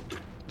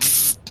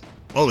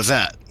 What was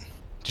that?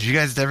 Did you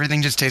guys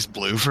everything just taste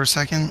blue for a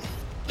second?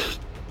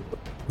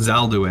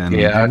 Zalduin.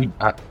 Yeah,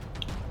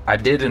 I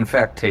did in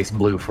fact taste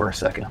blue for a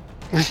second.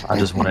 I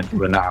just wanted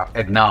to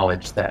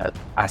acknowledge that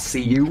I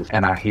see you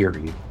and I hear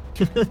you.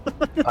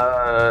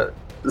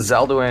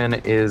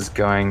 Zalduin is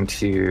going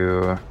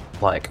to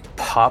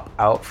pop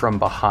out from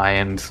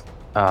behind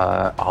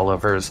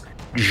Oliver's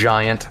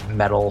giant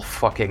metal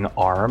fucking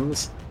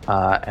arms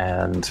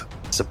and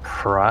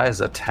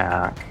surprise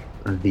attack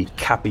the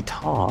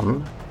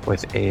Capitan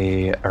with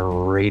a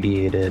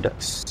irradiated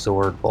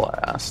sword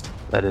blast.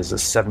 That is a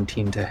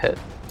 17 to hit.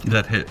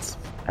 That hits.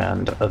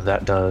 And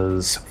that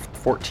does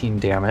 14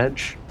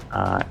 damage.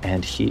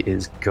 And he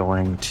is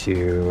going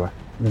to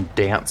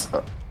dance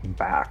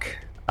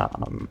back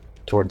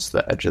towards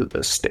the edge of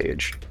this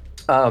stage.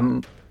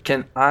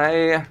 Can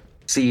I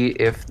see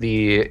if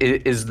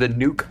is the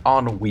nuke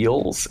on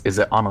wheels? Is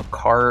it on a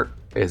cart?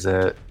 Is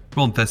it...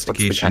 Roll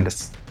investigation.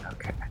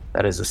 Okay,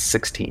 that is a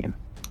 16.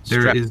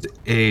 There is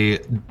a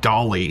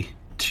dolly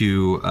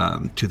to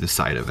the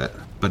side of it,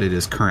 but it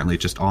is currently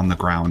just on the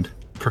ground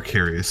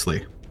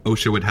precariously.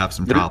 OSHA would have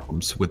some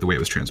problems with the way it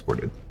was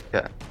transported.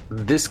 Yeah,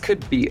 this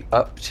could be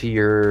up to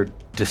your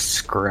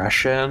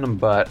discretion,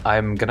 but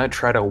I'm gonna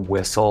try to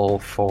whistle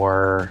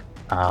for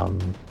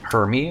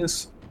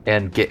Hermes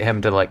and get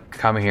him to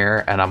come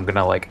here, and I'm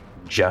gonna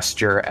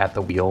gesture at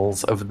the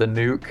wheels of the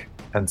nuke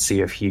and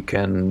see if he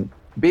can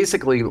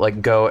basically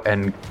go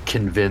and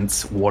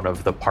convince one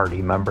of the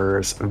party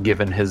members,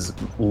 given his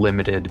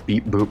limited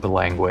beep boop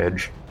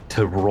language,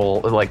 to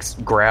roll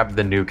grab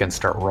the nuke and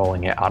start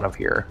rolling it out of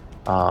here.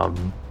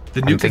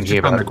 The nuke is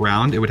just on the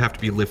ground. It would have to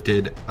be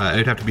lifted. It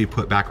would have to be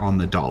put back on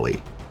the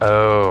dolly.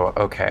 Oh,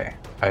 okay.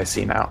 I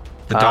see now.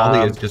 The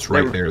dolly is just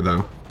right there,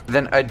 though.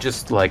 Then I'd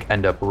just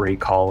end up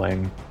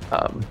recalling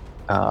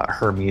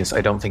Hermes.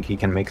 I don't think he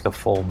can make the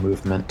full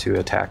movement to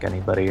attack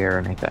anybody or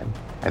anything.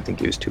 I think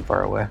he was too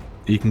far away.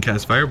 You can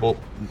cast Firebolt.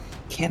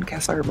 Can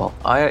cast Firebolt.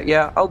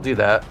 I'll do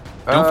that.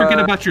 Don't forget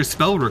about your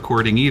spell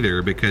recording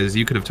either, because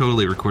you could have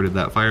totally recorded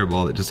that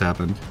fireball that just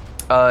happened.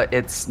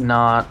 It's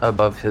not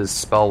above his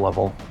spell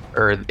level.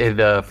 Or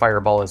the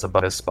fireball is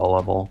above his spell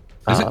level.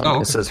 Is it? Oh,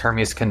 okay. It says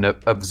Hermes can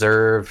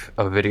observe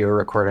a video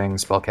recording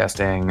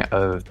spellcasting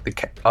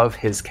of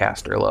his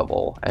caster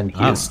level, and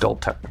he is still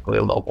technically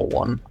level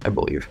 1, I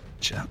believe.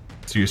 So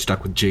you're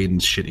stuck with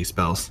Jaden's shitty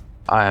spells.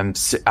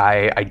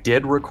 I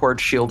did record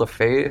Shield of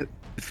Faith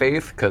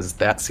because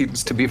that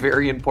seems to be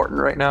very important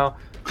right now.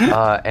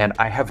 And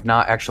I have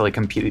not actually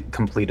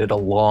completed a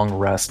long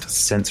rest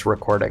since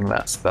recording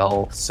that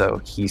spell, so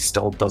he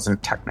still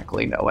doesn't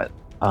technically know it.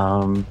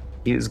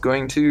 He is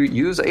going to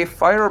use a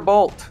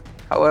firebolt.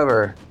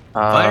 However,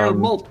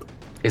 firebolt.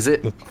 Is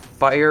it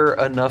fire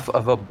enough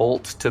of a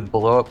bolt to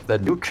blow up the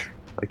nuke?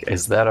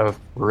 Is that a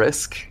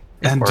risk?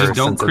 And just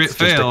don't crit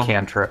fail. Just a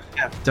cantrip.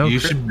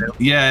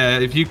 Yeah,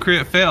 if you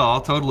crit fail,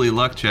 I'll totally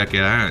luck check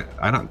it.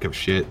 I don't give a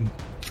shit.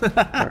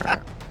 Right.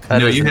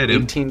 No, you hit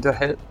 18 to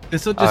hit.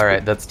 All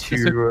right, that's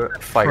 2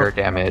 fire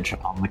damage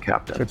on the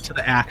captain. To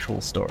the actual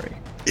story.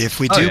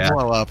 If we do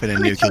blow up in a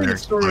nuclear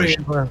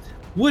explosion,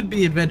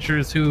 would-be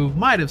adventurers who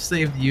might have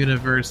saved the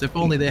universe if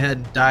only they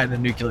hadn't died in a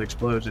nuclear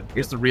explosion.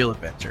 Here's the real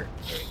adventure.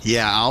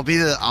 Yeah, I'll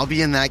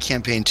be in that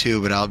campaign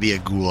too, but I'll be a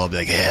ghoul. I'll be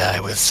like, yeah,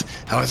 I was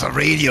a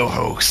radio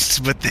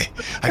host, but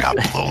I got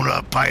blown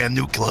up by a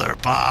nuclear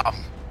bomb.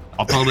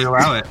 I'll totally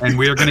allow it, and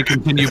we are going to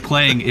continue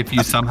playing if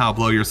you somehow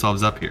blow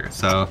yourselves up here.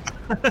 So,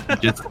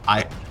 just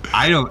I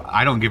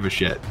don't give a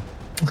shit.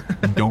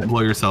 Don't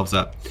blow yourselves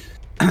up.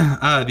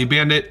 The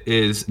bandit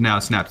is now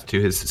snapped to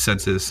his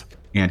senses,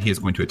 and he is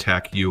going to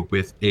attack you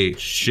with a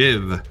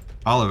shiv.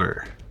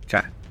 Oliver.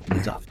 Okay.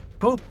 He's off.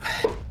 Boop.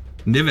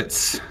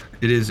 Nivitz,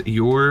 it is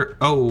your...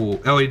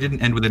 Oh, he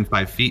didn't end within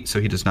 5 feet,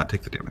 so he does not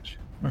take the damage.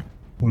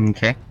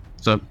 Okay.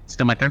 So,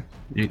 still my turn?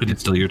 But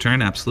it's still your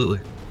turn, absolutely.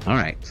 All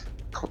right.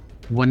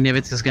 One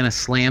Nivitz is going to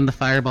slam the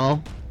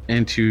fireball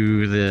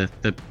into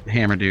the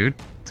hammer dude.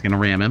 It's going to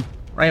ram him.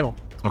 Rival.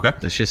 Okay.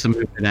 It's just a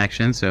movement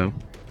action, so...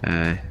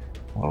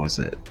 what was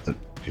it?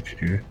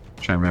 Trying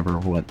to remember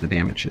what the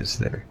damage is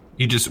there.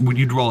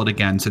 You'd roll it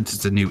again since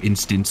it's a new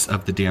instance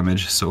of the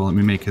damage. So let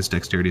me make his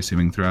dexterity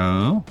saving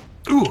throw.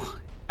 Ooh,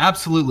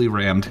 absolutely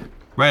rammed.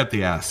 Right up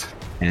the ass.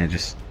 And it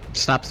just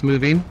stops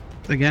moving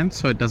again,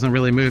 so it doesn't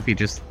really move. He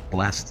just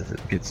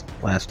gets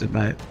blasted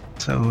by it.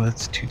 So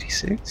that's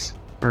 2d6?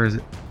 Or is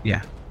it?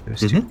 Yeah, it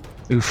was 2.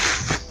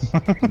 Oof.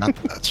 Not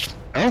that.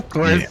 Of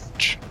course.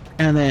 Yeah.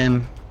 And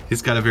then...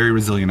 He's got a very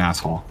resilient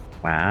asshole.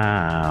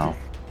 Wow.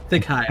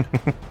 Thick hive.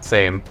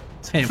 Same.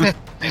 Same.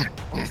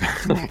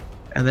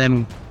 And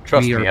then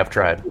Trust we me, are I've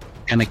tried.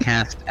 gonna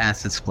cast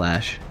Acid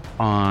Splash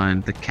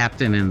on the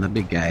captain and the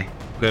big guy.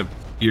 Okay.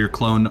 Your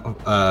clone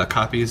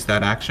copies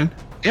that action.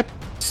 Yep.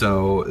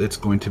 So it's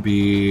going to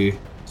be...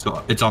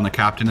 So it's on the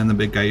captain and the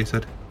big guy, you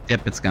said?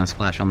 Yep, it's gonna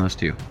splash on those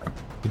two.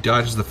 He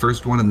dodges the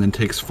first one and then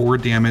takes 4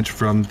 damage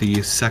from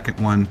the second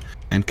one.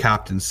 And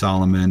Captain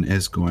Solomon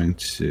is going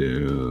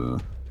to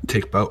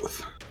take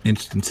both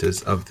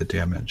instances of the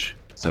damage.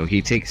 So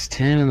he takes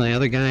 10 and the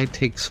other guy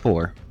takes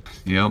 4.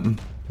 Yep.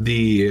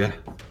 The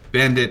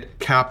bandit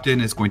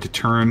captain is going to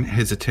turn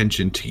his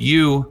attention to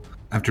you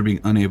after being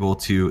unable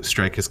to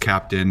strike his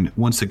captain,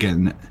 once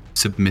again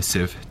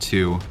submissive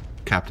to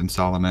Captain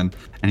Solomon,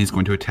 and he's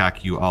going to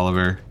attack you,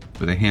 Oliver,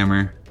 with a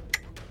hammer.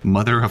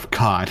 Mother of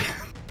God.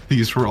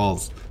 These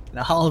rolls. And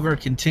Oliver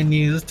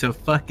continues to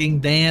fucking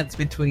dance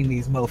between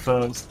these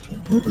mofos.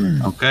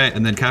 Okay,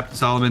 and then Captain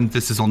Solomon,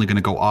 this is only going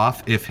to go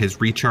off if his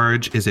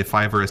recharge is a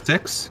 5 or a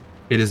 6.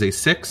 It is a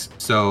 6,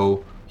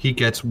 so he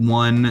gets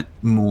one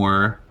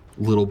more.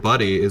 Little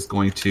buddy is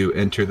going to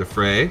enter the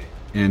fray,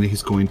 and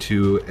he's going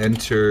to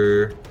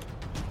enter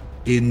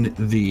in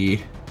the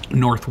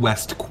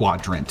northwest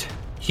quadrant.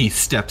 He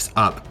steps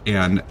up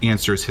and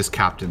answers his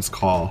captain's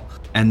call,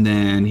 and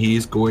then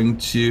he's going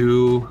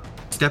to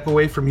step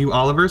away from you,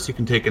 Oliver, so you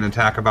can take an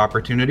attack of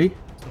opportunity.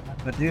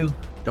 If I do,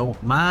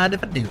 don't mind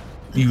if I do.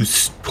 You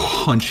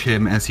punch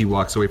him as he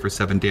walks away for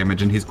 7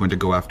 damage, and he's going to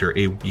go after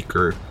a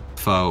weaker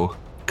foe,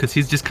 because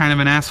he's just kind of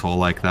an asshole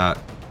like that.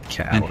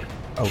 Coward.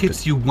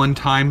 Hits you 1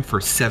 time for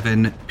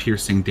 7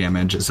 piercing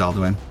damage,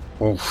 Zaldwin.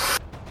 Oof,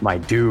 my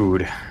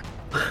dude.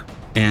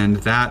 And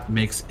that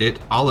makes it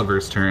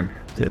Oliver's turn.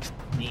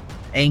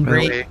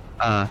 Angry.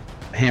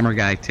 Hammer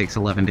guy takes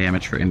 11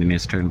 damage for ending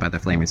his turn by the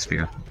flaming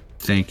sphere.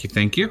 Thank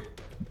you.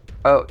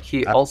 Oh,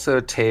 he also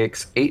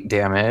takes 8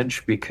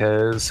 damage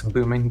because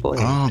Booming Blade.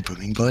 Oh,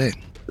 Booming Blade.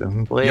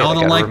 Booming Blade. Y'all I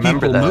don't gotta like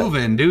remember people that.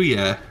 moving, do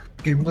ya?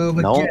 You can move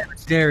Nope. again.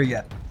 Dare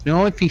ya. You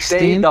know, if he Stay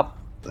stays, the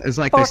it's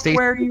like they fuck stay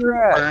where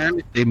you're at. burned,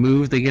 if they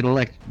move, they get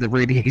the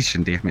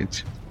radiation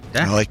damage.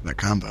 I like that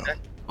combo.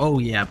 Oh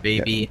yeah,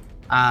 baby.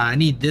 I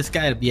need this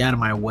guy to be out of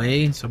my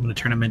way, so I'm gonna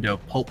turn him into a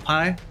pulp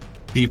pie.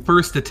 The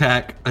first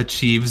attack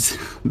achieves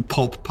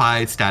pulp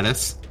pie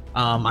status.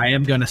 I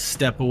am gonna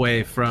step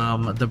away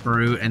from the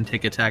brute and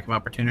take attack of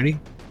opportunity.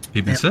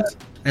 He misses.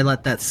 I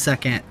let that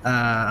second,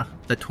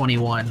 the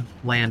 21,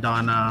 land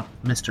on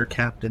Mr.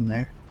 Captain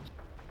there.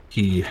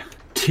 He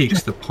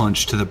takes the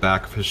punch to the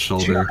back of his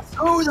shoulder.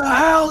 Who the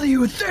hell do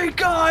you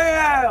think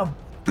I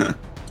am?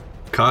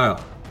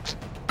 Kyle.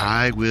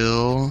 I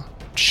will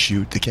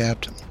shoot the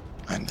captain.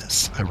 I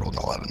miss. I rolled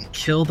an 11.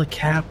 Kill the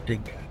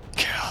captain.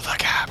 Kill the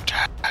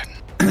captain.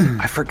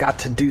 I forgot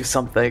to do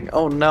something.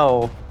 Oh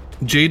no.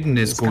 Jaden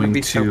is It's gonna going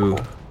be to so cool.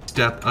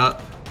 step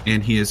up,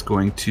 and he is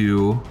going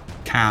to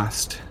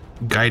cast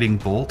Guiding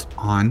Bolt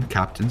on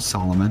Captain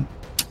Solomon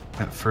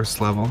at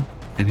first level,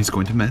 and he's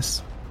going to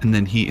miss. And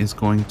then he is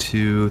going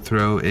to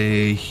throw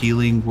a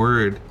healing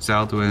word,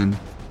 Zaldwin.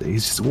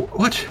 He's just,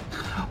 watch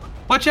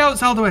out,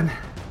 Zaldwin!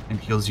 And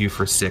heals you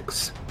for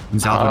 6.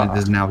 And Zaldwin, it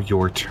is now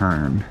your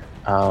turn.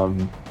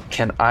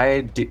 Can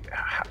I do?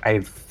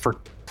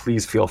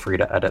 Please feel free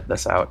to edit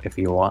this out if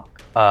you want.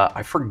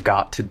 I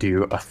forgot to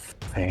do a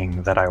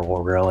thing that I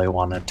really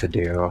wanted to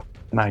do.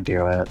 Can I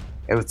do it?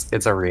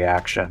 It's a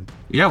reaction.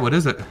 Yeah, what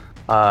is it?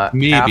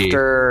 Maybe.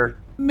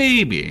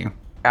 Maybe.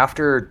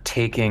 After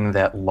taking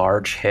that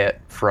large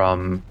hit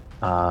from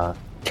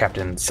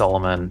Captain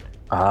Solomon,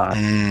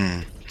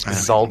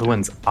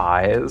 Zaldwin's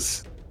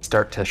eyes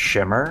start to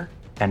shimmer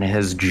and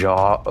his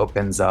jaw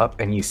opens up,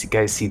 and you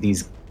guys see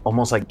these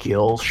almost like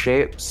gill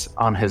shapes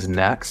on his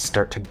neck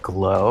start to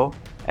glow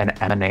and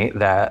emanate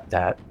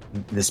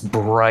this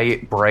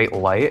bright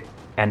light,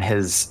 and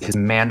his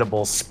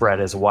mandibles spread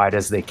as wide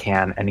as they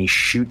can, and he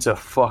shoots a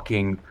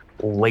fucking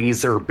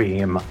laser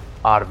beam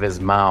out of his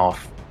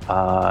mouth.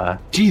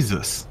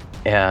 Jesus.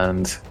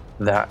 And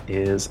that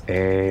is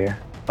a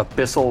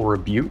Abyssal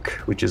Rebuke,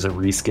 which is a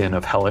reskin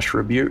of Hellish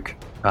Rebuke.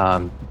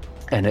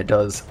 And it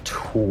does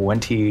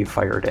 20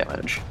 fire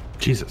damage.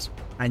 Jesus.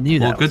 I knew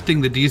that. Well, good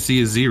thing the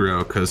DC is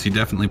 0, because he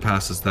definitely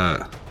passes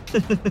that.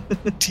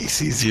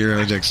 DC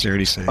 0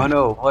 dexterity save. Oh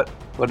no,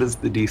 what is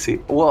the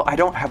DC? Well, I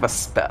don't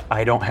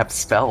have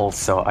spells,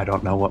 so I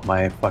don't know what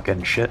my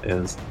fucking shit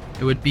is.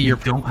 It would be You your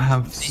don't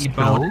have proficiency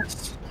spells?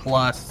 bonus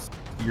plus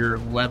your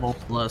level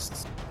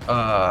plus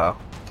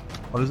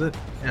what is it?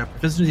 Yeah,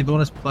 proficiency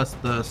bonus plus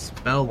the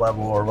spell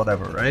level or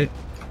whatever, right?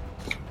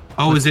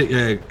 Oh, is it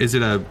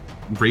a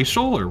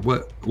racial or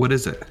what? What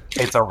is it?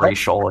 It's a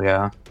racial,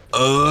 yeah.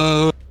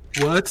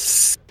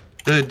 What's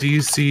the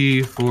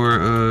DC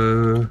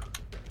for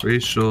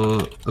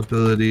racial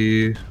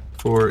ability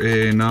for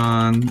a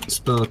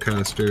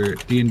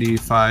non-spellcaster? D&D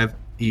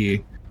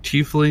 5e.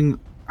 Tiefling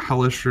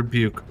Hellish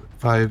Rebuke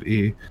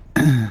 5e.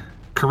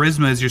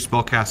 Charisma is your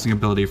spellcasting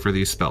ability for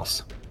these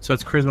spells. So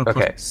it's charisma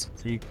Okay. plus.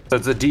 So you, So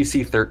it's a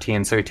DC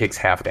 13, so he takes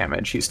half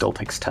damage. He still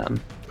takes 10.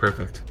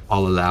 Perfect.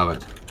 I'll allow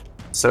it.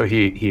 So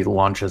he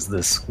launches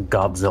this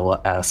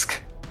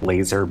Godzilla-esque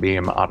laser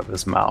beam out of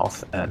his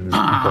mouth and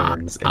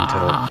burns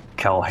into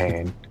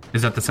Calhane.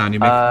 Is that the sound you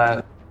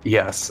make?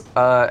 Yes.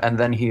 And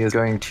then he is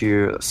going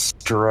to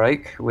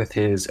strike with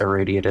his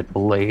irradiated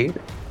blade.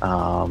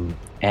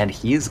 And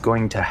he's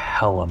going to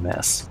hella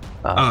miss.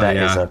 That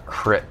is a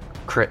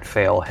crit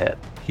fail hit.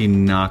 He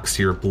knocks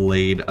your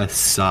blade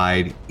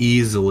aside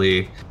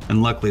easily,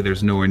 and luckily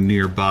there's nowhere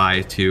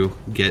nearby to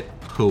get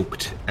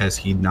poked as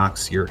he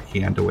knocks your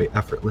hand away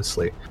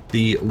effortlly.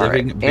 The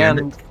living right,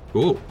 bandit.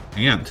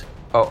 And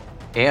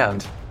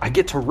And I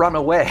get to run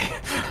away.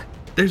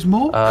 there's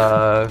more.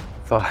 5,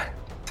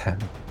 10,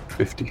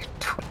 15,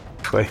 20,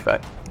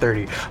 25,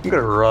 30. I'm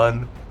gonna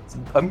run.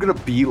 I'm gonna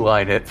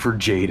beeline it for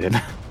Jaden.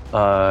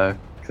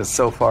 Because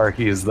so far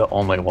he is the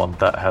only one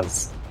that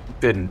has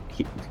been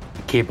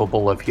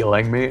capable of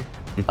healing me.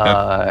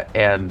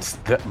 And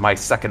my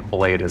second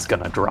blade is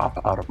gonna drop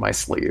out of my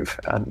sleeve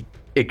and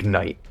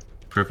ignite.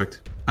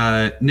 Perfect.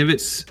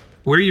 Nivitz,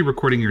 where are you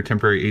recording your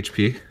temporary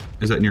HP?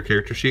 Is that in your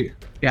character sheet?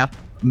 Yeah.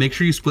 Make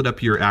sure you split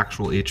up your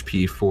actual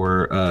HP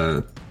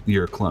for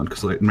your clone,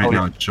 because right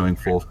now it's showing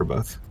full for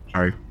both.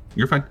 Sorry.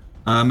 You're fine.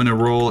 I'm gonna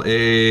roll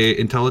a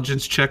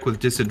intelligence check with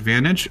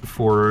disadvantage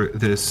for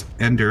this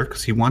Ender,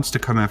 because he wants to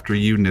come after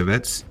you,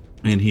 Nivitz,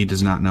 and he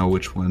does not know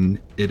which one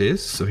it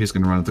is, so he's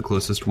gonna run at the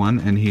closest one,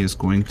 and he is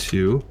going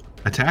to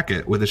attack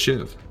it with a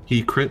shiv.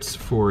 He crits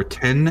for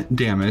 10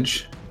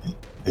 damage.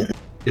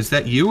 Is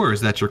that you, or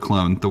is that your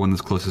clone, the one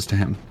that's closest to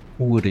him?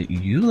 Wouldn't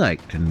you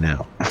like to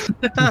know?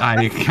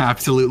 I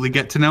absolutely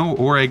get to know,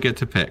 or I get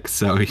to pick.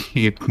 So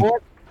he,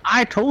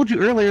 I told you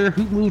earlier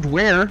who moved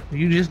where.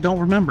 You just don't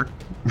remember.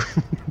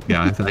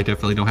 yeah, I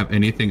definitely don't have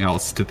anything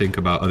else to think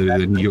about other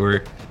than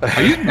your.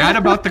 Are you mad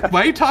about the?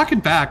 Why are you talking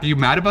back? Are you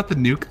mad about the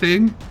nuke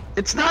thing?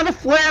 It's not a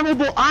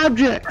flammable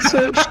object.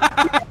 So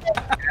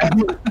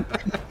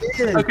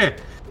Okay,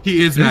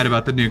 he is mad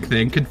about the nuke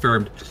thing.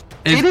 Confirmed.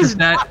 it is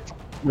that. not.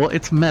 Well,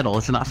 it's metal.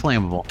 It's not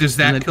flammable. Does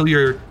that kill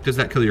your? Does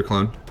that kill your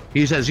clone?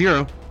 He's at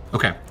 0.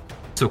 Okay,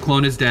 so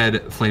clone is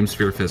dead. Flame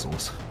sphere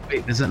fizzles.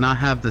 Wait, does it not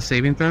have the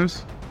saving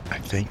throws? I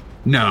think.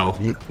 No,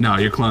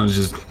 your clone's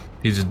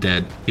he's just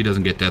dead. He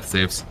doesn't get death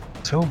saves.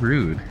 So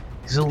rude.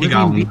 He's a He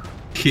got living one.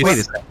 being. Wait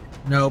a second.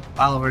 nope.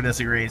 Oliver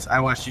disagrees. I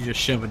watched you just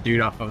shove a dude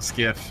off of a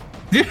skiff.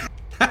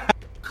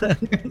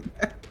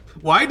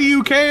 Why do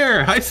you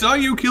care? I saw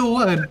you kill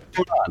one.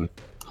 Hold on.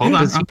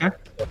 Does he Okay.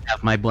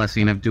 have my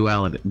blessing of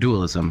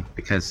dualism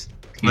because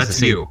he's the That's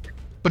same, you.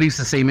 but he's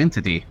the same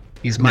entity.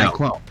 He's my No.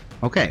 clone.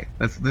 Okay,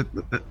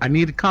 I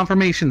needed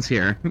confirmations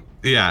here.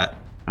 Yeah.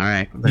 All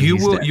right, then You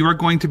he's will. dead. You are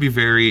going to be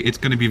it's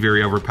going to be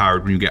very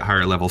overpowered when you get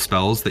higher level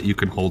spells that you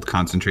can hold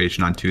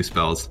concentration on 2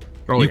 spells.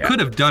 Oh, you yeah. could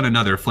have done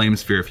another flame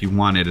sphere if you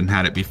wanted and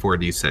had it before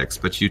D6,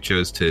 but you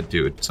chose to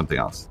do something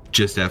else.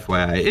 Just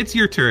FYI, it's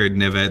your turn,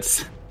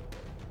 Nivitz.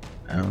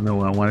 I don't know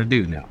what I want to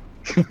do now.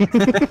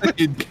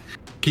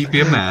 Keep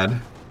you mad.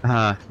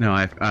 No,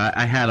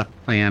 I had a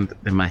plan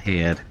in my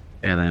head,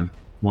 and then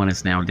one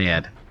is now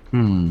dead.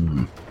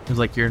 It It's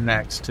like you're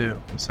next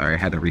too. I'm sorry, I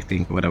had to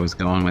rethink what I was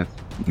going with.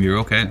 You're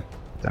okay.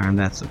 Darn,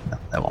 that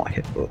won't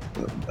hit both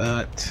of them.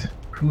 But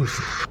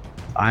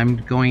I'm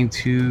going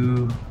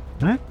to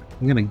what?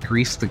 I'm gonna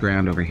grease the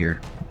ground over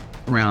here,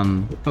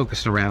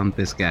 focused around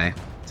this guy,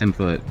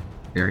 10-foot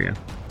area.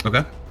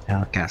 Okay.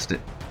 I'll cast it.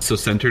 So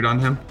centered on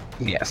him.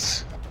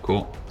 Yes.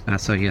 Cool.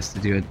 So he has to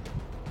do a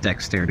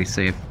dexterity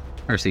save,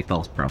 or he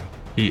falls prone.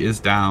 He is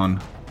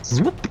down.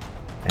 Swoop.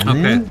 And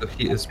Okay. then So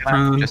he is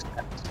prone. just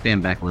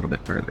stand back a little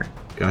bit further.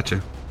 Gotcha.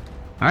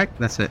 All right,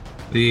 that's it.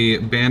 The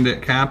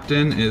bandit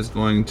captain is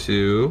going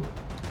to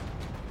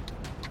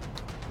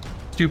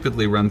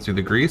stupidly run through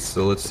the grease.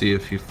 So let's see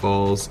if he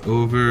falls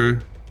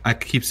over. I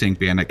keep saying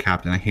bandit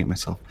captain. I hate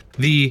myself.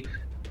 The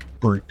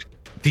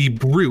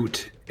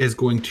brute is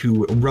going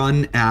to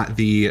run at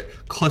the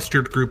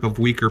clustered group of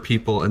weaker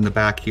people in the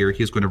back here.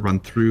 He's going to run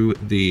through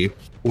the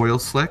oil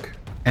slick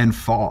and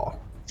fall,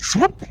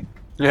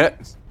 Yeah.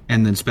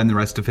 and then spend the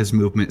rest of his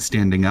movement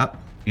standing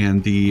up.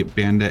 And the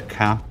bandit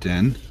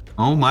captain,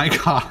 oh my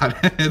god,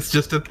 it's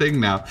just a thing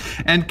now.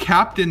 And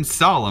Captain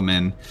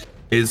Solomon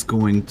is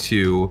going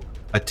to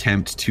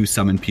attempt to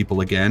summon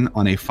people again.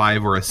 On a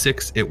 5 or a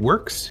 6, it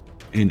works,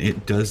 and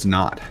it does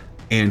not.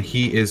 and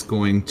he is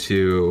going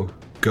to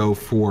go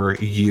for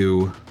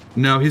you.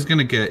 No, he's going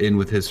to get in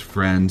with his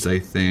friends, I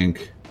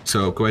think.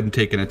 So go ahead and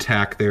take an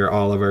attack there,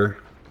 Oliver.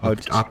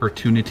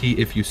 Opportunity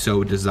if you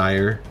so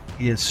desire.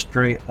 He is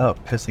straight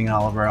up pissing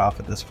Oliver off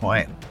at this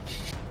point.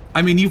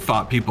 I mean, you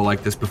fought people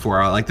like this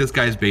before. Like, this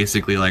guy's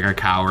basically like a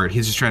coward.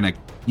 He's just trying to,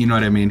 you know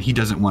what I mean? He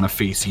doesn't want to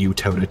face you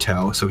toe to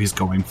toe, so he's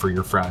going for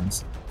your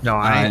friends. No,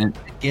 I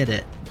get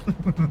it.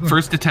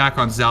 First attack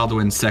on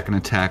Zaldwin, second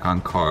attack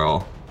on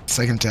Carl.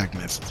 Second attack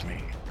misses me.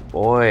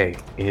 Boy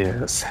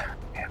is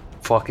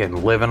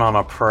fucking living on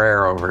a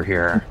prayer over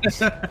here.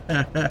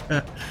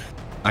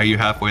 Are you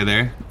halfway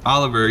there?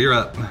 Oliver, you're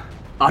up.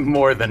 I'm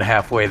more than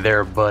halfway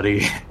there,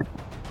 buddy.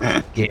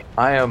 Yeah.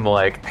 I am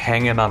like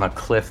hanging on a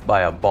cliff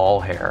by a ball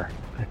hair.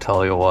 I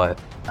tell you what.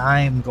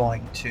 I'm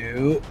going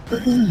to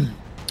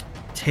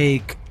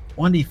take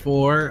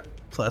 1d4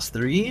 plus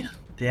 3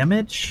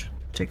 damage.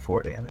 Take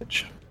 4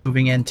 damage.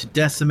 Moving into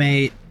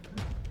decimate.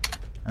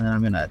 And then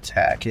I'm going to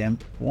attack him.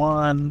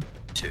 1,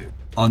 2.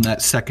 On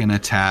that second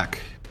attack,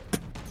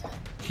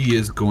 he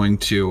is going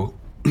to...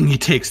 He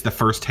takes the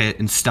first hit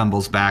and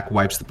stumbles back,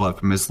 wipes the blood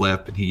from his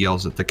lip, and he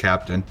yells at the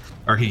captain.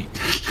 Or he...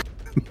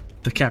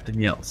 The captain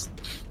yells.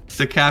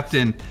 The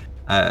captain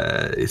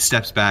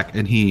steps back,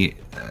 and he...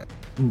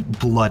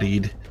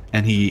 bloodied,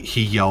 and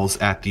he yells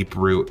at the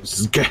brute,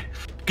 says, get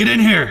in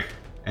here!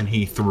 And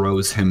he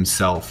throws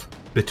himself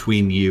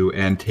between you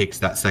and takes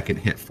that second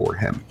hit for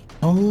him.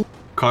 Oh.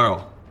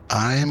 Carl.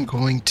 I am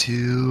going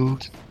to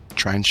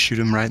try and shoot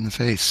him right in the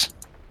face.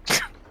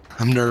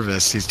 I'm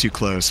nervous. He's too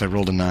close. I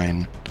rolled a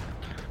 9.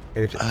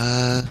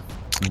 I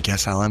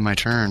guess I'll end my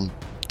turn.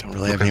 Don't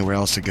really have anywhere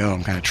else to go.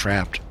 I'm kind of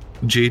trapped.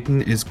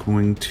 Jaden is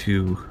going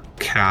to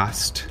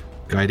cast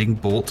Guiding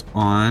Bolt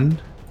on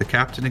the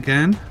captain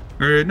again.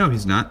 Or no,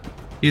 he's not.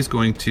 He's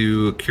going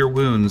to Cure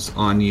Wounds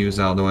on you,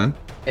 Zaldwin.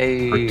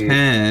 For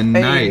 10.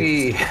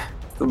 Nice.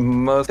 The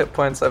most hit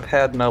points I've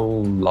had in a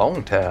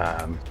long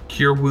time.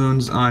 Cure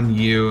Wounds on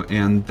you,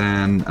 and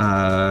then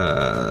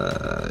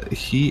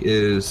he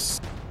is...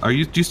 Do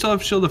you still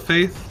have Shield of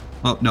Faith?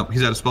 Oh, no,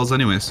 he's out of spells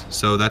anyways,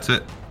 so that's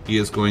it. He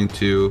is going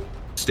to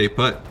stay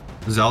put.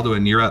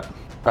 Zaldwin, you're up.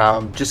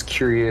 Just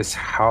curious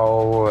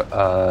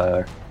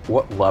how,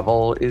 what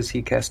level is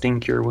he casting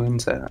Cure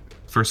Wounds at?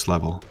 First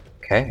level.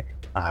 Okay,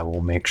 I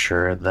will make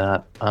sure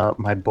that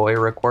my boy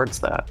records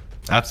that.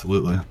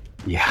 Absolutely.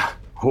 Yeah.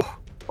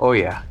 Oh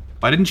yeah.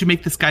 Why didn't you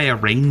make this guy a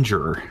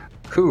ranger?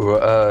 Who,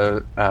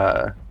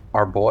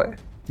 our boy?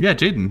 Yeah,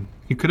 Jaden.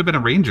 He could have been a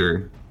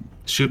ranger,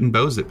 shooting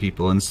bows at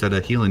people instead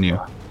of healing you.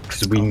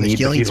 Because we The need the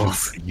healing's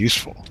heals. pretty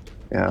useful.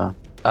 Yeah.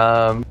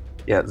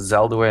 Yeah,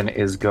 Zaldwin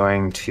is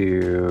going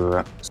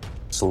to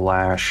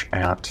slash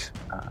at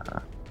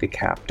the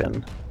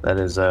captain. That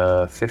is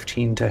a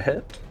 15 to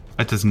hit.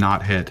 That does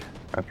not hit.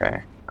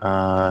 Okay.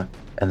 And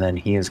then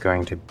he is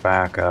going to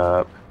back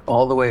up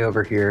all the way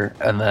over here.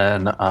 And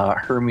then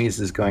Hermes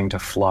is going to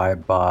fly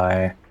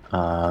by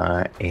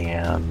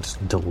and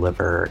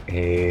deliver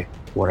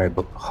what I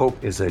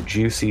hope is a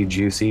juicy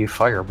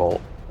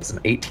firebolt. It's an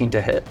 18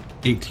 to hit.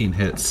 18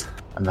 hits.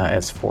 And that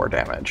is 4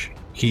 damage.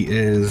 He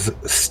is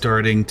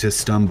starting to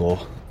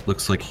stumble.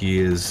 Looks like he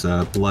is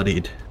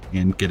bloodied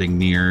and getting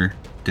near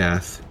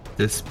death.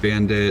 This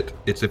bandit,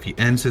 it's if he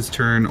ends his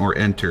turn or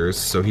enters,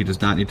 so he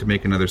does not need to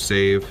make another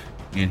save.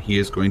 And he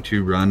is going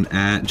to run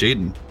at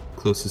Jaden,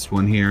 closest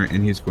one here,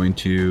 and he's going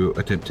to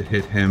attempt to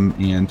hit him,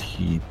 and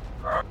he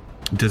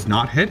does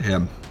not hit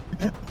him.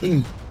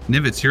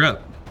 Nivitz, you're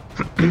up.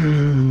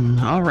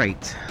 All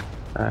right.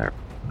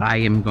 I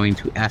am going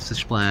to Acid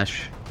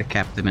Splash the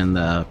captain and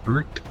the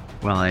brute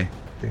while I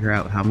figure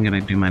out how I'm going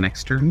to do my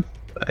next turn.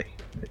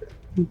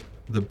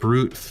 The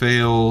brute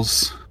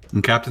fails,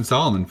 and Captain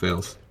Solomon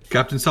fails.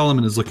 Captain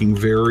Solomon is looking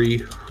very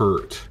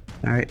hurt.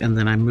 All right, and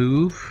then I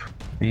move,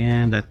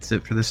 and that's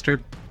it for this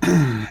turn.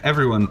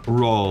 Everyone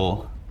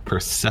roll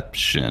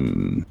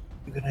perception.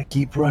 I'm gonna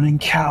keep running,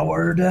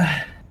 coward.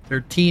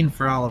 13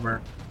 for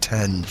Oliver.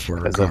 10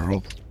 for As a-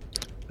 Carl.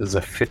 This is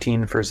a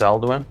 15 for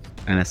Zaldwin.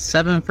 And a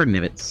 7 for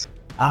Nivitz.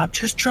 I'm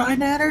just trying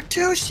to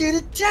introduce you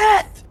to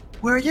death.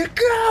 Where you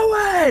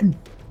going?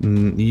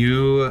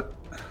 You,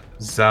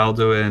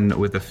 Zaldwin,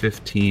 with a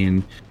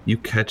 15, you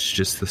catch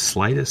just the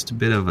slightest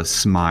bit of a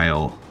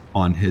smile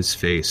on his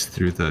face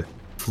through the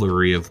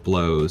flurry of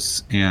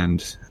blows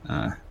and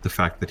the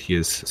fact that he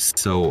is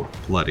so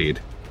bloodied.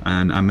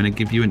 And I'm going to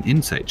give you an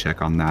insight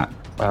check on that.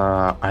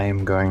 I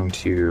am going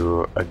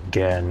to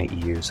again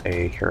use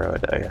a hero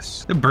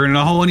dice. They're burning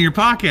a hole in your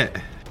pocket.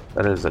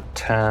 That is a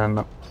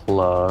 10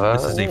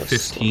 plus. This is a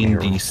 15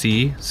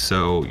 DC,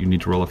 so you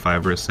need to roll a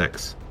 5 or a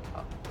 6.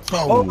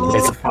 Oh,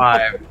 It's a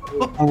 5.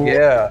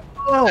 Yeah.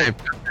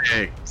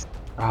 Perfect.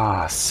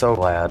 Ah, so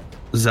glad.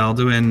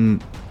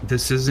 Zaldwin,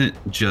 this isn't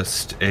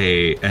just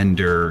a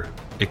ender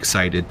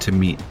excited to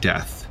meet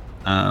death.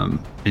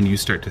 And you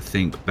start to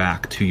think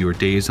back to your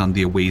days on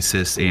the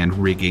Oasis and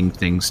rigging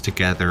things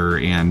together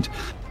and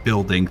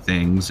building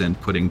things and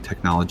putting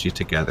technology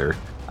together.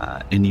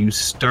 And you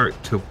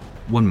start to...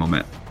 One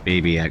moment.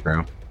 Baby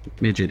aggro.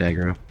 Midget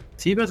aggro.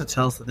 Is he about to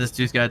tell us that this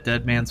dude's got a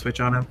dead man switch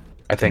on him?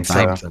 I think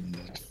so.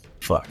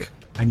 Fuck.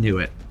 I knew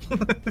it.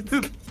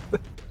 I'm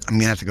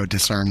gonna have to go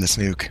disarm this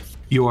nuke.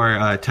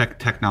 Your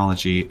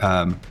technology,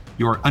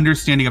 your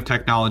understanding of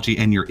technology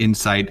and your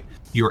insight,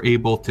 you're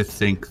able to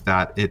think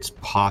that it's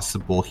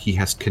possible he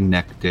has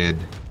connected.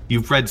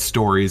 You've read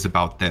stories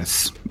about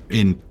this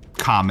in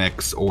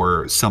comics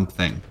or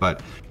something,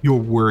 but you're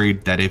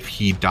worried that if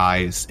he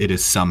dies, it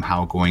is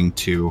somehow going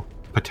to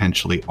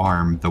potentially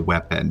arm the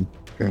weapon.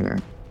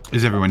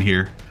 Is everyone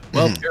here?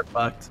 Well, you're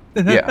fucked.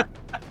 Yeah.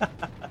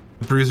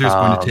 The Bruiser's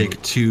going to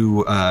take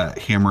 2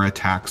 hammer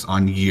attacks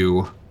on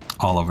you,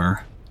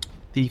 Oliver.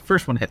 The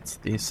first one hits.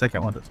 The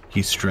second one does.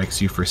 He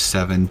strikes you for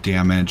 7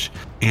 damage,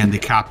 and the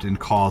captain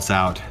calls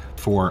out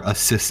for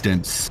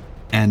assistance,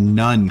 and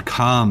none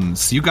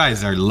comes. You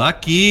guys are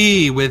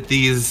lucky with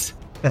these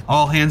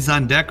all hands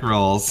on deck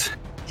rolls.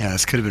 Yeah,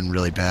 this could have been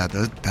really bad.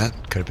 That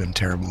could have been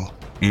terrible.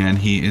 And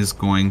he is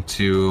going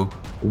to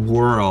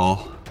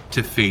whirl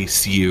to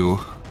face you,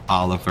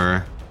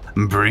 Oliver.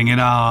 Bring it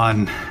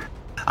on.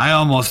 I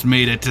almost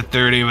made it to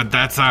 30, but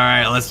that's all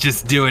right. Let's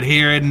just do it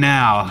here and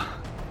now.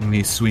 And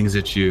he swings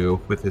at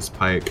you with his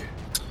pike.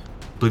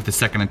 I believe the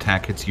second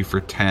attack hits you for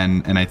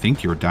 10, and I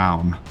think you're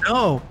down.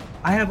 No,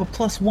 I have a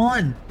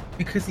 +1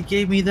 because he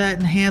gave me that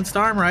enhanced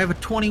armor. I have a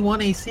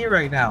 21 AC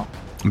right now.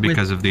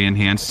 Because of the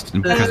enhanced,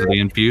 and because of the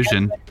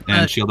infusion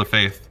and Shield of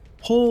Faith.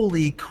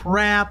 Holy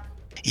crap.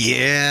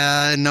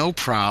 Yeah, no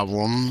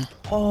problem.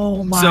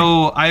 Oh my.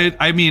 So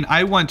I mean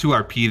I want to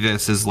RP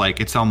this as like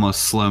it's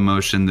almost slow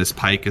motion. This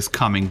pike is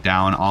coming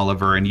down,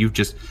 Oliver, and you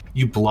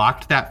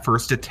blocked that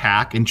first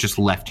attack and just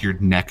left your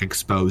neck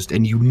exposed,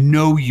 and you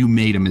know you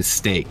made a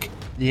mistake.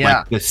 Yeah.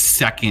 Like the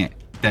second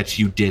that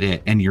you did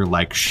it, and you're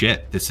like,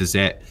 shit, this is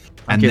it.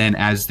 And then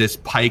as this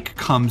pike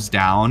comes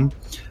down,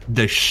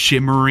 the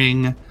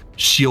shimmering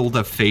Shield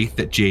of Faith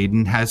that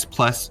Jaden has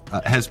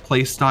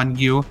placed on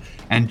you,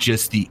 and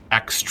just the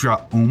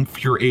extra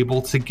oomph you're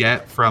able to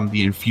get from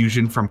the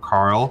infusion from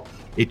Carl,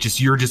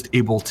 you're just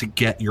able to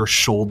get your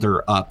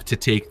shoulder up to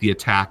take the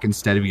attack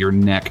instead of your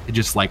neck,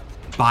 just like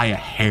by a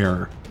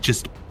hair,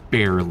 just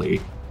barely.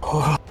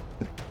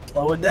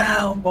 Slow it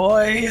down,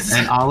 boys.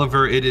 And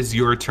Oliver, it is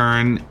your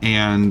turn,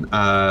 and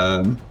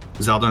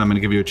Zeldin, I'm going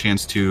to give you a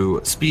chance to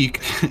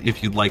speak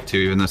if you'd like to,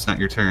 even though it's not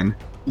your turn.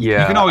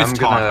 Yeah, you can always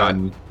talk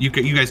on. You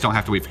guys don't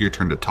have to wait for your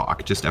turn to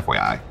talk. Just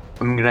FYI.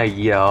 I'm gonna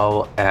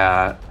yell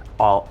at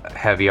all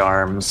heavy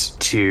arms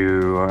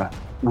to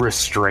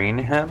restrain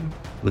him,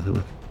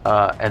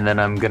 and then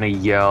I'm gonna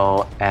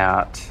yell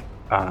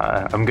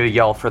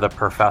for the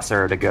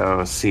professor to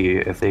go see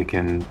if they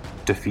can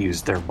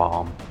defuse their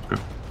bomb.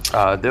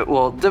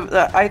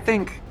 Okay. I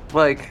think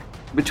like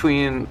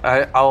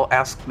I'll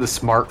ask the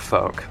smart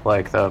folk,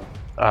 like the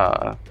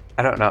I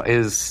don't know,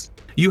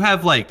 you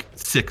have like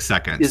 6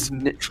 seconds.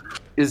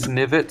 Is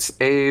Nivitz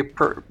a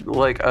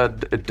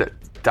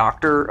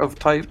doctor of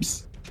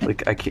types?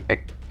 Like I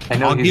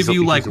know. I'll give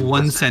you like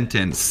one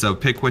sentence. So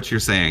pick what you're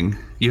saying.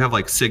 You have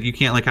like 6. You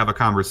can't like have a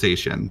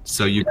conversation.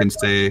 So you can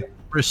say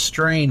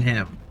restrain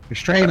him.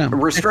 Restrain him.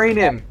 Restrain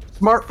him.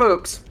 Smart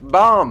folks.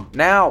 Bomb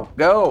now.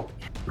 Go.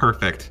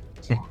 Perfect.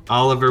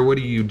 Oliver, what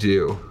do you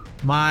do?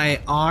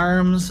 My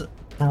arms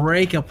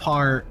break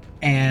apart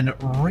and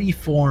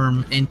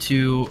reform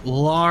into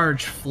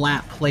large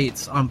flat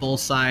plates on both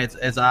sides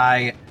as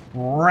I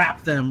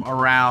wrap them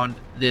around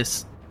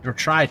this, or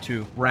try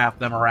to wrap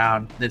them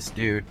around this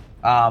dude.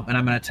 And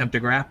I'm going to attempt to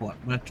grapple him.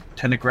 I'm going to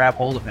attempt to grab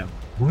hold of him.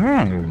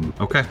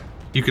 Okay.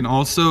 You can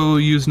also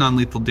use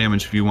non-lethal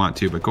damage if you want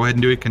to, but go ahead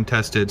and do a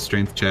contested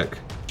strength check.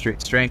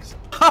 Strength.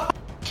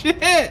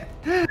 Shit!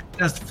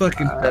 That's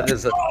fucking... That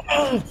is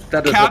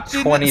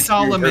Captain a 23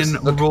 Solomon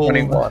versus a rolled.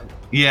 21.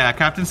 Yeah,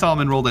 Captain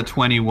Solomon rolled a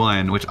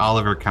 21, which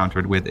Oliver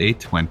countered with a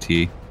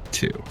 22.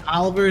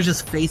 Oliver is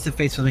just face to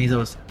face with me. He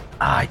goes,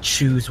 I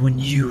choose when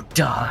you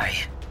die.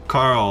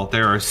 Carl,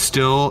 there are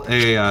still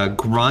a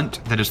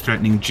grunt that is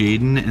threatening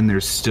Jaden, and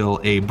there's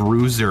still a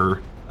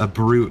bruiser, a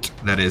brute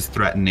that is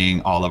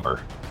threatening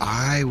Oliver.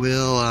 I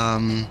will,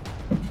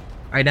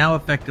 I now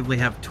effectively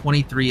have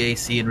 23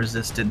 AC and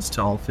resistance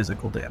to all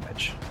physical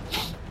damage.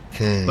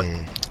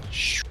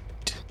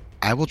 Shoot.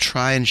 I will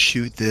try and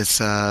shoot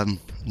this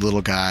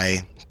little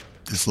guy,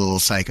 this little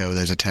psycho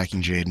that's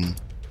attacking Jaden.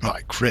 Oh,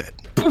 I crit.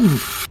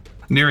 Poof.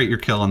 Narrate your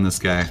kill on this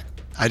guy.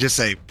 I just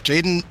say,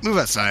 Jaden, move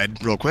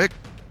outside real quick.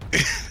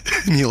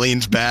 And he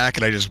leans back,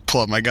 and I just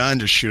pull up my gun,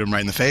 just shoot him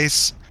right in the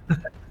face.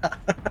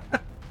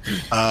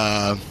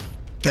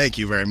 Thank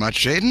you very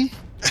much, Jaden.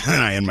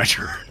 And I end my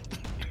turn.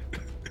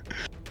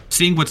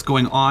 Seeing what's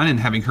going on and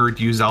having heard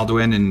you,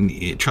 Zaldwin,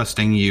 and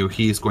trusting you,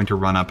 he's going to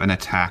run up and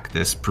attack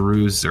this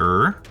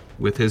bruiser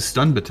with his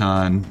stun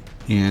baton,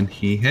 and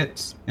he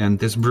hits. And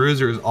this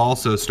bruiser is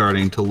also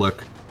starting to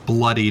look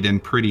bloodied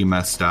and pretty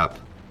messed up.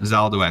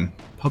 Zaldwin.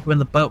 Poke him in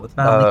the butt with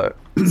that.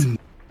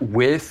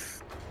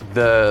 With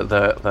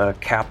the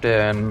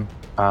captain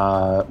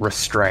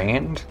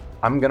restrained,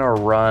 I'm gonna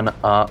run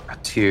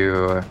up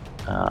to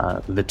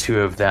the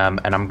two of them,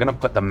 and I'm gonna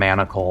put the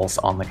manacles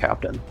on the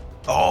captain.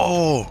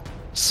 Oh,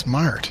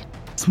 smart.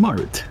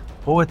 Smart.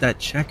 What would that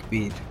check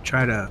be to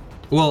try to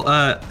Well,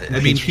 I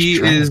mean,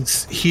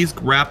 He's he's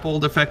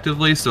grappled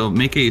effectively, so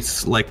make a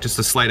just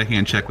a sleight of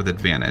hand check with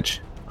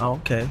advantage. Oh,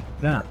 okay.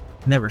 Yeah.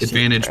 Never seen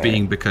Advantage it.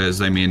 being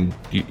because, I mean,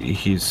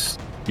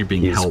 you're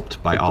being He's-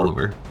 helped by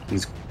Oliver.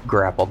 He's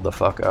grappled the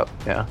fuck up.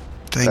 Yeah.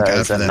 Thank That God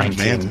is for a that 19.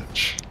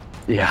 advantage.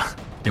 Yeah.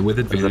 And with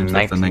advantage,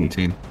 that's a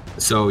 19.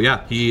 So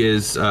yeah, he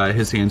is.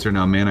 His hands are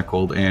now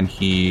manacled, and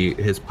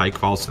his pike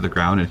falls to the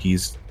ground, and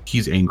he's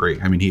angry.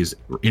 I mean, he's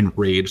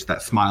enraged.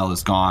 That smile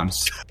is gone.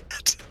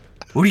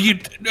 What are you,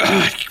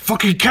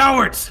 fucking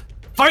cowards?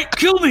 Fight!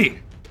 Kill me!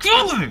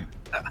 Kill me!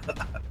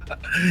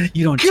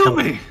 You don't Kill tell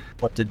me!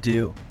 what to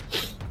do.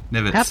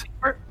 Nivets.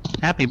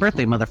 Happy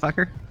birthday,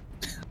 motherfucker.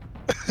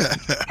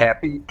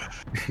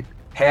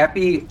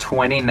 Happy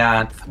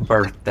 29th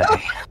birthday.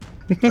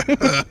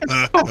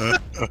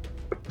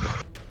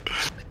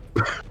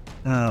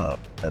 Oh.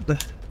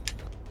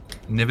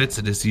 Nivets,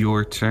 it is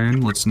your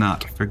turn. Let's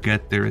not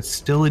forget there is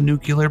still a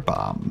nuclear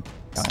bomb.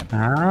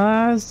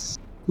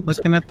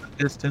 Looking at the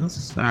distance.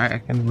 Sorry, I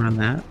can run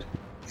that.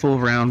 Full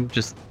round,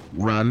 just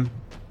run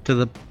to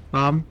the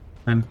bomb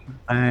and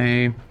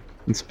I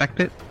inspect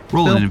it.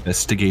 Roll Bill? an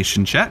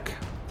investigation check.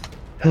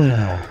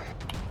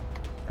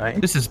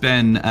 This has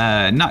been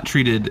not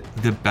treated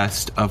the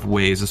best of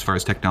ways as far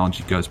as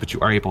technology goes, but you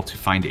are able to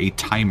find a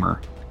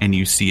timer, and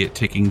you see it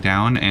ticking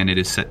down, and it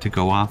is set to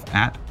go off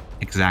at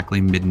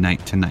exactly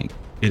midnight tonight.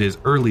 It is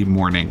early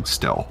morning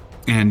still.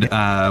 And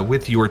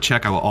with your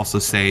check, I will also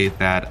say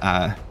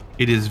that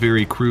it is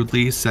very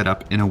crudely set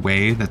up in a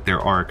way that there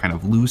are kind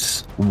of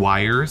loose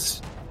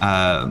wires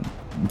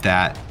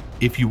that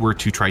if you were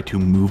to try to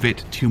move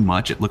it too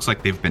much, it looks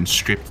like they've been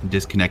stripped and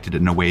disconnected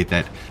in a way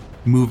that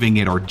moving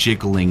it or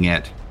jiggling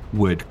it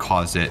would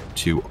cause it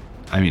to,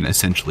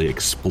 essentially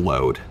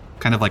explode.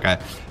 Kind of like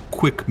a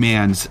quick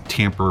man's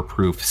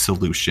tamper-proof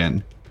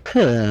solution.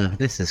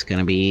 This is going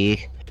to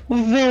be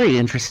very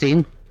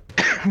interesting.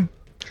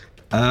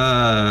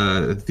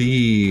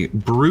 The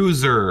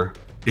bruiser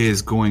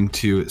is going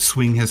to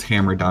swing his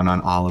hammer down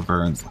on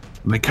Oliver and say,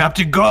 "My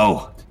captain,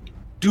 go!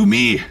 Do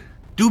me!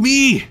 Do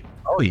me!"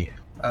 Oh, yeah.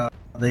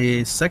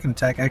 The second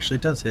attack actually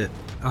does hit.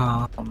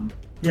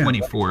 Yeah.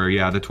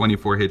 24, the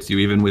 24 hits you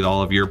even with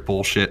all of your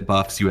bullshit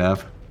buffs you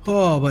have.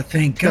 Oh, but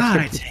thank God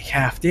I take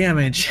half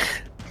damage.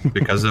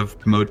 Because of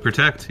mode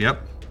protect,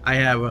 yep.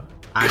 I'm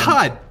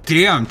God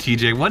damn,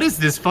 TJ, what is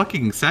this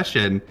fucking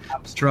session?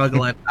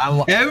 struggling.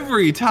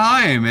 Every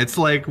time, it's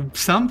like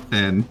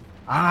something.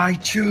 I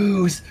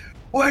choose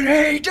when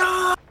he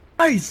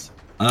dies.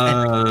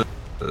 I'm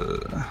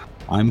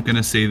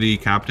gonna say the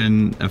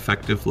captain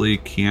effectively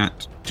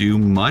can't do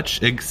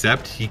much,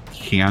 except he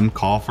can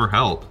call for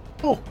help.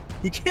 Oh,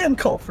 he can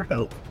call for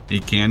help. He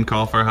can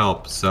call for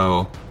help,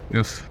 so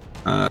Oof.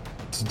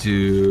 let's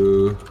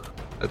do...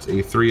 That's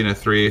a 3 and a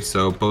 3,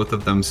 so both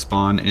of them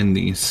spawn in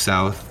the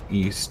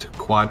southeast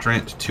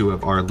quadrant, two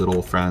of our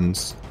little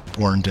friends.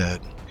 Born dead.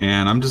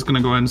 And I'm just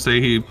gonna go ahead and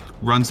say he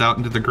runs out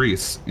into the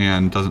grease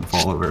and doesn't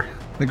fall over.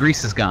 The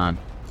grease is gone.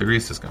 The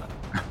grease is gone.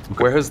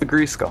 Where has the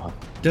grease gone?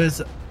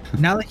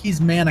 Now that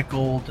he's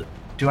manacled,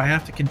 do I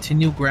have to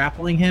continue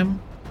grappling him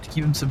to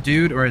keep him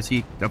subdued, or is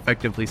he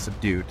effectively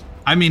subdued?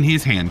 I mean,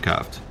 he's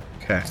handcuffed.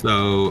 Okay.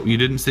 So you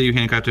didn't say you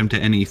handcuffed him to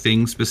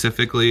anything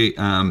specifically.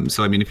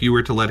 So, I mean, if you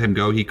were to let him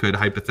go, he could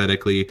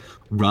hypothetically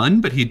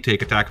run, but he'd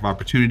take attack of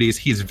opportunities.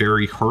 He's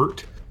very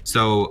hurt.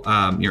 So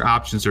your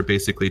options are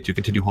basically to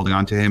continue holding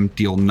on to him,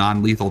 deal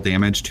non-lethal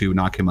damage to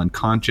knock him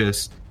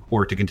unconscious,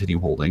 or to continue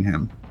holding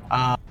him.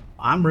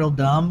 I'm real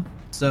dumb,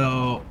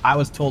 so I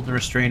was told to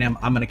restrain him.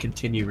 I'm going to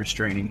continue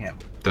restraining him.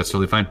 That's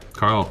totally fine.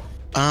 Carl.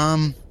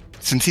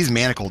 Since he's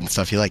manacled and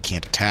stuff, he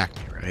can't attack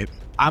me, right?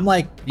 I'm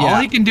like, yeah.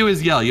 All he can do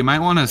is yell. You might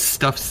want to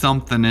stuff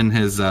something in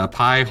his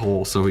pie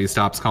hole so he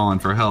stops calling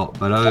for help.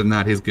 But other than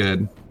that, he's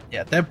good.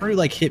 Yeah, that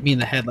brute hit me in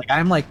the head.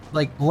 I'm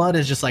like blood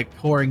is just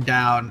pouring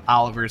down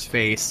Oliver's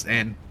face,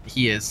 and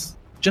he is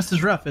just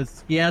as rough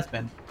as he has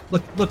been.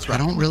 Looks rough. I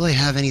don't really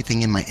have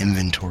anything in my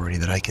inventory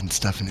that I can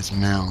stuff in his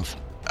mouth.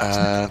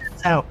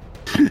 It's out.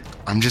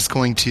 I'm just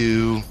going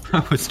to...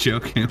 I was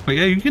joking. But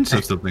yeah, you can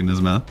stuff something in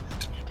his mouth.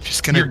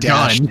 Just gonna You're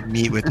dash done. to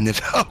meet with Nip.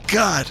 Oh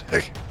God!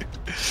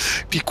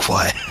 Be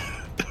quiet.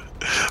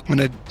 I'm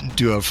gonna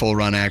do a full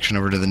run action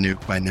over to the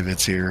nuke by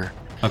Nivets here.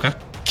 Okay.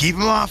 Keep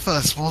him off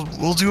us.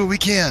 We'll do what we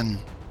can.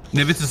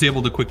 Nivets is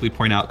able to quickly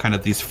point out kind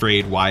of these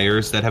frayed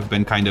wires that have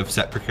been kind of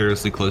set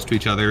precariously close to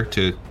each other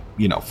to,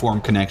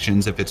 form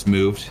connections if it's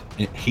moved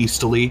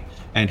hastily.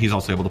 And he's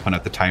also able to point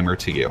out the timer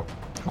to you.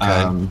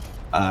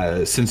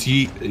 Okay. Since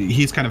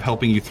he's kind of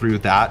helping you through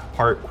that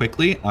part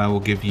quickly, I will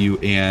give you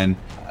an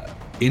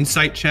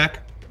insight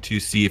check to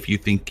see if you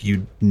think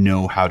you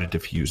know how to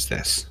defuse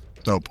this.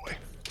 Oh boy,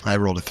 I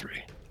rolled a 3.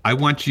 I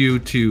want you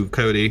to,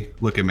 Cody,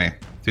 look at me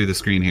through the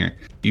screen here.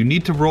 You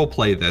need to role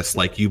play this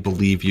like you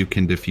believe you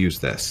can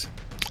defuse this.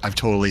 I've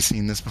totally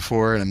seen this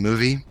before in a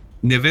movie.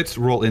 Nivets,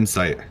 roll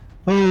insight.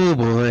 Oh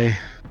boy.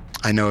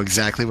 I know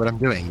exactly what I'm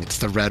doing. It's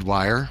the red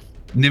wire.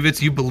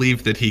 Nivets, you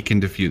believe that he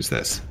can defuse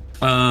this.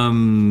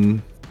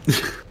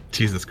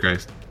 Jesus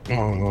Christ.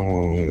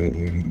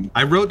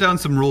 I wrote down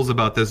some rules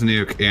about this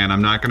nuke, and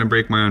I'm not going to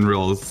break my own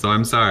rules, so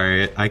I'm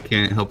sorry. I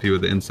can't help you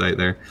with the insight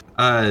there.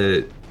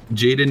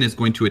 Jaden is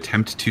going to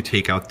attempt to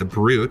take out the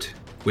brute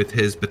with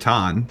his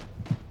baton.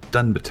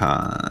 Dun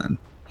baton.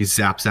 He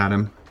zaps at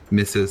him,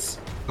 misses.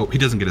 Oh, he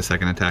doesn't get a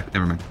second attack.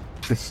 Never mind.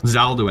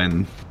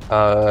 Zalduin.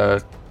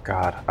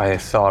 God, I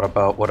thought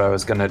about what I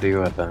was gonna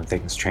do, and then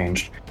things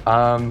changed.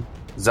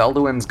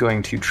 Zalduin's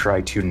going to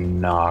try to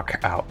knock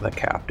out the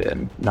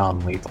captain,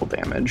 non-lethal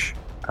damage.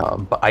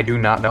 But I do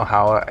not know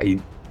how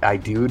I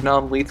do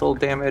non-lethal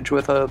damage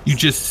with a... You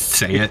just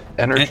say it.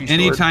 Energy sword?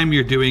 Anytime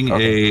you're doing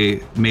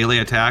a melee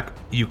attack,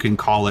 you can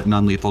call it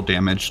non-lethal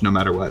damage no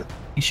matter what.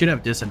 He should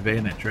have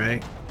disadvantage,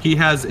 right? He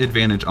has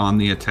advantage on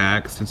the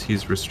attack since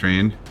he's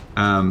restrained.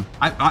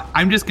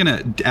 I'm just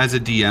gonna, as a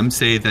DM,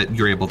 say that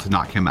you're able to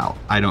knock him out.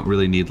 I don't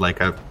really need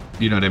like a,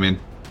 you know what I mean?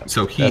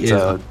 So he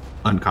is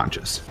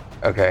unconscious.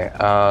 Okay,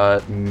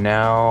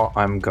 now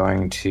I'm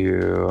going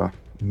to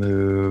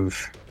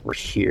move over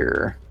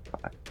here.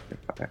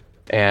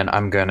 And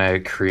I'm gonna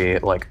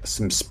create like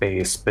some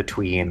space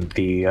between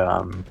the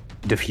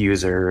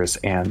diffusers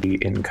and the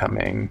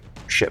incoming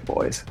ship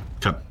boys.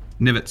 Okay.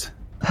 Nivets.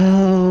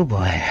 Oh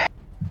boy.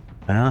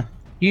 Well,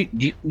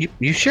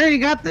 you sure you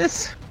got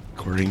this?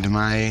 According to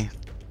my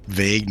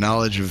vague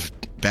knowledge of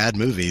bad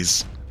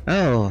movies.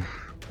 Oh.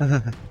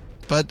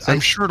 But I'm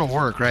sure it'll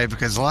work, right?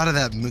 Because a lot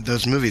of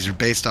those movies are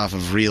based off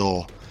of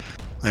real...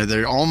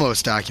 They're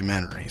almost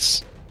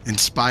documentaries,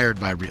 inspired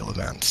by real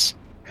events.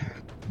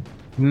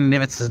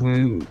 Nimitz is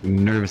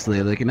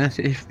nervously looking at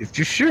you. If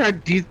you're sure,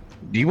 do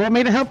you want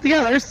me to help the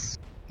others?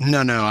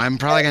 No, I'm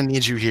probably going to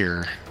need you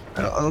here.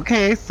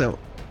 Okay, so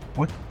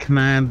what can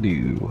I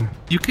do?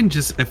 You can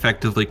just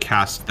effectively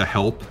cast the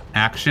help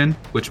action,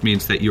 which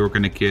means that you're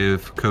going to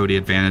give Cody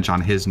advantage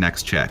on his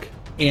next check.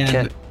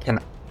 And Can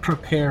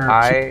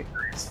prepare.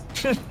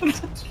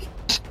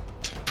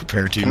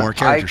 Prepare 2 more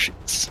character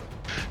sheets.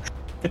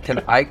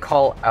 Can I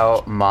call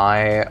out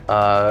my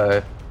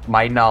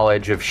my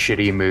knowledge of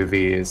shitty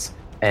movies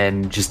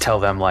and just tell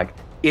them like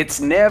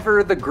it's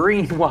never the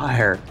green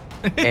wire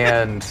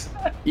and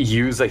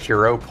use a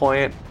hero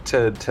point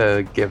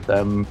to give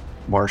them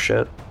more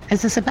shit?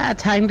 Is this a bad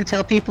time to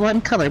tell people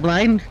I'm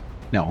colorblind?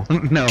 No.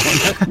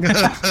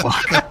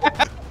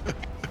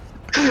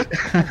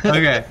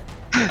 Okay.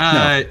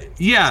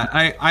 Yeah,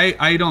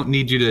 I don't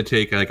need you to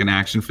take like an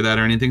action for that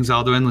or anything,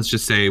 Zalduin. Let's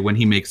just say when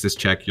he makes this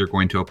check, you're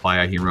going to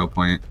apply a hero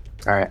point.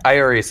 All right, I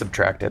already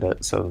subtracted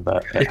it so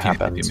that it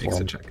happens. If he makes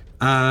a check.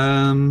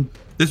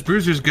 This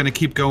bruiser's going to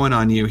keep going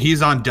on you.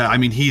 He's on death. I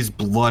mean, he's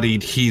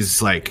bloodied. He's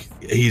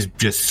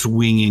just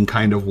swinging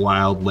kind of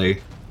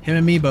wildly. Him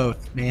and me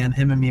both, man.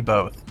 Him and me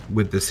both.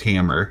 With this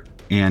hammer,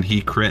 and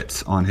he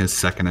crits on his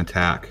second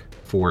attack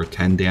for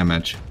 10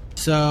 damage.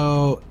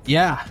 So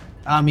yeah,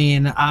 I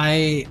mean,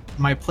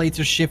 my plates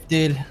are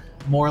shifted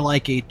more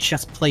like a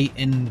chest plate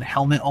and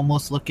helmet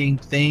almost looking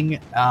thing.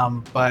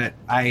 But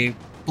I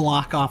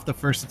block off the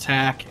first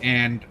attack,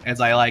 and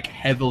as I like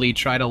heavily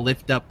try to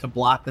lift up to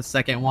block the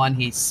second one,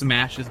 he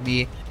smashes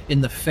me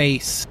in the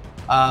face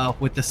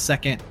with the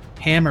second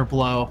hammer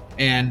blow,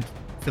 and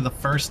for the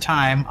first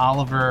time,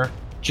 Oliver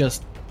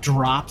just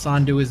drops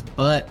onto his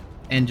butt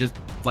and just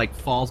like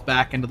falls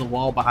back into the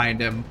wall behind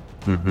him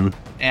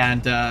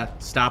and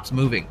stops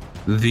moving.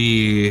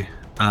 The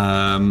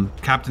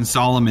Captain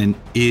Solomon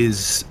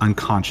is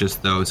unconscious,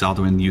 though.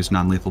 Zalduin used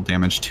non-lethal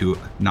damage to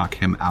knock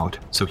him out,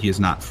 so he is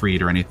not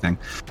freed or anything.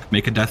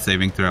 Make a death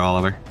saving throw,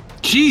 Oliver.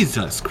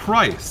 Jesus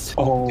Christ!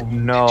 Oh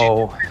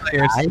no!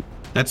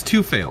 That's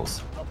 2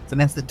 fails. It's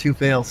an instant 2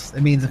 fails.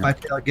 It means if I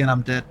fail again,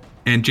 I'm dead.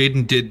 And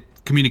Jaden did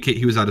communicate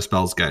he was out of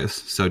spells, guys.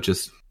 So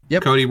just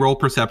Cody, roll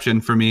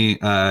perception for me.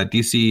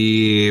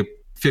 DC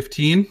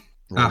 15.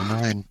 Roll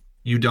 9.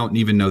 You don't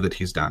even know that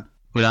he's down.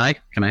 Would I?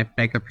 Can I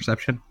make a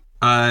perception?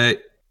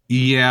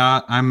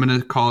 Yeah, I'm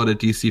gonna call it a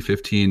DC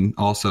 15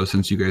 also,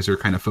 since you guys are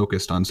kind of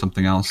focused on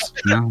something else.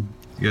 No,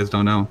 you guys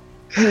don't know.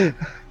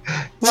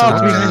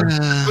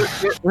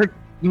 We're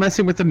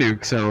messing with the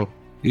nuke, so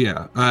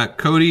yeah.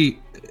 Cody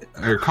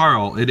or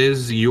Carl, it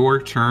is your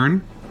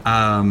turn.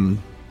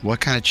 What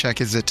kind of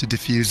check is it to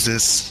defuse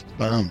this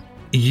bomb?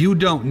 You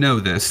don't know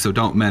this, so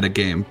don't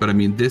metagame. But I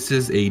mean, this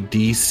is a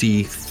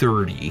DC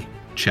 30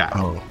 check.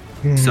 Oh,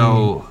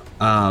 so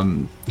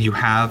you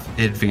have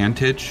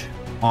advantage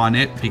on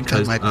it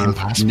because of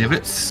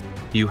Nivets.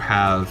 You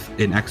have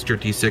an extra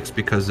D6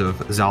 because of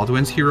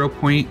Zalduin's hero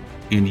point,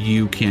 and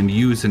you can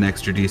use an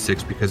extra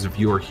D6 because of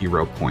your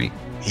hero point.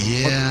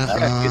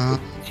 Yeah.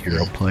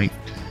 hero point.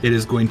 It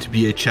is going to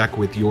be a check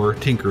with your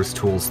Tinker's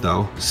tools,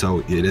 though, so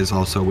it is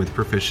also with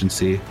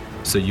proficiency.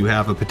 So you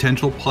have a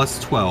potential plus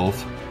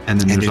 12, and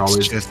then there's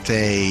always just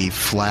a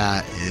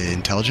flat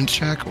intelligence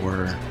check,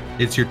 or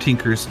it's your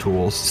Tinker's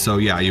tools. So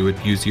yeah, you would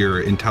use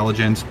your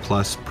intelligence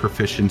plus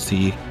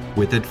proficiency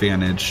with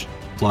advantage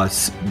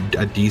plus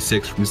a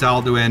D6 from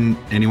Zalduin.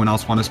 Anyone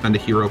else want to spend a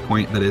hero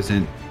point that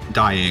isn't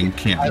dying?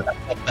 Can.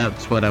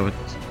 That's what I was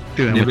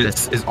doing.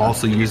 Nivets is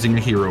also using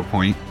a hero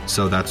point,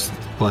 so that's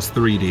plus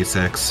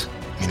 3d6.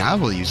 I mean, I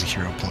will use a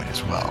hero point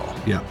as well.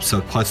 Yeah,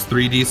 so plus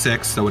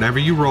 3d6. So whatever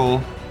you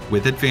roll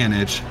with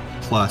advantage,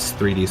 plus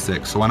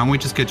 3d6. So why don't we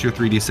just get your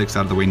 3d6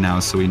 out of the way now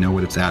so we know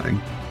what it's adding?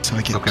 So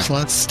I get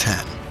plus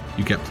 10.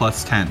 You get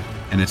plus 10,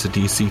 and it's a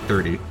DC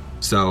 30.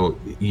 So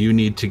you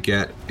need to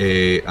get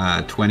a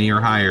 20 or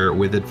higher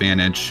with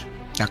advantage.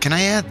 Now, can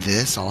I add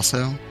this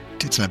also?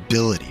 It's an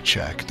ability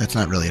check. That's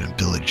not really an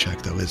ability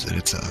check, though, is it?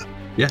 It's a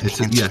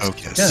enhanced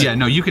focus. Yeah,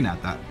 no, you can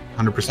add that.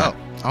 100%.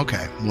 Oh,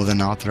 okay. Well,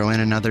 then I'll throw in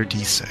another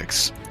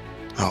d6.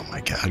 Oh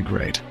my god,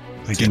 great.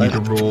 So you need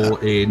to roll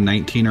a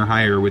 19 or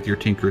higher with your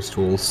Tinker's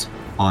tools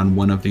on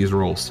one of these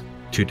rolls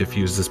to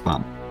defuse this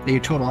bomb. Your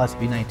total has to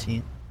be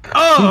 19.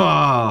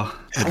 Oh!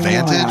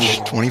 Advantage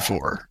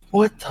 24.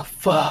 What the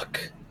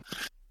fuck?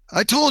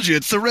 I told you,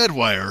 it's the red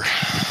wire.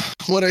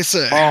 What'd I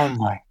say? Oh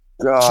my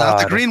god. It's not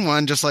the green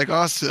one, just like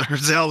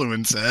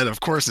Zelwyn said. Of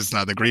course it's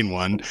not the green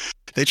one.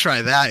 They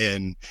try that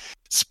in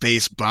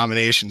Space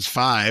Abominations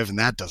 5, and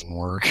that doesn't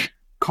work.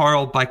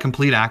 Carl, by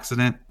complete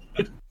accident,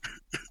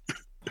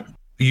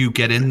 you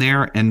get in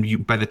there,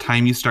 and by the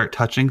time you start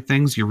touching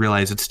things, you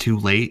realize it's too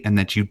late and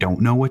that you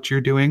don't know what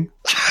you're doing.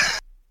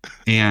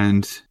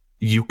 And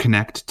you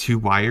connect 2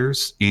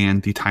 wires,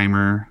 and the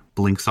timer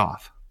blinks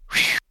off.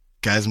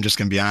 Guys, I'm just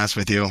gonna be honest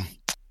with you.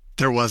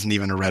 There wasn't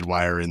even a red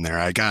wire in there.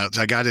 I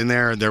got in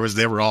there.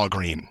 They were all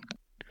green.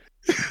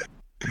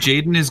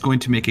 Jaden is going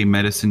to make a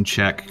medicine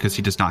check because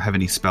he does not have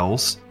any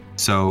spells.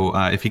 So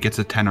if he gets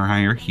a 10 or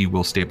higher, he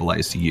will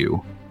stabilize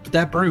you. But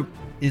that brute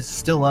is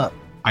still up.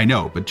 I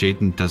know, but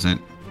Jaden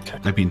doesn't.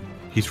 I mean,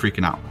 he's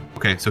freaking out.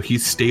 Okay, so he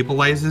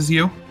stabilizes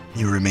you.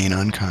 You remain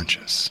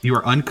unconscious. You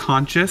are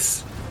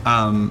unconscious.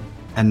 And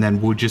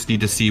then we'll just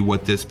need to see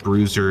what this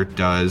bruiser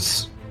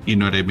does. You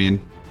know what I mean?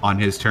 On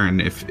his turn,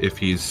 if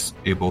he's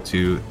able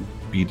to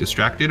be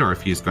distracted or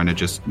if he's going to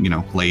just,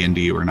 lay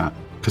into you or not.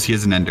 Because he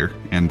is an ender,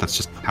 and that's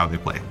just how they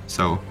play.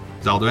 So,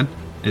 Zaldwin,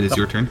 it is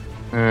your turn.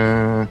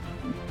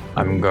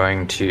 I'm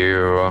going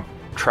to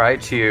try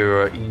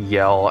to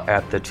yell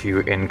at the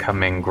 2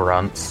 incoming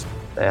grunts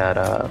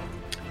that,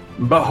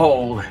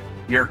 Behold,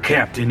 your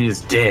captain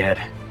is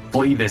dead.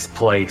 Flee this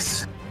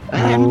place.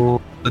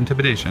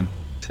 Intimidation.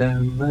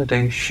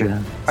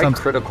 Intimidation. I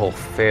critical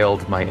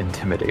failed my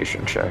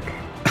intimidation check.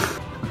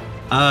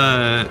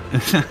 That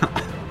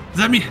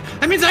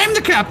means I'm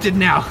the captain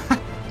now.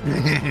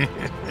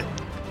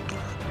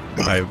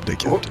 I'm the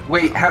captain.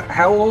 Wait,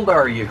 how old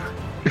are you?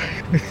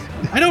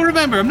 I don't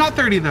remember. I'm not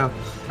 30 though.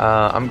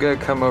 I'm gonna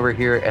come over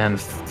here and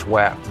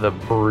thwap the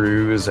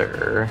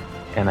bruiser,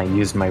 and I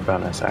used my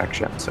bonus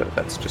action, so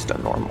that's just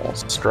a normal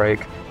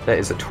strike. That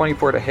is a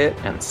 24 to hit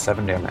and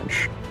 7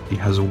 damage. He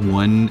has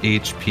 1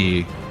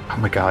 HP. Oh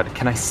my god,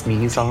 can I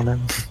sneeze on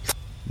him?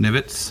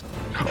 Nivets.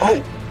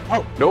 Oh,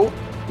 no.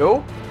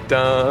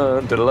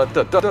 Dun, da, da,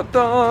 da, da, da,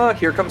 da.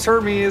 Here comes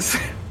Hermes.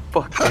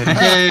 Fuck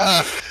it.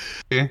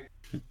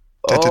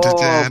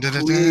 Oh,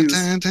 please.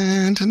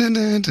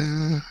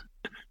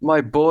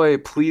 My boy,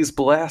 please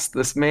blast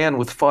this man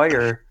with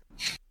fire.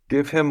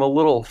 Give him a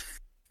little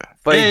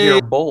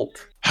fire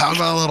bolt. How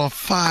about a little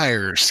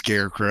fire,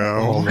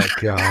 Scarecrow? Oh my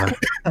god.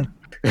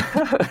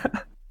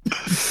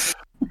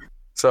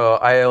 So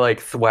I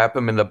thwap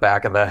him in the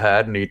back of the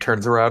head, and he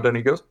turns around and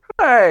he goes,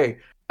 "Hey!"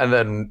 And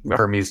then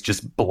Hermes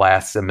just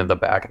blasts him in the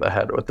back of the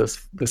head with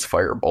this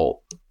firebolt.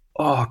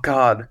 Oh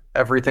god,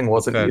 everything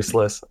wasn't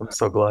useless. I'm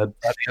so glad.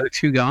 Are the other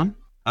 2 gone?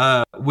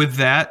 With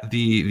that,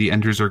 the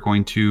enders are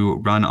going to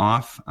run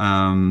off.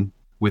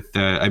 With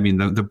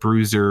the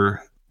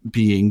bruiser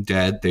being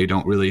dead, they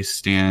don't really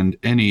stand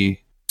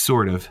any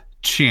sort of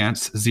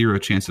chance, 0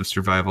 chance of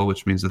survival,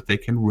 which means that they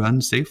can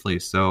run safely.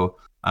 So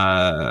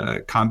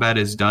combat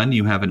is done.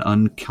 You have an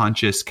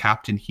unconscious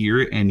captain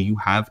here, and you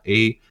have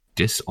a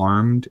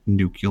disarmed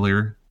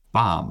nuclear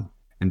bomb,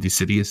 and the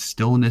city is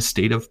still in a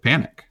state of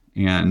panic.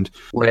 And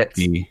let's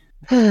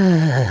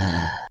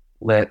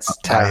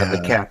tie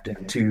the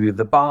captain to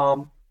the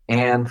bomb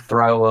and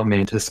throw him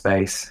into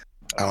space.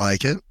 I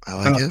like it.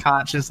 I'm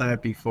unconscious. I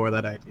had before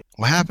that idea.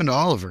 What happened to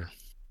Oliver?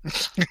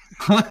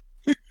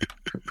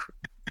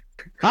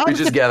 We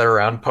just gather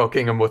around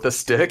poking him with a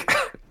stick.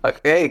 Like,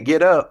 hey,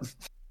 get up.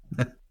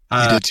 He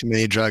did too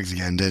many drugs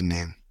again, didn't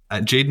he?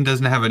 Jaden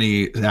doesn't have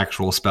any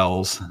actual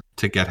spells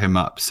to get him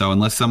up. So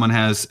unless someone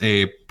has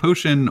a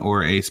potion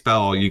or a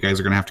spell, you guys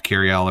are going to have to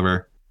carry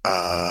Oliver.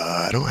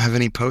 I don't have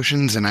any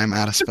potions, and I'm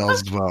out of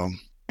spells as well.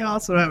 I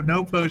also have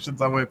no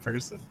potions on my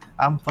person.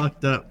 I'm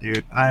fucked up,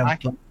 dude. I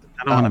don't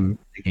want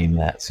to game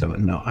that, so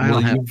no. I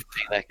don't have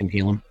anything that can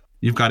heal him.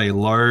 You've got a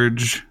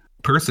large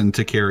person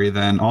to carry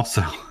then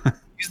also.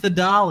 Use the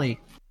dolly.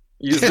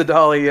 Use the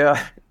dolly,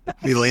 yeah.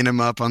 We lean him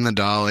up on the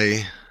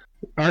dolly.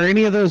 Are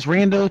any of those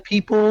rando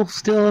people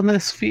still in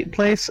this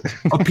place?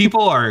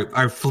 People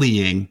are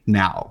fleeing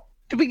now.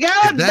 Do we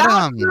got a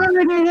doctor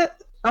around here?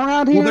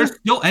 Well, there's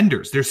still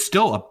enders. There's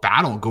still a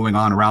battle going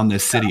on around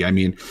this city. I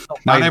mean,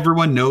 not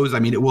everyone knows. I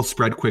mean, it will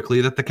spread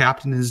quickly that the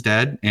captain is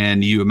dead,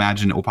 and you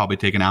imagine it will probably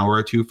take an hour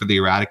or 2 for the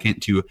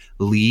Eradicant to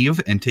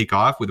leave and take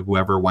off with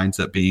whoever winds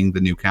up being the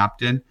new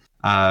captain.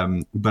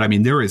 But I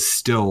mean, there is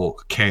still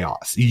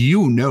chaos.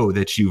 You know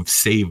that you've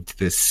saved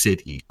this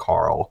city,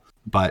 Carl,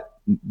 but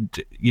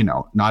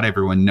not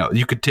everyone knows.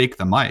 You could take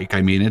the mic.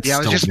 I mean, it's I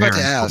was still just about to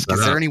there and ask, hold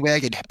is it there up. any way I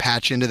could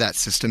patch into that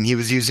system he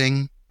was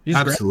using?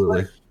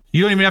 Absolutely.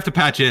 You don't even have to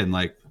patch in.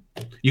 Like,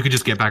 you could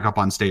just get back up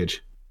on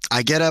stage.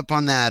 I get up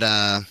on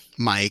that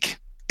mic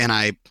and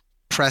I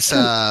press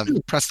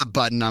the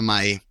button on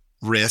my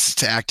wrist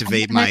to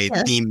activate my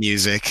theme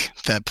music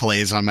that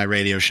plays on my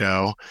radio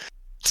show.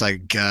 It's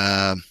like,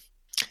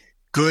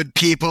 good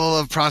people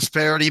of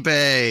Prosperity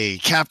Bay,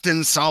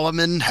 Captain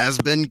Solomon has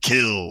been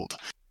killed.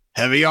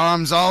 Heavy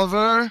Arms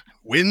Oliver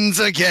wins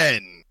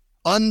again,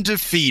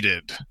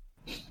 undefeated.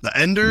 The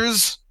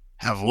Enders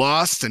have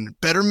lost and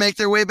better make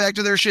their way back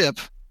to their ship,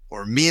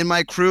 or me and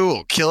my crew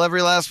will kill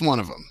every last one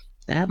of them.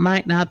 That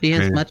might not be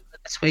as much of a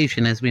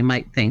persuasion as we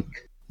might think.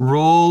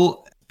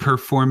 Roll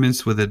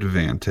performance with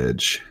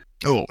advantage.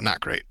 Oh, not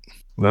great.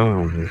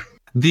 No.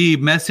 The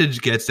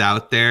message gets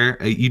out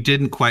there. You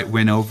didn't quite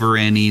win over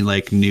any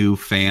like new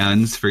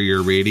fans for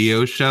your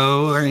radio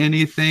show or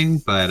anything,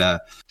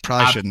 but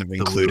probably shouldn't have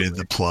included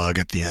the plug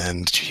at the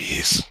end.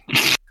 Jeez.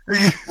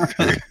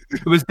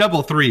 It was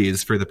double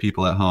threes for the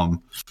people at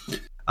home.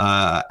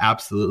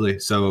 Absolutely.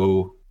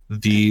 So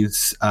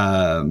these,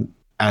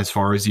 as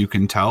far as you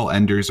can tell,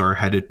 Enders are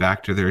headed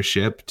back to their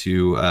ship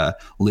to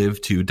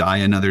live to die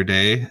another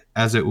day,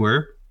 as it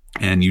were.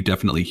 And you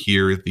definitely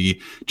hear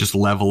the just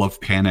level of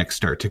panic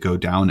start to go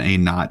down a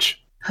notch.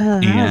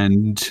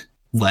 And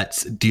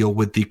let's deal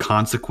with the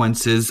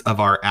consequences of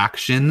our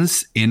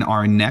actions in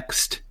our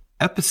next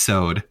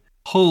episode.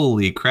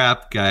 Holy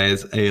crap,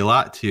 guys. A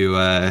lot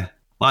to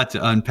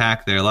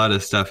unpack there. A lot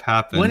of stuff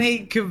happened. When he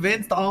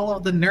convinced all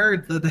of the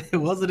nerds that it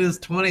wasn't his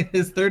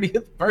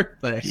 30th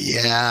birthday.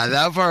 Yeah,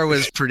 that part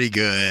was pretty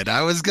good.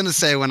 I was going to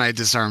say when I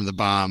disarmed the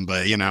bomb,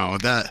 but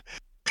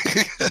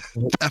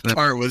that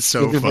part was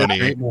so funny.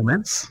 Great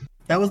moments.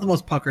 That was the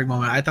most puckering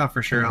moment. I thought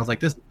for sure. I was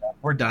like,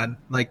 we're done.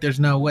 Like, there's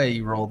no way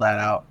you roll that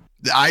out.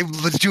 I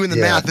was doing the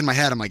math in my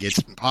head. I'm like, it's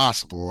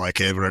impossible. Like,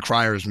 it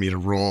requires me to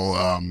roll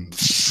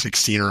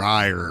 16 or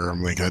higher.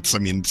 I'm like, it's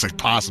like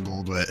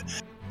possible, but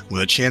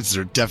the chances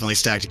are definitely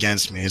stacked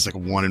against me. It's like a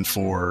 1 in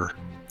 4.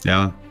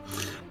 Yeah.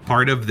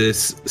 Part of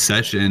this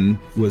session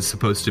was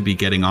supposed to be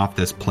getting off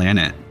this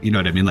planet. You know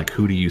what I mean? Like,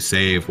 who do you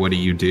save? What do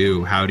you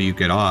do? How do you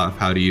get off?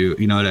 How do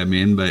you know what I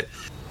mean? But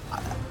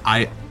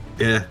I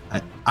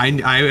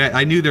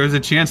knew there was a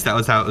chance that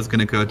was how it was going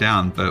to go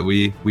down, but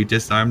we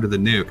disarmed the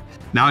nuke.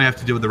 Now I have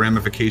to deal with the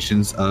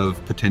ramifications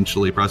of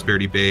potentially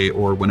Prosperity Bay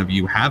or one of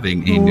you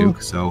having a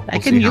nuke. So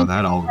we'll see how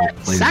that all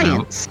plays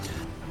out.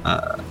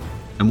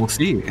 And we'll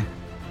see.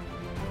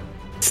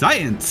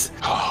 Science.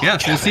 Yeah,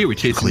 so we'll see. Are we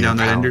chasing down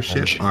that Ender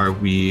ship? Are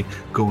we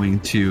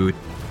going to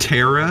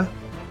Terra?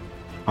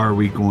 Are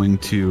we going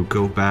to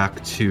go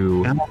back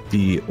to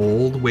the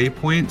old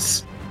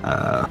waypoints?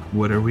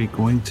 What are we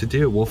going to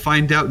do? We'll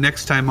find out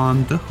next time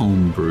on The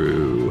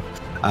Homebrew.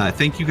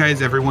 Thank you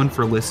guys, everyone,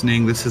 for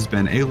listening. This has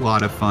been a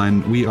lot of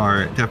fun. We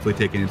are definitely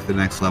taking it to the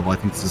next level. I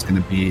think this is going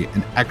to be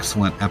an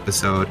excellent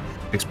episode,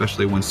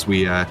 especially once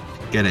we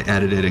get it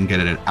edited and get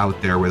it out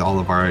there with all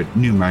of our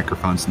new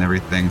microphones and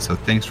everything. So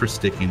thanks for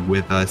sticking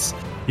with us.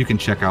 You can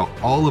check out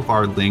all of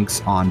our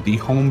links on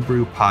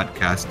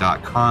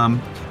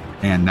thehomebrewpodcast.com,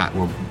 and that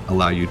will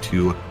allow you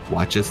to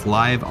watch us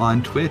live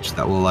on Twitch.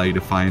 That will allow you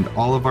to find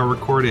all of our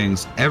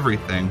recordings,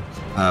 everything.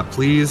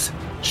 Please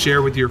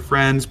share with your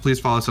friends. Please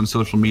follow us on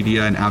social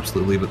media and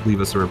absolutely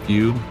leave us a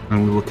review.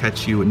 And we will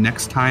catch you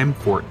next time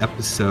for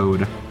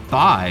episode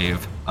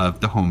 5 of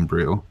The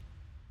Homebrew.